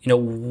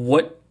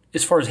 what,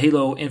 as far as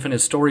Halo Infinite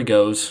story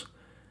goes,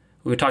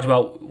 we talked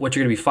about what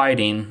you're going to be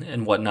fighting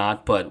and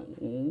whatnot, but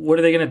what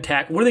are they going to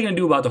attack? What are they going to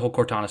do about the whole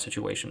Cortana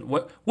situation?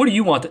 What do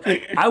you want?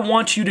 I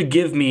want you to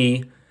give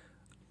me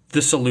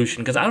the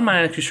solution, because I'm not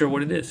actually sure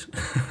what it is.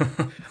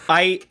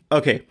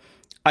 Okay.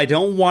 I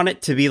don't want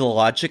it to be the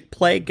Logic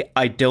Plague.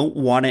 I don't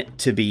want it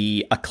to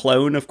be a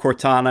clone of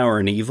Cortana or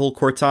an evil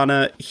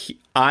Cortana.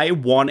 I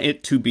want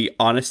it to be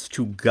honest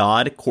to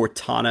God,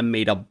 Cortana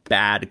made a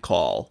bad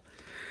call.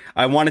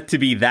 I want it to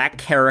be that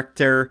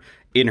character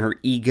in her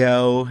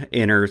ego,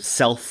 in her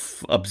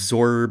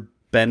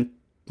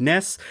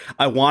self-absorbentness.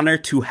 I want her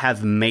to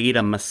have made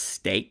a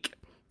mistake.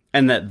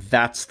 And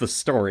that's the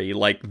story.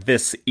 Like,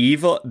 this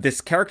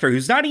character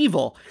who's not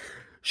evil,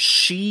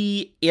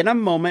 she, in a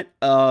moment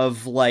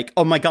of like,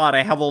 oh my god,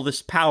 I have all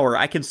this power,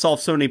 I can solve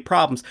so many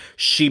problems,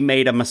 she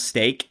made a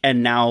mistake,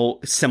 and now,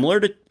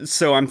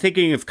 so I'm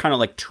thinking of kind of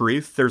like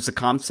Truth. There's a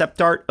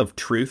concept art of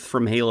Truth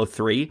from Halo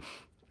 3,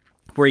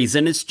 where he's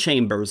in his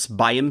chambers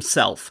by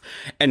himself,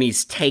 and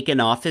he's taken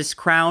off his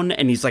crown,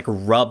 and he's like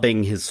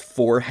rubbing his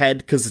forehead,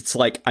 because it's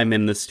like, I'm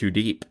in this too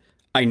deep.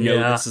 I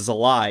know this is a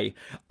lie.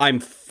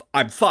 I'm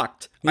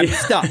fucked. I'm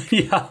stuck.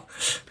 Yeah.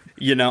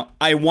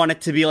 I want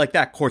it to be like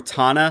that.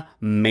 Cortana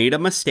made a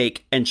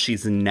mistake, and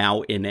she's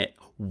now in it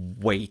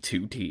way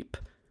too deep.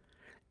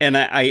 And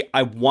I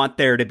want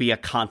there to be a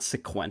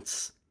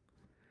consequence.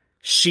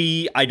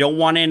 I don't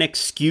want an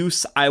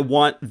excuse. I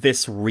want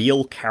this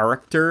real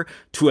character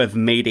to have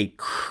made a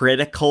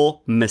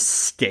critical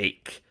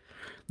mistake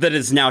that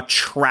has now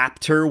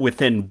trapped her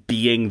within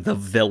being the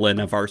villain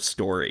of our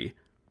story.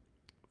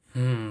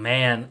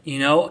 Man,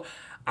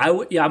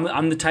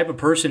 I'm the type of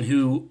person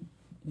who,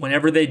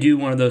 whenever they do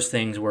one of those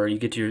things where you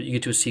get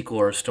to a sequel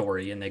or a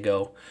story and they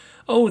go,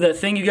 oh, that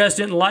thing you guys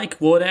didn't like,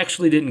 well, it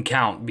actually didn't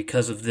count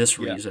because of this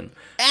reason.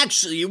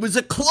 Actually, it was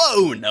a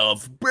clone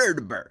of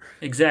Bird.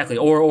 Exactly.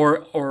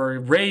 Or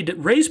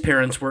Rey's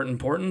parents weren't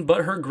important,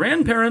 but her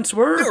grandparents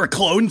were. They were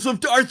clones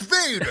of Darth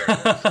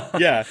Vader.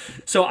 Yeah.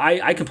 So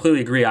I completely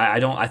agree.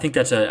 I think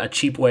that's a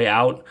cheap way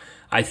out.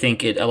 I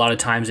think a lot of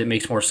times it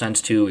makes more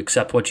sense to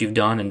accept what you've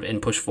done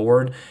and push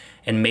forward.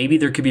 And maybe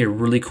there could be a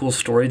really cool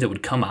story that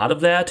would come out of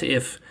that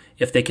if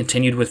they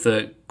continued with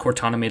the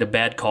Cortana made a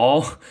bad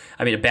call.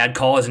 I mean, a bad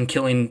call isn't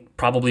killing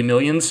probably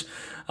millions.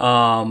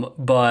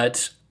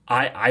 But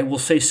I will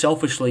say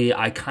selfishly,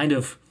 I kind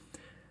of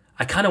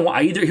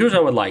want here's what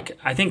I would like.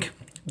 I think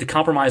the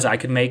compromise I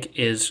could make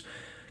is,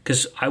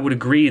 because I would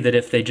agree that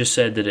if they just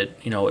said that it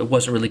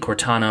wasn't really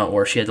Cortana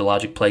or she had the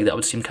Logic Plague, that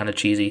would seem kind of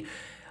cheesy.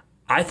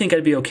 I think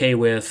I'd be okay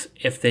with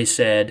if they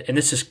said, and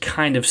this is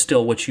kind of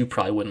still what you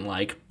probably wouldn't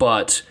like,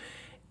 but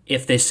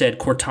if they said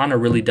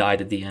Cortana really died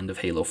at the end of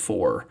Halo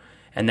 4,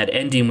 and that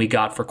ending we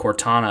got for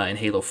Cortana in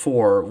Halo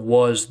 4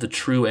 was the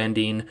true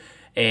ending,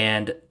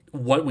 and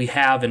what we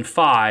have in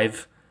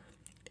 5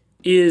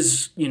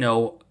 is,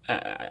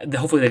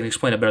 hopefully they can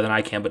explain it better than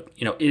I can, but,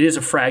 it is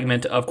a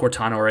fragment of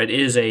Cortana, or it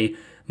is a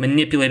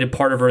manipulated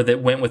part of her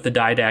that went with the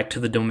Didact to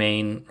the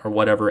domain or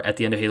whatever at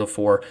the end of Halo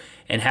 4,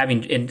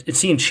 and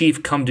seeing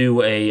Chief come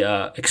to a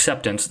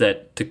acceptance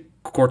that the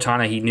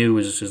Cortana he knew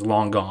is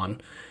long gone.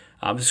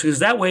 Because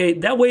that way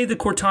the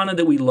Cortana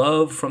that we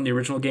love from the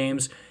original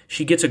games,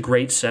 she gets a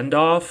great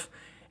send-off,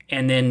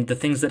 and then the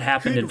things that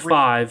happened in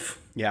 5...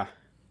 Yeah.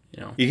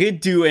 You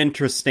could do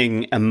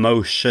interesting,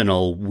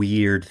 emotional,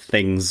 weird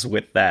things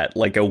with that,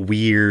 like a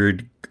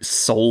weird,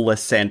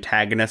 soulless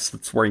antagonist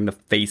that's wearing the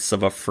face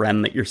of a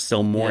friend that you're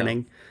still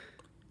mourning.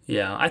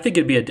 Yeah, I think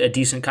it'd be a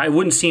decent... It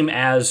wouldn't seem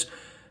as,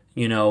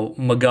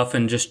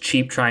 MacGuffin just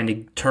cheap trying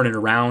to turn it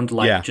around,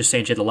 like just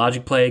saying she had the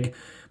Logic Plague,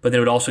 but then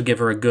it would also give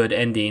her a good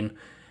ending.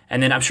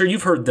 And then I'm sure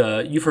you've heard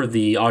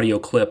the audio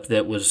clip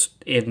that was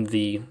in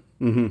the...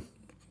 Mm-hmm.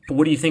 But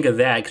what do you think of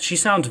that? 'Cause she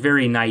sounds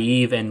very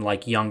naive and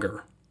like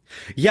younger.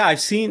 Yeah,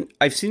 I've seen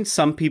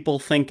some people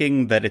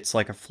thinking that it's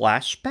like a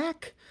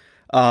flashback.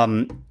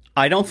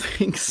 I don't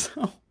think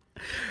so.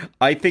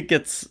 I don't think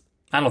it's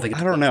a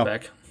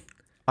flashback.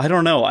 I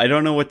don't know. I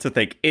don't know what to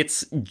think.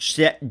 It's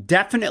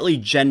definitely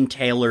Jen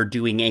Taylor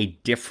doing a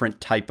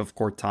different type of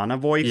Cortana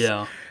voice.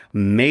 Yeah.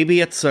 Maybe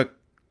it's a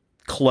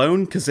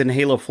clone, because in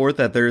Halo 4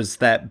 that there's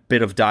that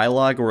bit of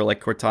dialogue where like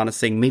Cortana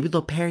saying, maybe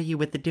they'll pair you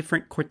with a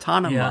different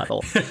Cortana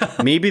model.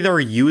 Maybe they're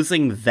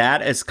using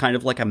that as kind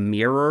of like a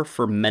mirror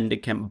for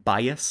mendicant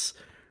bias.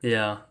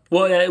 Yeah.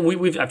 Well,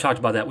 I've talked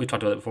about that. We've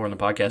talked about it before in the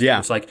podcast. Yeah.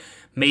 It's like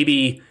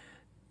maybe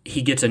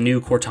he gets a new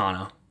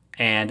Cortana,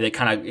 and it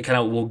kind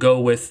of will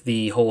go with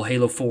the whole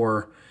Halo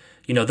 4.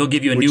 They'll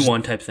give you a new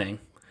one type thing.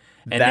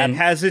 And that then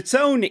has its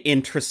own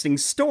interesting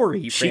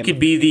story. She could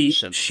be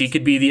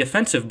the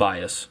offensive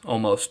bias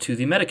almost to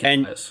the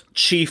Medicaid bias.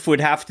 Chief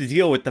would have to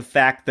deal with the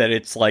fact that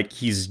it's like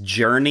he's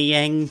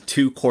journeying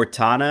to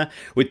Cortana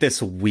with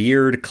this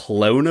weird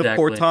clone of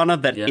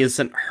Cortana that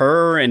isn't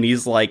her, and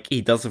he's like, he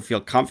doesn't feel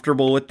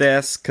comfortable with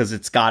this because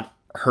it's got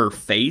her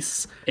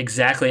face.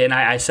 Exactly. And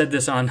I said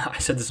this on the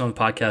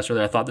podcast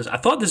earlier. I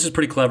thought this is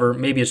pretty clever.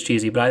 Maybe it's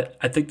cheesy, but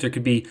I think there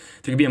could be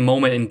a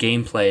moment in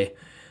gameplay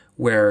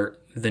where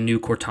the new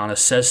Cortana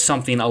says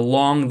something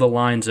along the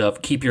lines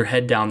of, keep your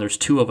head down, there's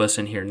two of us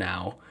in here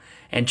now.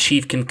 And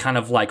Chief can kind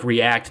of like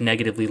react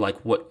negatively, like,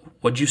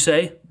 what'd you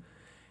say?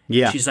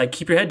 Yeah. She's like,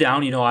 keep your head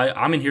down,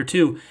 I'm in here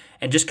too.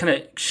 And just kind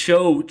of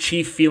show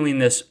Chief feeling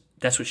this,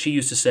 that's what she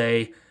used to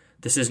say,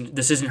 this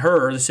isn't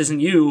her, this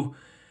isn't you.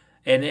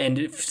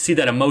 And see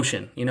that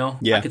emotion,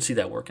 Yeah. I could see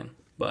that working.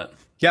 But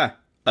yeah.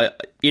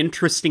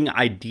 Interesting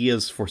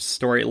ideas for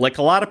story. Like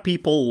a lot of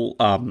people,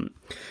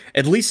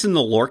 at least in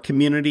the lore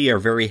community, are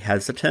very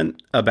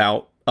hesitant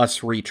about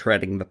us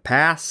retreading the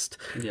past.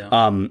 Yeah.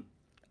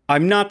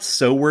 I'm not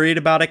so worried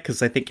about it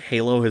because I think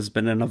Halo has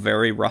been in a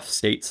very rough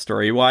state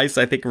story-wise.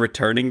 I think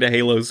returning to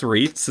Halo's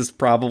roots is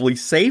probably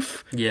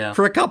safe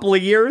for a couple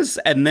of years.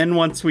 And then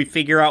once we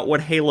figure out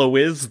what Halo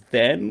is,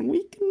 then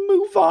we can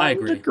move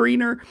on to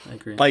greener. I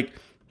agree. Like,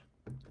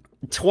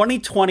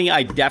 2020,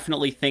 I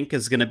definitely think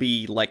is going to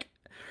be like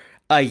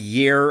a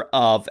year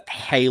of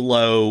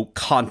Halo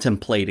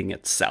contemplating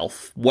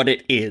itself, what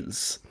it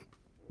is.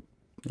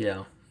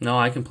 Yeah. No,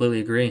 I completely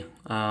agree.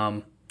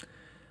 Man,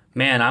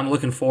 I'm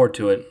looking forward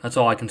to it. That's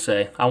all I can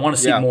say. I want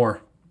to see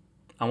more.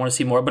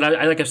 But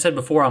I like I've said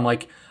before, I'm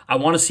like, I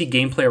want to see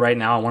gameplay right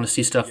now. I want to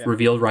see stuff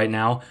revealed right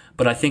now.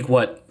 But I think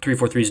what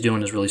 343 is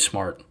doing is really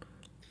smart.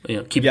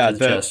 Keep it to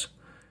the chest.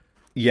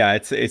 Yeah,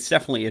 it's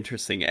definitely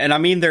interesting. And I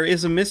mean, there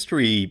is a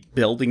mystery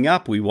building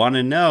up. We want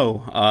to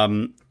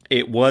know.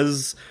 It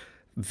was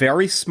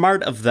very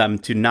smart of them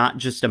to not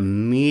just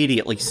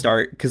immediately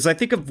start, because I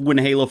think of when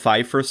Halo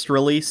 5 first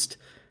released.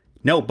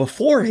 No,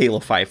 before Halo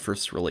 5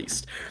 first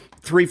released.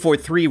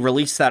 343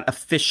 released that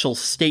official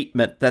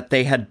statement that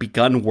they had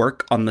begun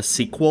work on the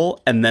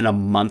sequel, and then a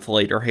month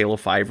later Halo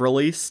 5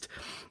 released.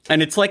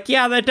 And it's like,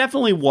 yeah, that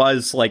definitely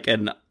was like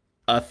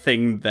a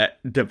thing that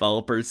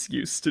developers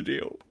used to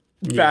do.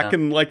 Back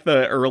in like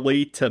the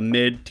early to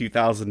mid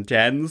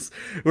 2010s,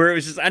 where it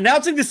was just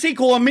announcing the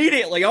sequel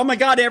immediately. Oh my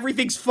god,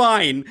 everything's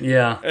fine.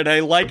 Yeah. And I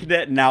liked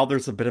it. Now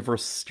there's a bit of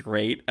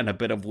restraint and a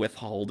bit of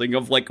withholding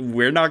of like,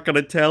 we're not going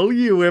to tell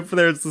you if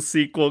there's a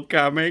sequel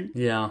coming.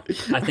 Yeah.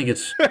 I think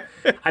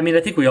I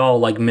think we all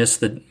like miss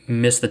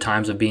the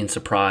times of being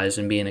surprised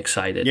and being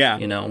excited. Yeah.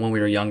 When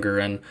we were younger,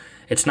 and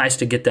it's nice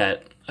to get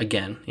that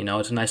again.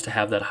 It's nice to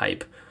have that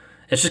hype.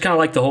 It's just kind of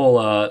like the whole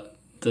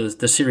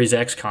the Series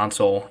X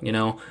console,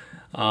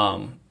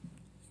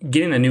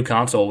 getting a new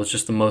console was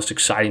just the most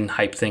exciting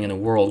hype thing in the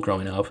world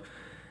growing up.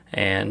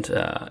 And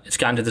it's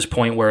gotten to this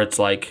point where it's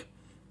like,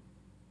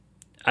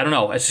 I don't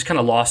know, it's just kind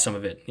of lost some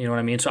of it. You know what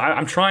I mean? So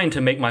I'm trying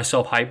to make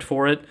myself hyped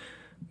for it.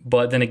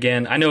 But then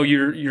again, I know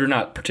you're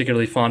not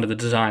particularly fond of the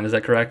design. Is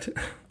that correct?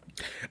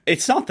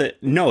 It's not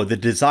that, no, the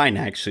design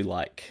I actually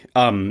like.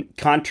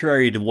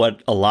 Contrary to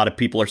what a lot of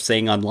people are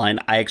saying online,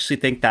 I actually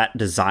think that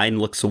design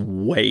looks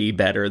way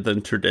better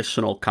than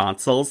traditional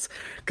consoles.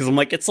 Because I'm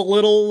like, it's a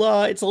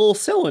little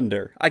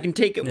cylinder. I can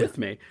take it with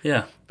me.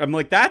 Yeah. I'm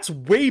like, that's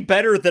way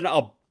better than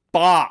a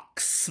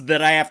box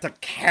that I have to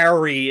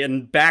carry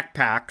in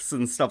backpacks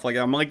and stuff like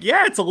that. I'm like,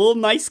 yeah, it's a little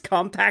nice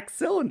compact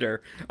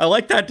cylinder. I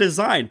like that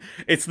design.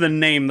 It's the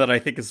name that I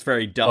think is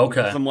very dumb.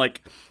 Okay. I'm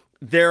like,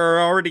 there are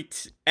already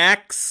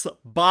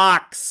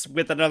Xbox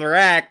with another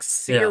X,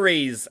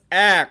 Series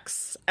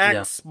X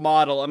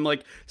model. I'm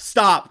like,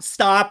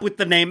 stop with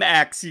the name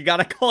X. You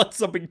gotta call it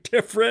something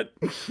different.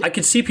 I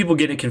could see people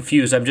getting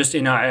confused. I'm just,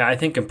 I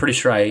think I'm pretty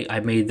sure I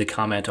made the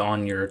comment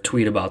on your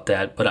tweet about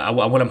that. But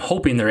what I'm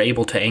hoping they're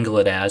able to angle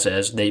it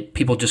as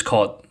people just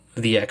call it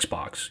the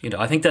Xbox.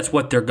 I think that's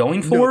what they're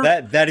going for.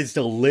 No, that is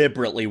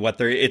deliberately what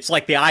it's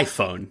like the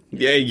iPhone.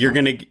 Yeah,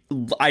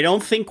 I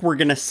don't think we're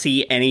gonna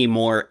see any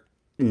more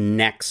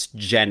next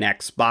gen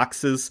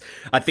Xboxes.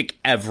 I think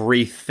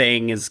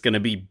everything is going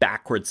to be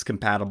backwards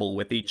compatible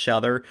with each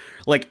other.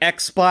 Like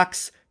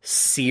Xbox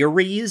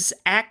Series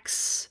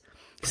X.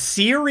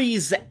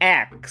 Series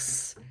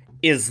X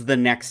is the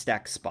next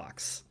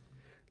Xbox.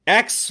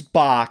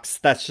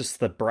 Xbox, that's just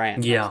the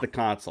brand. Yeah. That's the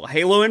console.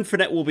 Halo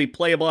Infinite will be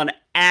playable on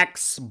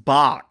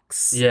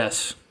Xbox.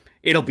 Yes.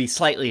 It'll be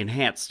slightly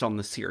enhanced on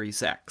the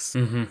Series X.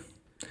 Mm-hmm.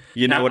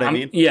 You know what I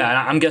mean?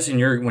 Yeah, I'm guessing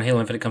when Halo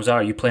Infinite comes out,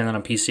 are you playing that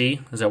on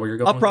PC? Is that where you're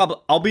going?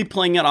 I'll be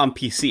playing it on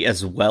PC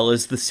as well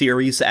as the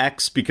Series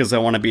X because I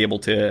want to be able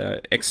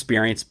to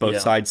experience both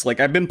sides. Like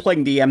I've been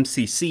playing the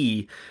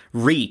MCC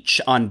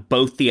Reach on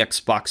both the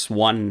Xbox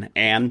One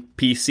and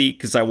PC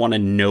because I want to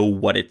know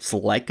what it's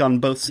like on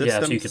both systems.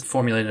 Yeah, so you could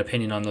formulate an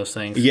opinion on those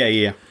things.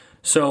 Yeah.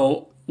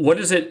 So what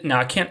is it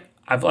now?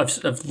 I've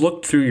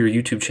looked through your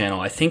YouTube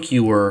channel. I think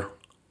you were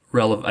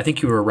relevant. I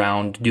think you were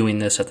around doing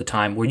this at the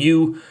time. Were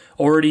you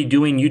already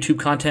doing YouTube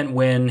content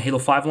when Halo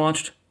 5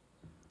 launched?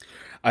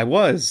 I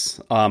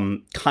was,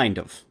 kind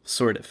of,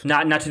 sort of.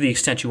 Not to the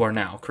extent you are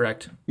now,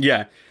 correct?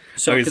 Yeah.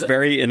 So I was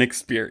very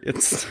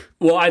inexperienced.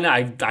 Well,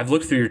 I've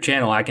looked through your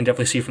channel. I can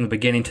definitely see from the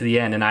beginning to the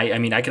end, and I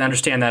mean I can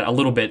understand that a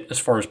little bit as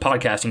far as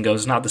podcasting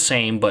goes. It's not the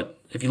same, but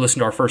if you listen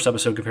to our first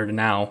episode compared to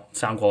now,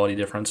 sound quality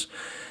difference,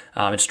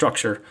 and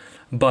structure.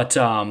 But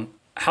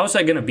how's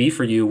that going to be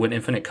for you when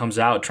Infinite comes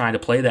out, trying to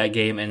play that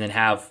game and then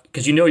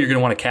because you're going to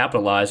want to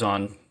capitalize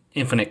on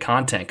Infinite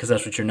content because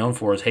that's what you're known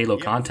for is Halo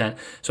content.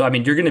 So I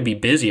mean, you're going to be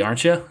busy,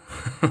 aren't you?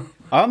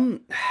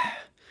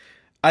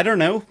 I don't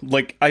know.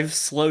 Like I've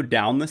slowed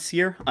down this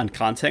year on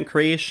content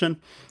creation,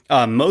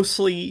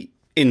 mostly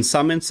in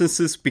some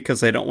instances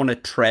because I don't want to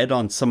tread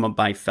on some of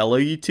my fellow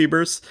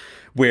YouTubers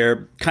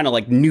where kind of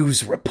like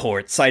news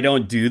reports. I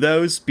don't do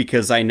those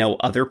because I know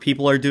other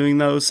people are doing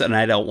those and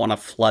I don't want to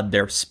flood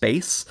their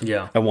space.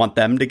 Yeah. I want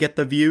them to get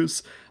the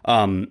views.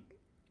 Or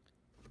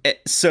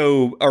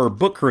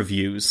book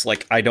reviews,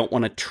 like I don't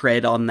want to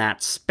tread on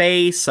that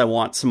space. I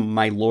want some of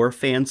my lore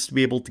fans to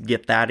be able to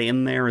get that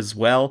in there as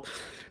well.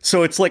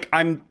 So it's like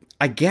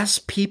I guess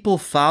people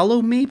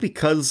follow me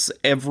because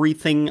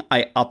everything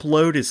I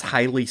upload is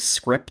highly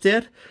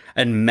scripted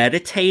and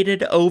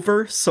meditated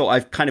over. So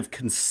I've kind of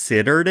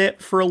considered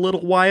it for a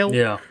little while.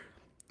 Yeah.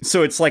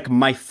 So it's like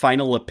my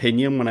final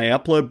opinion when I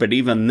upload, but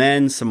even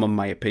then some of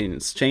my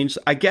opinions change.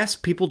 I guess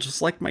people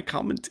just like my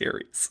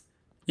commentaries.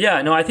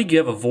 Yeah, no, I think you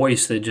have a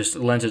voice that just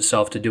lends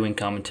itself to doing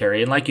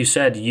commentary. And like you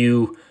said,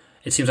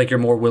 it seems like you're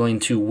more willing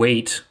to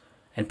wait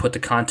and put the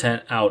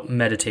content out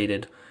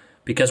meditated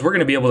because we're going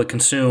to be able to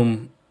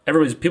consume, people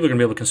are going to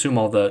be able to consume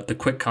all the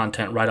quick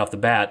content right off the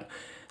bat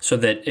so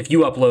that if you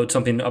upload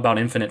something about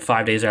Infinite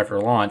 5 days after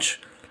launch,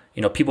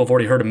 people have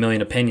already heard a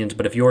million opinions,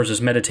 but if yours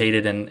is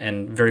meditated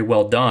and very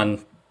well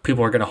done,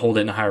 people are going to hold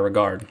it in a higher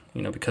regard,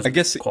 because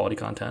of quality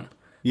content.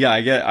 Yeah,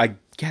 I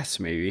guess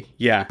maybe.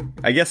 Yeah,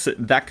 I guess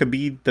that could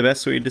be the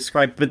best way to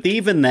describe it. But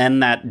even then,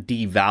 that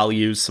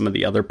devalues some of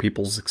the other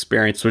people's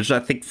experience, which I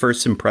think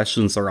first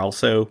impressions are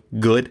also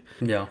good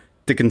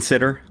to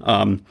consider.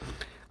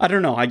 I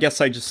don't know. I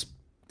guess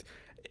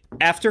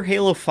after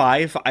Halo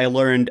 5, I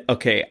learned,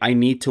 okay, I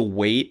need to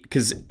wait.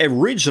 Because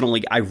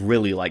originally, I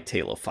really liked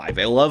Halo 5.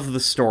 I love the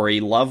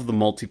story, love the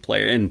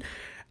multiplayer. And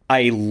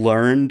I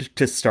learned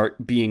to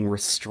start being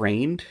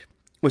restrained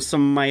with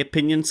some of my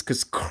opinions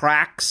because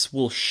cracks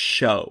will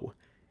show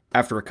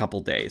after a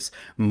couple days.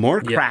 More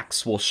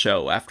cracks will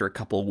show after a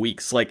couple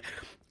weeks. Like,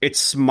 it's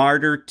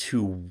smarter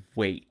to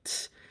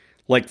wait.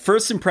 Like,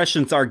 first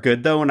impressions are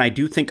good, though, and I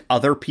do think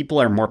other people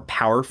are more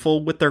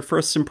powerful with their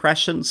first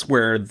impressions,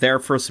 where their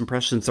first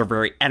impressions are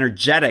very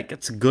energetic.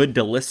 It's good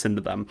to listen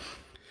to them.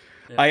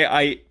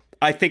 Yeah.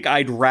 I think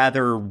I'd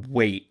rather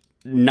wait.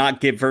 Not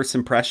give first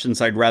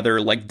impressions. I'd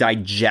rather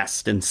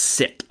digest and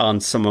sit on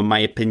some of my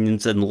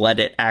opinions and let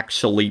it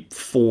actually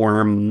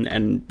form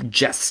and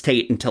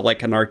gestate until I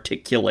can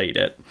articulate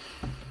it.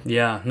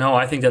 Yeah, no,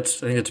 I think that's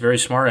very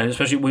smart, and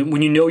especially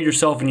when you know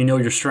yourself and you know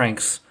your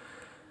strengths.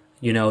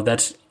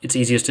 It's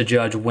easiest to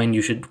judge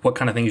what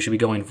kind of thing you should be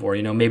going for.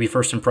 Maybe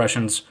first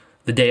impressions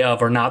the day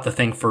of are not the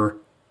thing for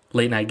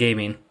late night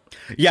gaming.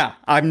 Yeah,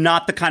 I'm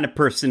not the kind of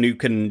person who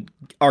can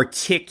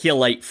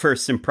articulate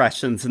first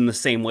impressions in the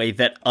same way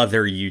that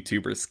other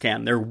YouTubers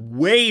can. They're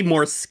way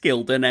more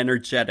skilled and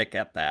energetic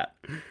at that.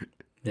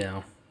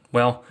 Yeah.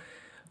 Well,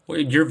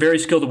 you're very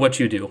skilled at what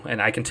you do,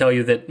 and I can tell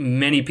you that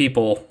many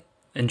people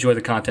enjoy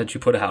the content you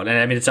put out. And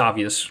I mean, it's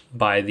obvious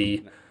by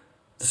the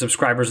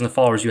subscribers and the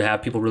followers you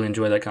have. People really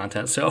enjoy that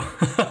content. So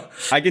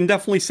I can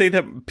definitely say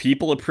that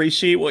people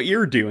appreciate what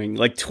you're doing.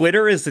 Like,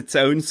 Twitter is its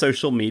own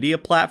social media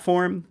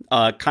platform,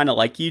 kind of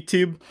like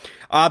YouTube.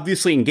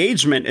 Obviously,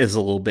 engagement is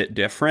a little bit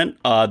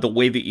different. The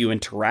way that you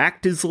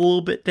interact is a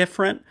little bit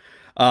different.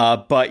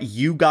 But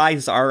you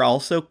guys are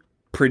also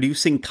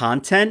producing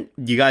content.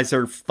 You guys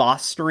are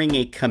fostering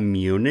a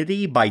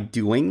community by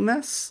doing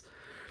this.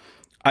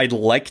 I'd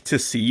like to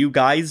see you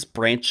guys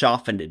branch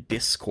off into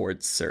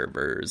Discord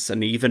servers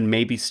and even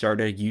maybe start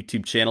a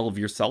YouTube channel of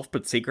yourself.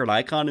 But Sacred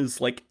Icon is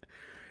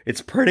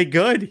it's pretty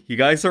good. You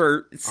guys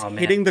are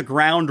hitting the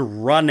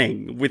ground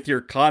running with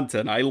your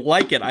content. I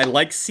like it. I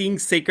like seeing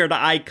Sacred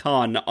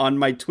Icon on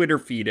my Twitter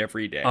feed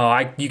every day. Oh,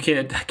 I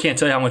can't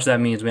tell you how much that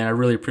means, man. I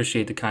really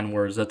appreciate the kind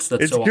words. It's so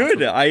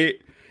good. Awesome.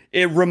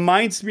 It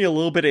reminds me a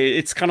little bit.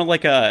 It's kind of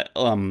like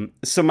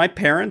so my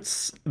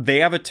parents, they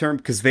have a term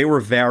because they were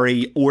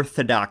very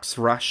Orthodox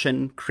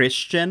Russian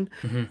Christian.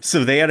 Mm-hmm.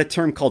 So they had a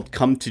term called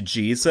 "come to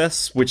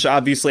Jesus," which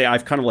obviously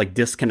I've kind of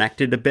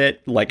disconnected a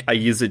bit. I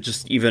use it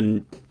just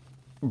even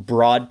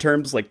broad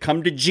terms, like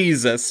come to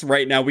Jesus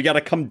right now. We got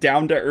to come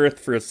down to earth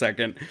for a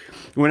second.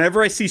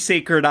 Whenever I see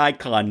Sacred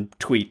Icon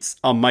tweets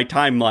on my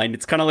timeline,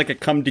 it's kind of like a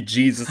come to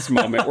Jesus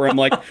moment where I'm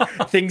like,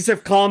 things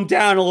have calmed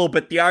down a little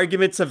bit. The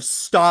arguments have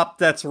stopped.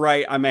 That's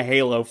right. I'm a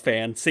Halo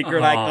fan.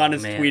 Sacred Icon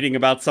is tweeting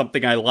about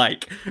something I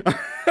like.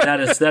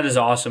 That is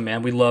awesome,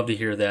 man. We love to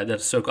hear that.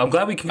 That's so cool. I'm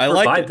glad we can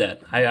provide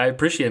that. I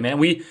appreciate it, man.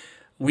 We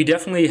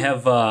definitely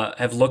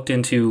have looked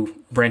into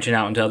branching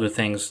out into other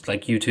things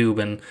like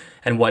YouTube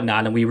and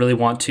whatnot, and we really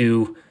want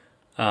to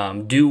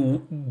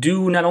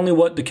do not only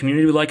what the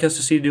community would like us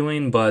to see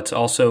doing, but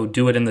also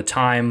do it in the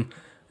time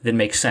that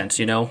makes sense.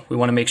 You know, we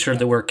want to make sure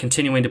that we're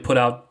continuing to put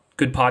out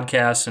good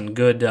podcasts and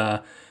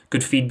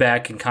good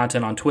feedback and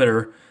content on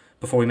Twitter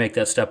before we make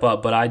that step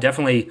up. But I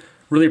definitely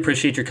really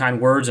appreciate your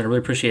kind words, and I really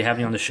appreciate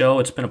having you on the show.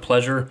 It's been a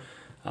pleasure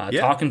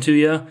talking to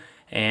you.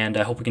 And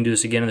I hope we can do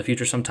this again in the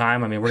future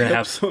sometime. I mean, we're gonna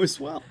have so as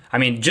well. I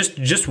mean,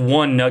 just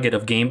one nugget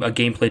of a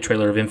gameplay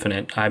trailer of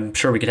Infinite. I'm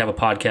sure we could have a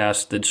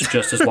podcast that's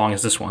just as long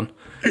as this one.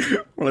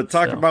 Want to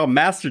talk about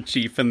Master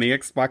Chief and the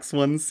Xbox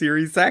One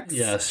Series X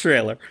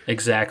trailer?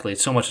 Exactly.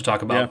 So much to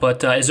talk about. Yeah.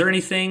 But is there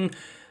anything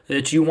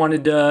that you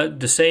wanted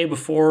to say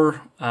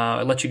before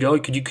I let you go?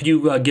 Could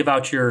you give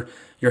out your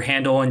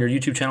handle and your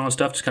YouTube channel and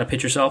stuff? Just kind of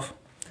pitch yourself.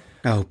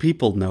 Oh,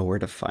 people know where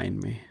to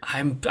find me.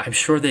 I'm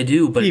sure they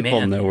do, but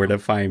people know where to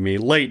find me.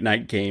 Late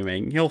Night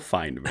Gaming, you'll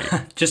find me.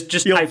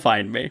 You'll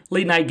find me.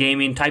 Late Night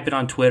Gaming. Type it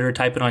on Twitter.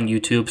 Type it on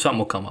YouTube. Something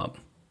will come up.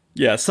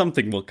 Yeah,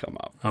 something will come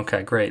up.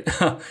 Okay, great.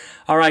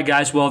 All right,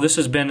 guys. Well, this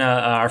has been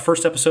our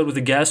first episode with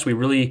a guest. We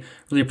really,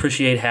 really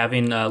appreciate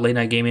having Late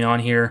Night Gaming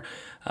on here.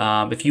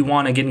 If you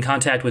want to get in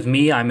contact with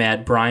me, I'm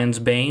at Brian's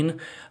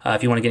Bane.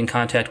 If you want to get in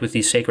contact with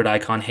the Sacred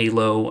Icon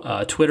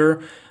Halo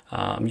Twitter,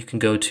 you can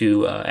go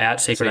to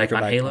at Sacred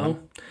Icon Halo.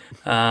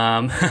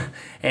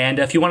 And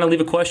if you want to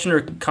leave a question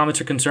or comments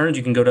or concerns,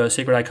 you can go to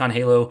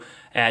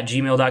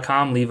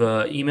sacrediconhalo@gmail.com. Leave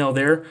an email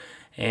there.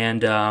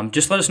 And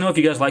just let us know if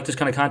you guys like this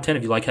kind of content.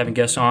 If you like having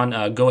guests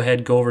on, go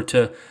over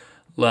to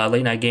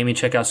Late Night Gaming,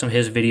 check out some of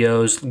his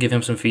videos, give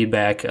him some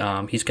feedback.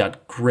 He's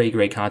got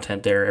great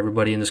content there.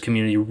 Everybody in this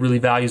community really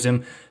values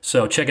him,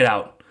 so check it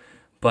out.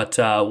 But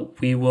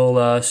we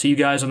will see you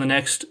guys on the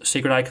next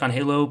Sacred Icon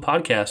Halo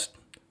podcast.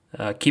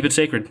 Keep it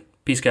sacred.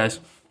 Peace, guys.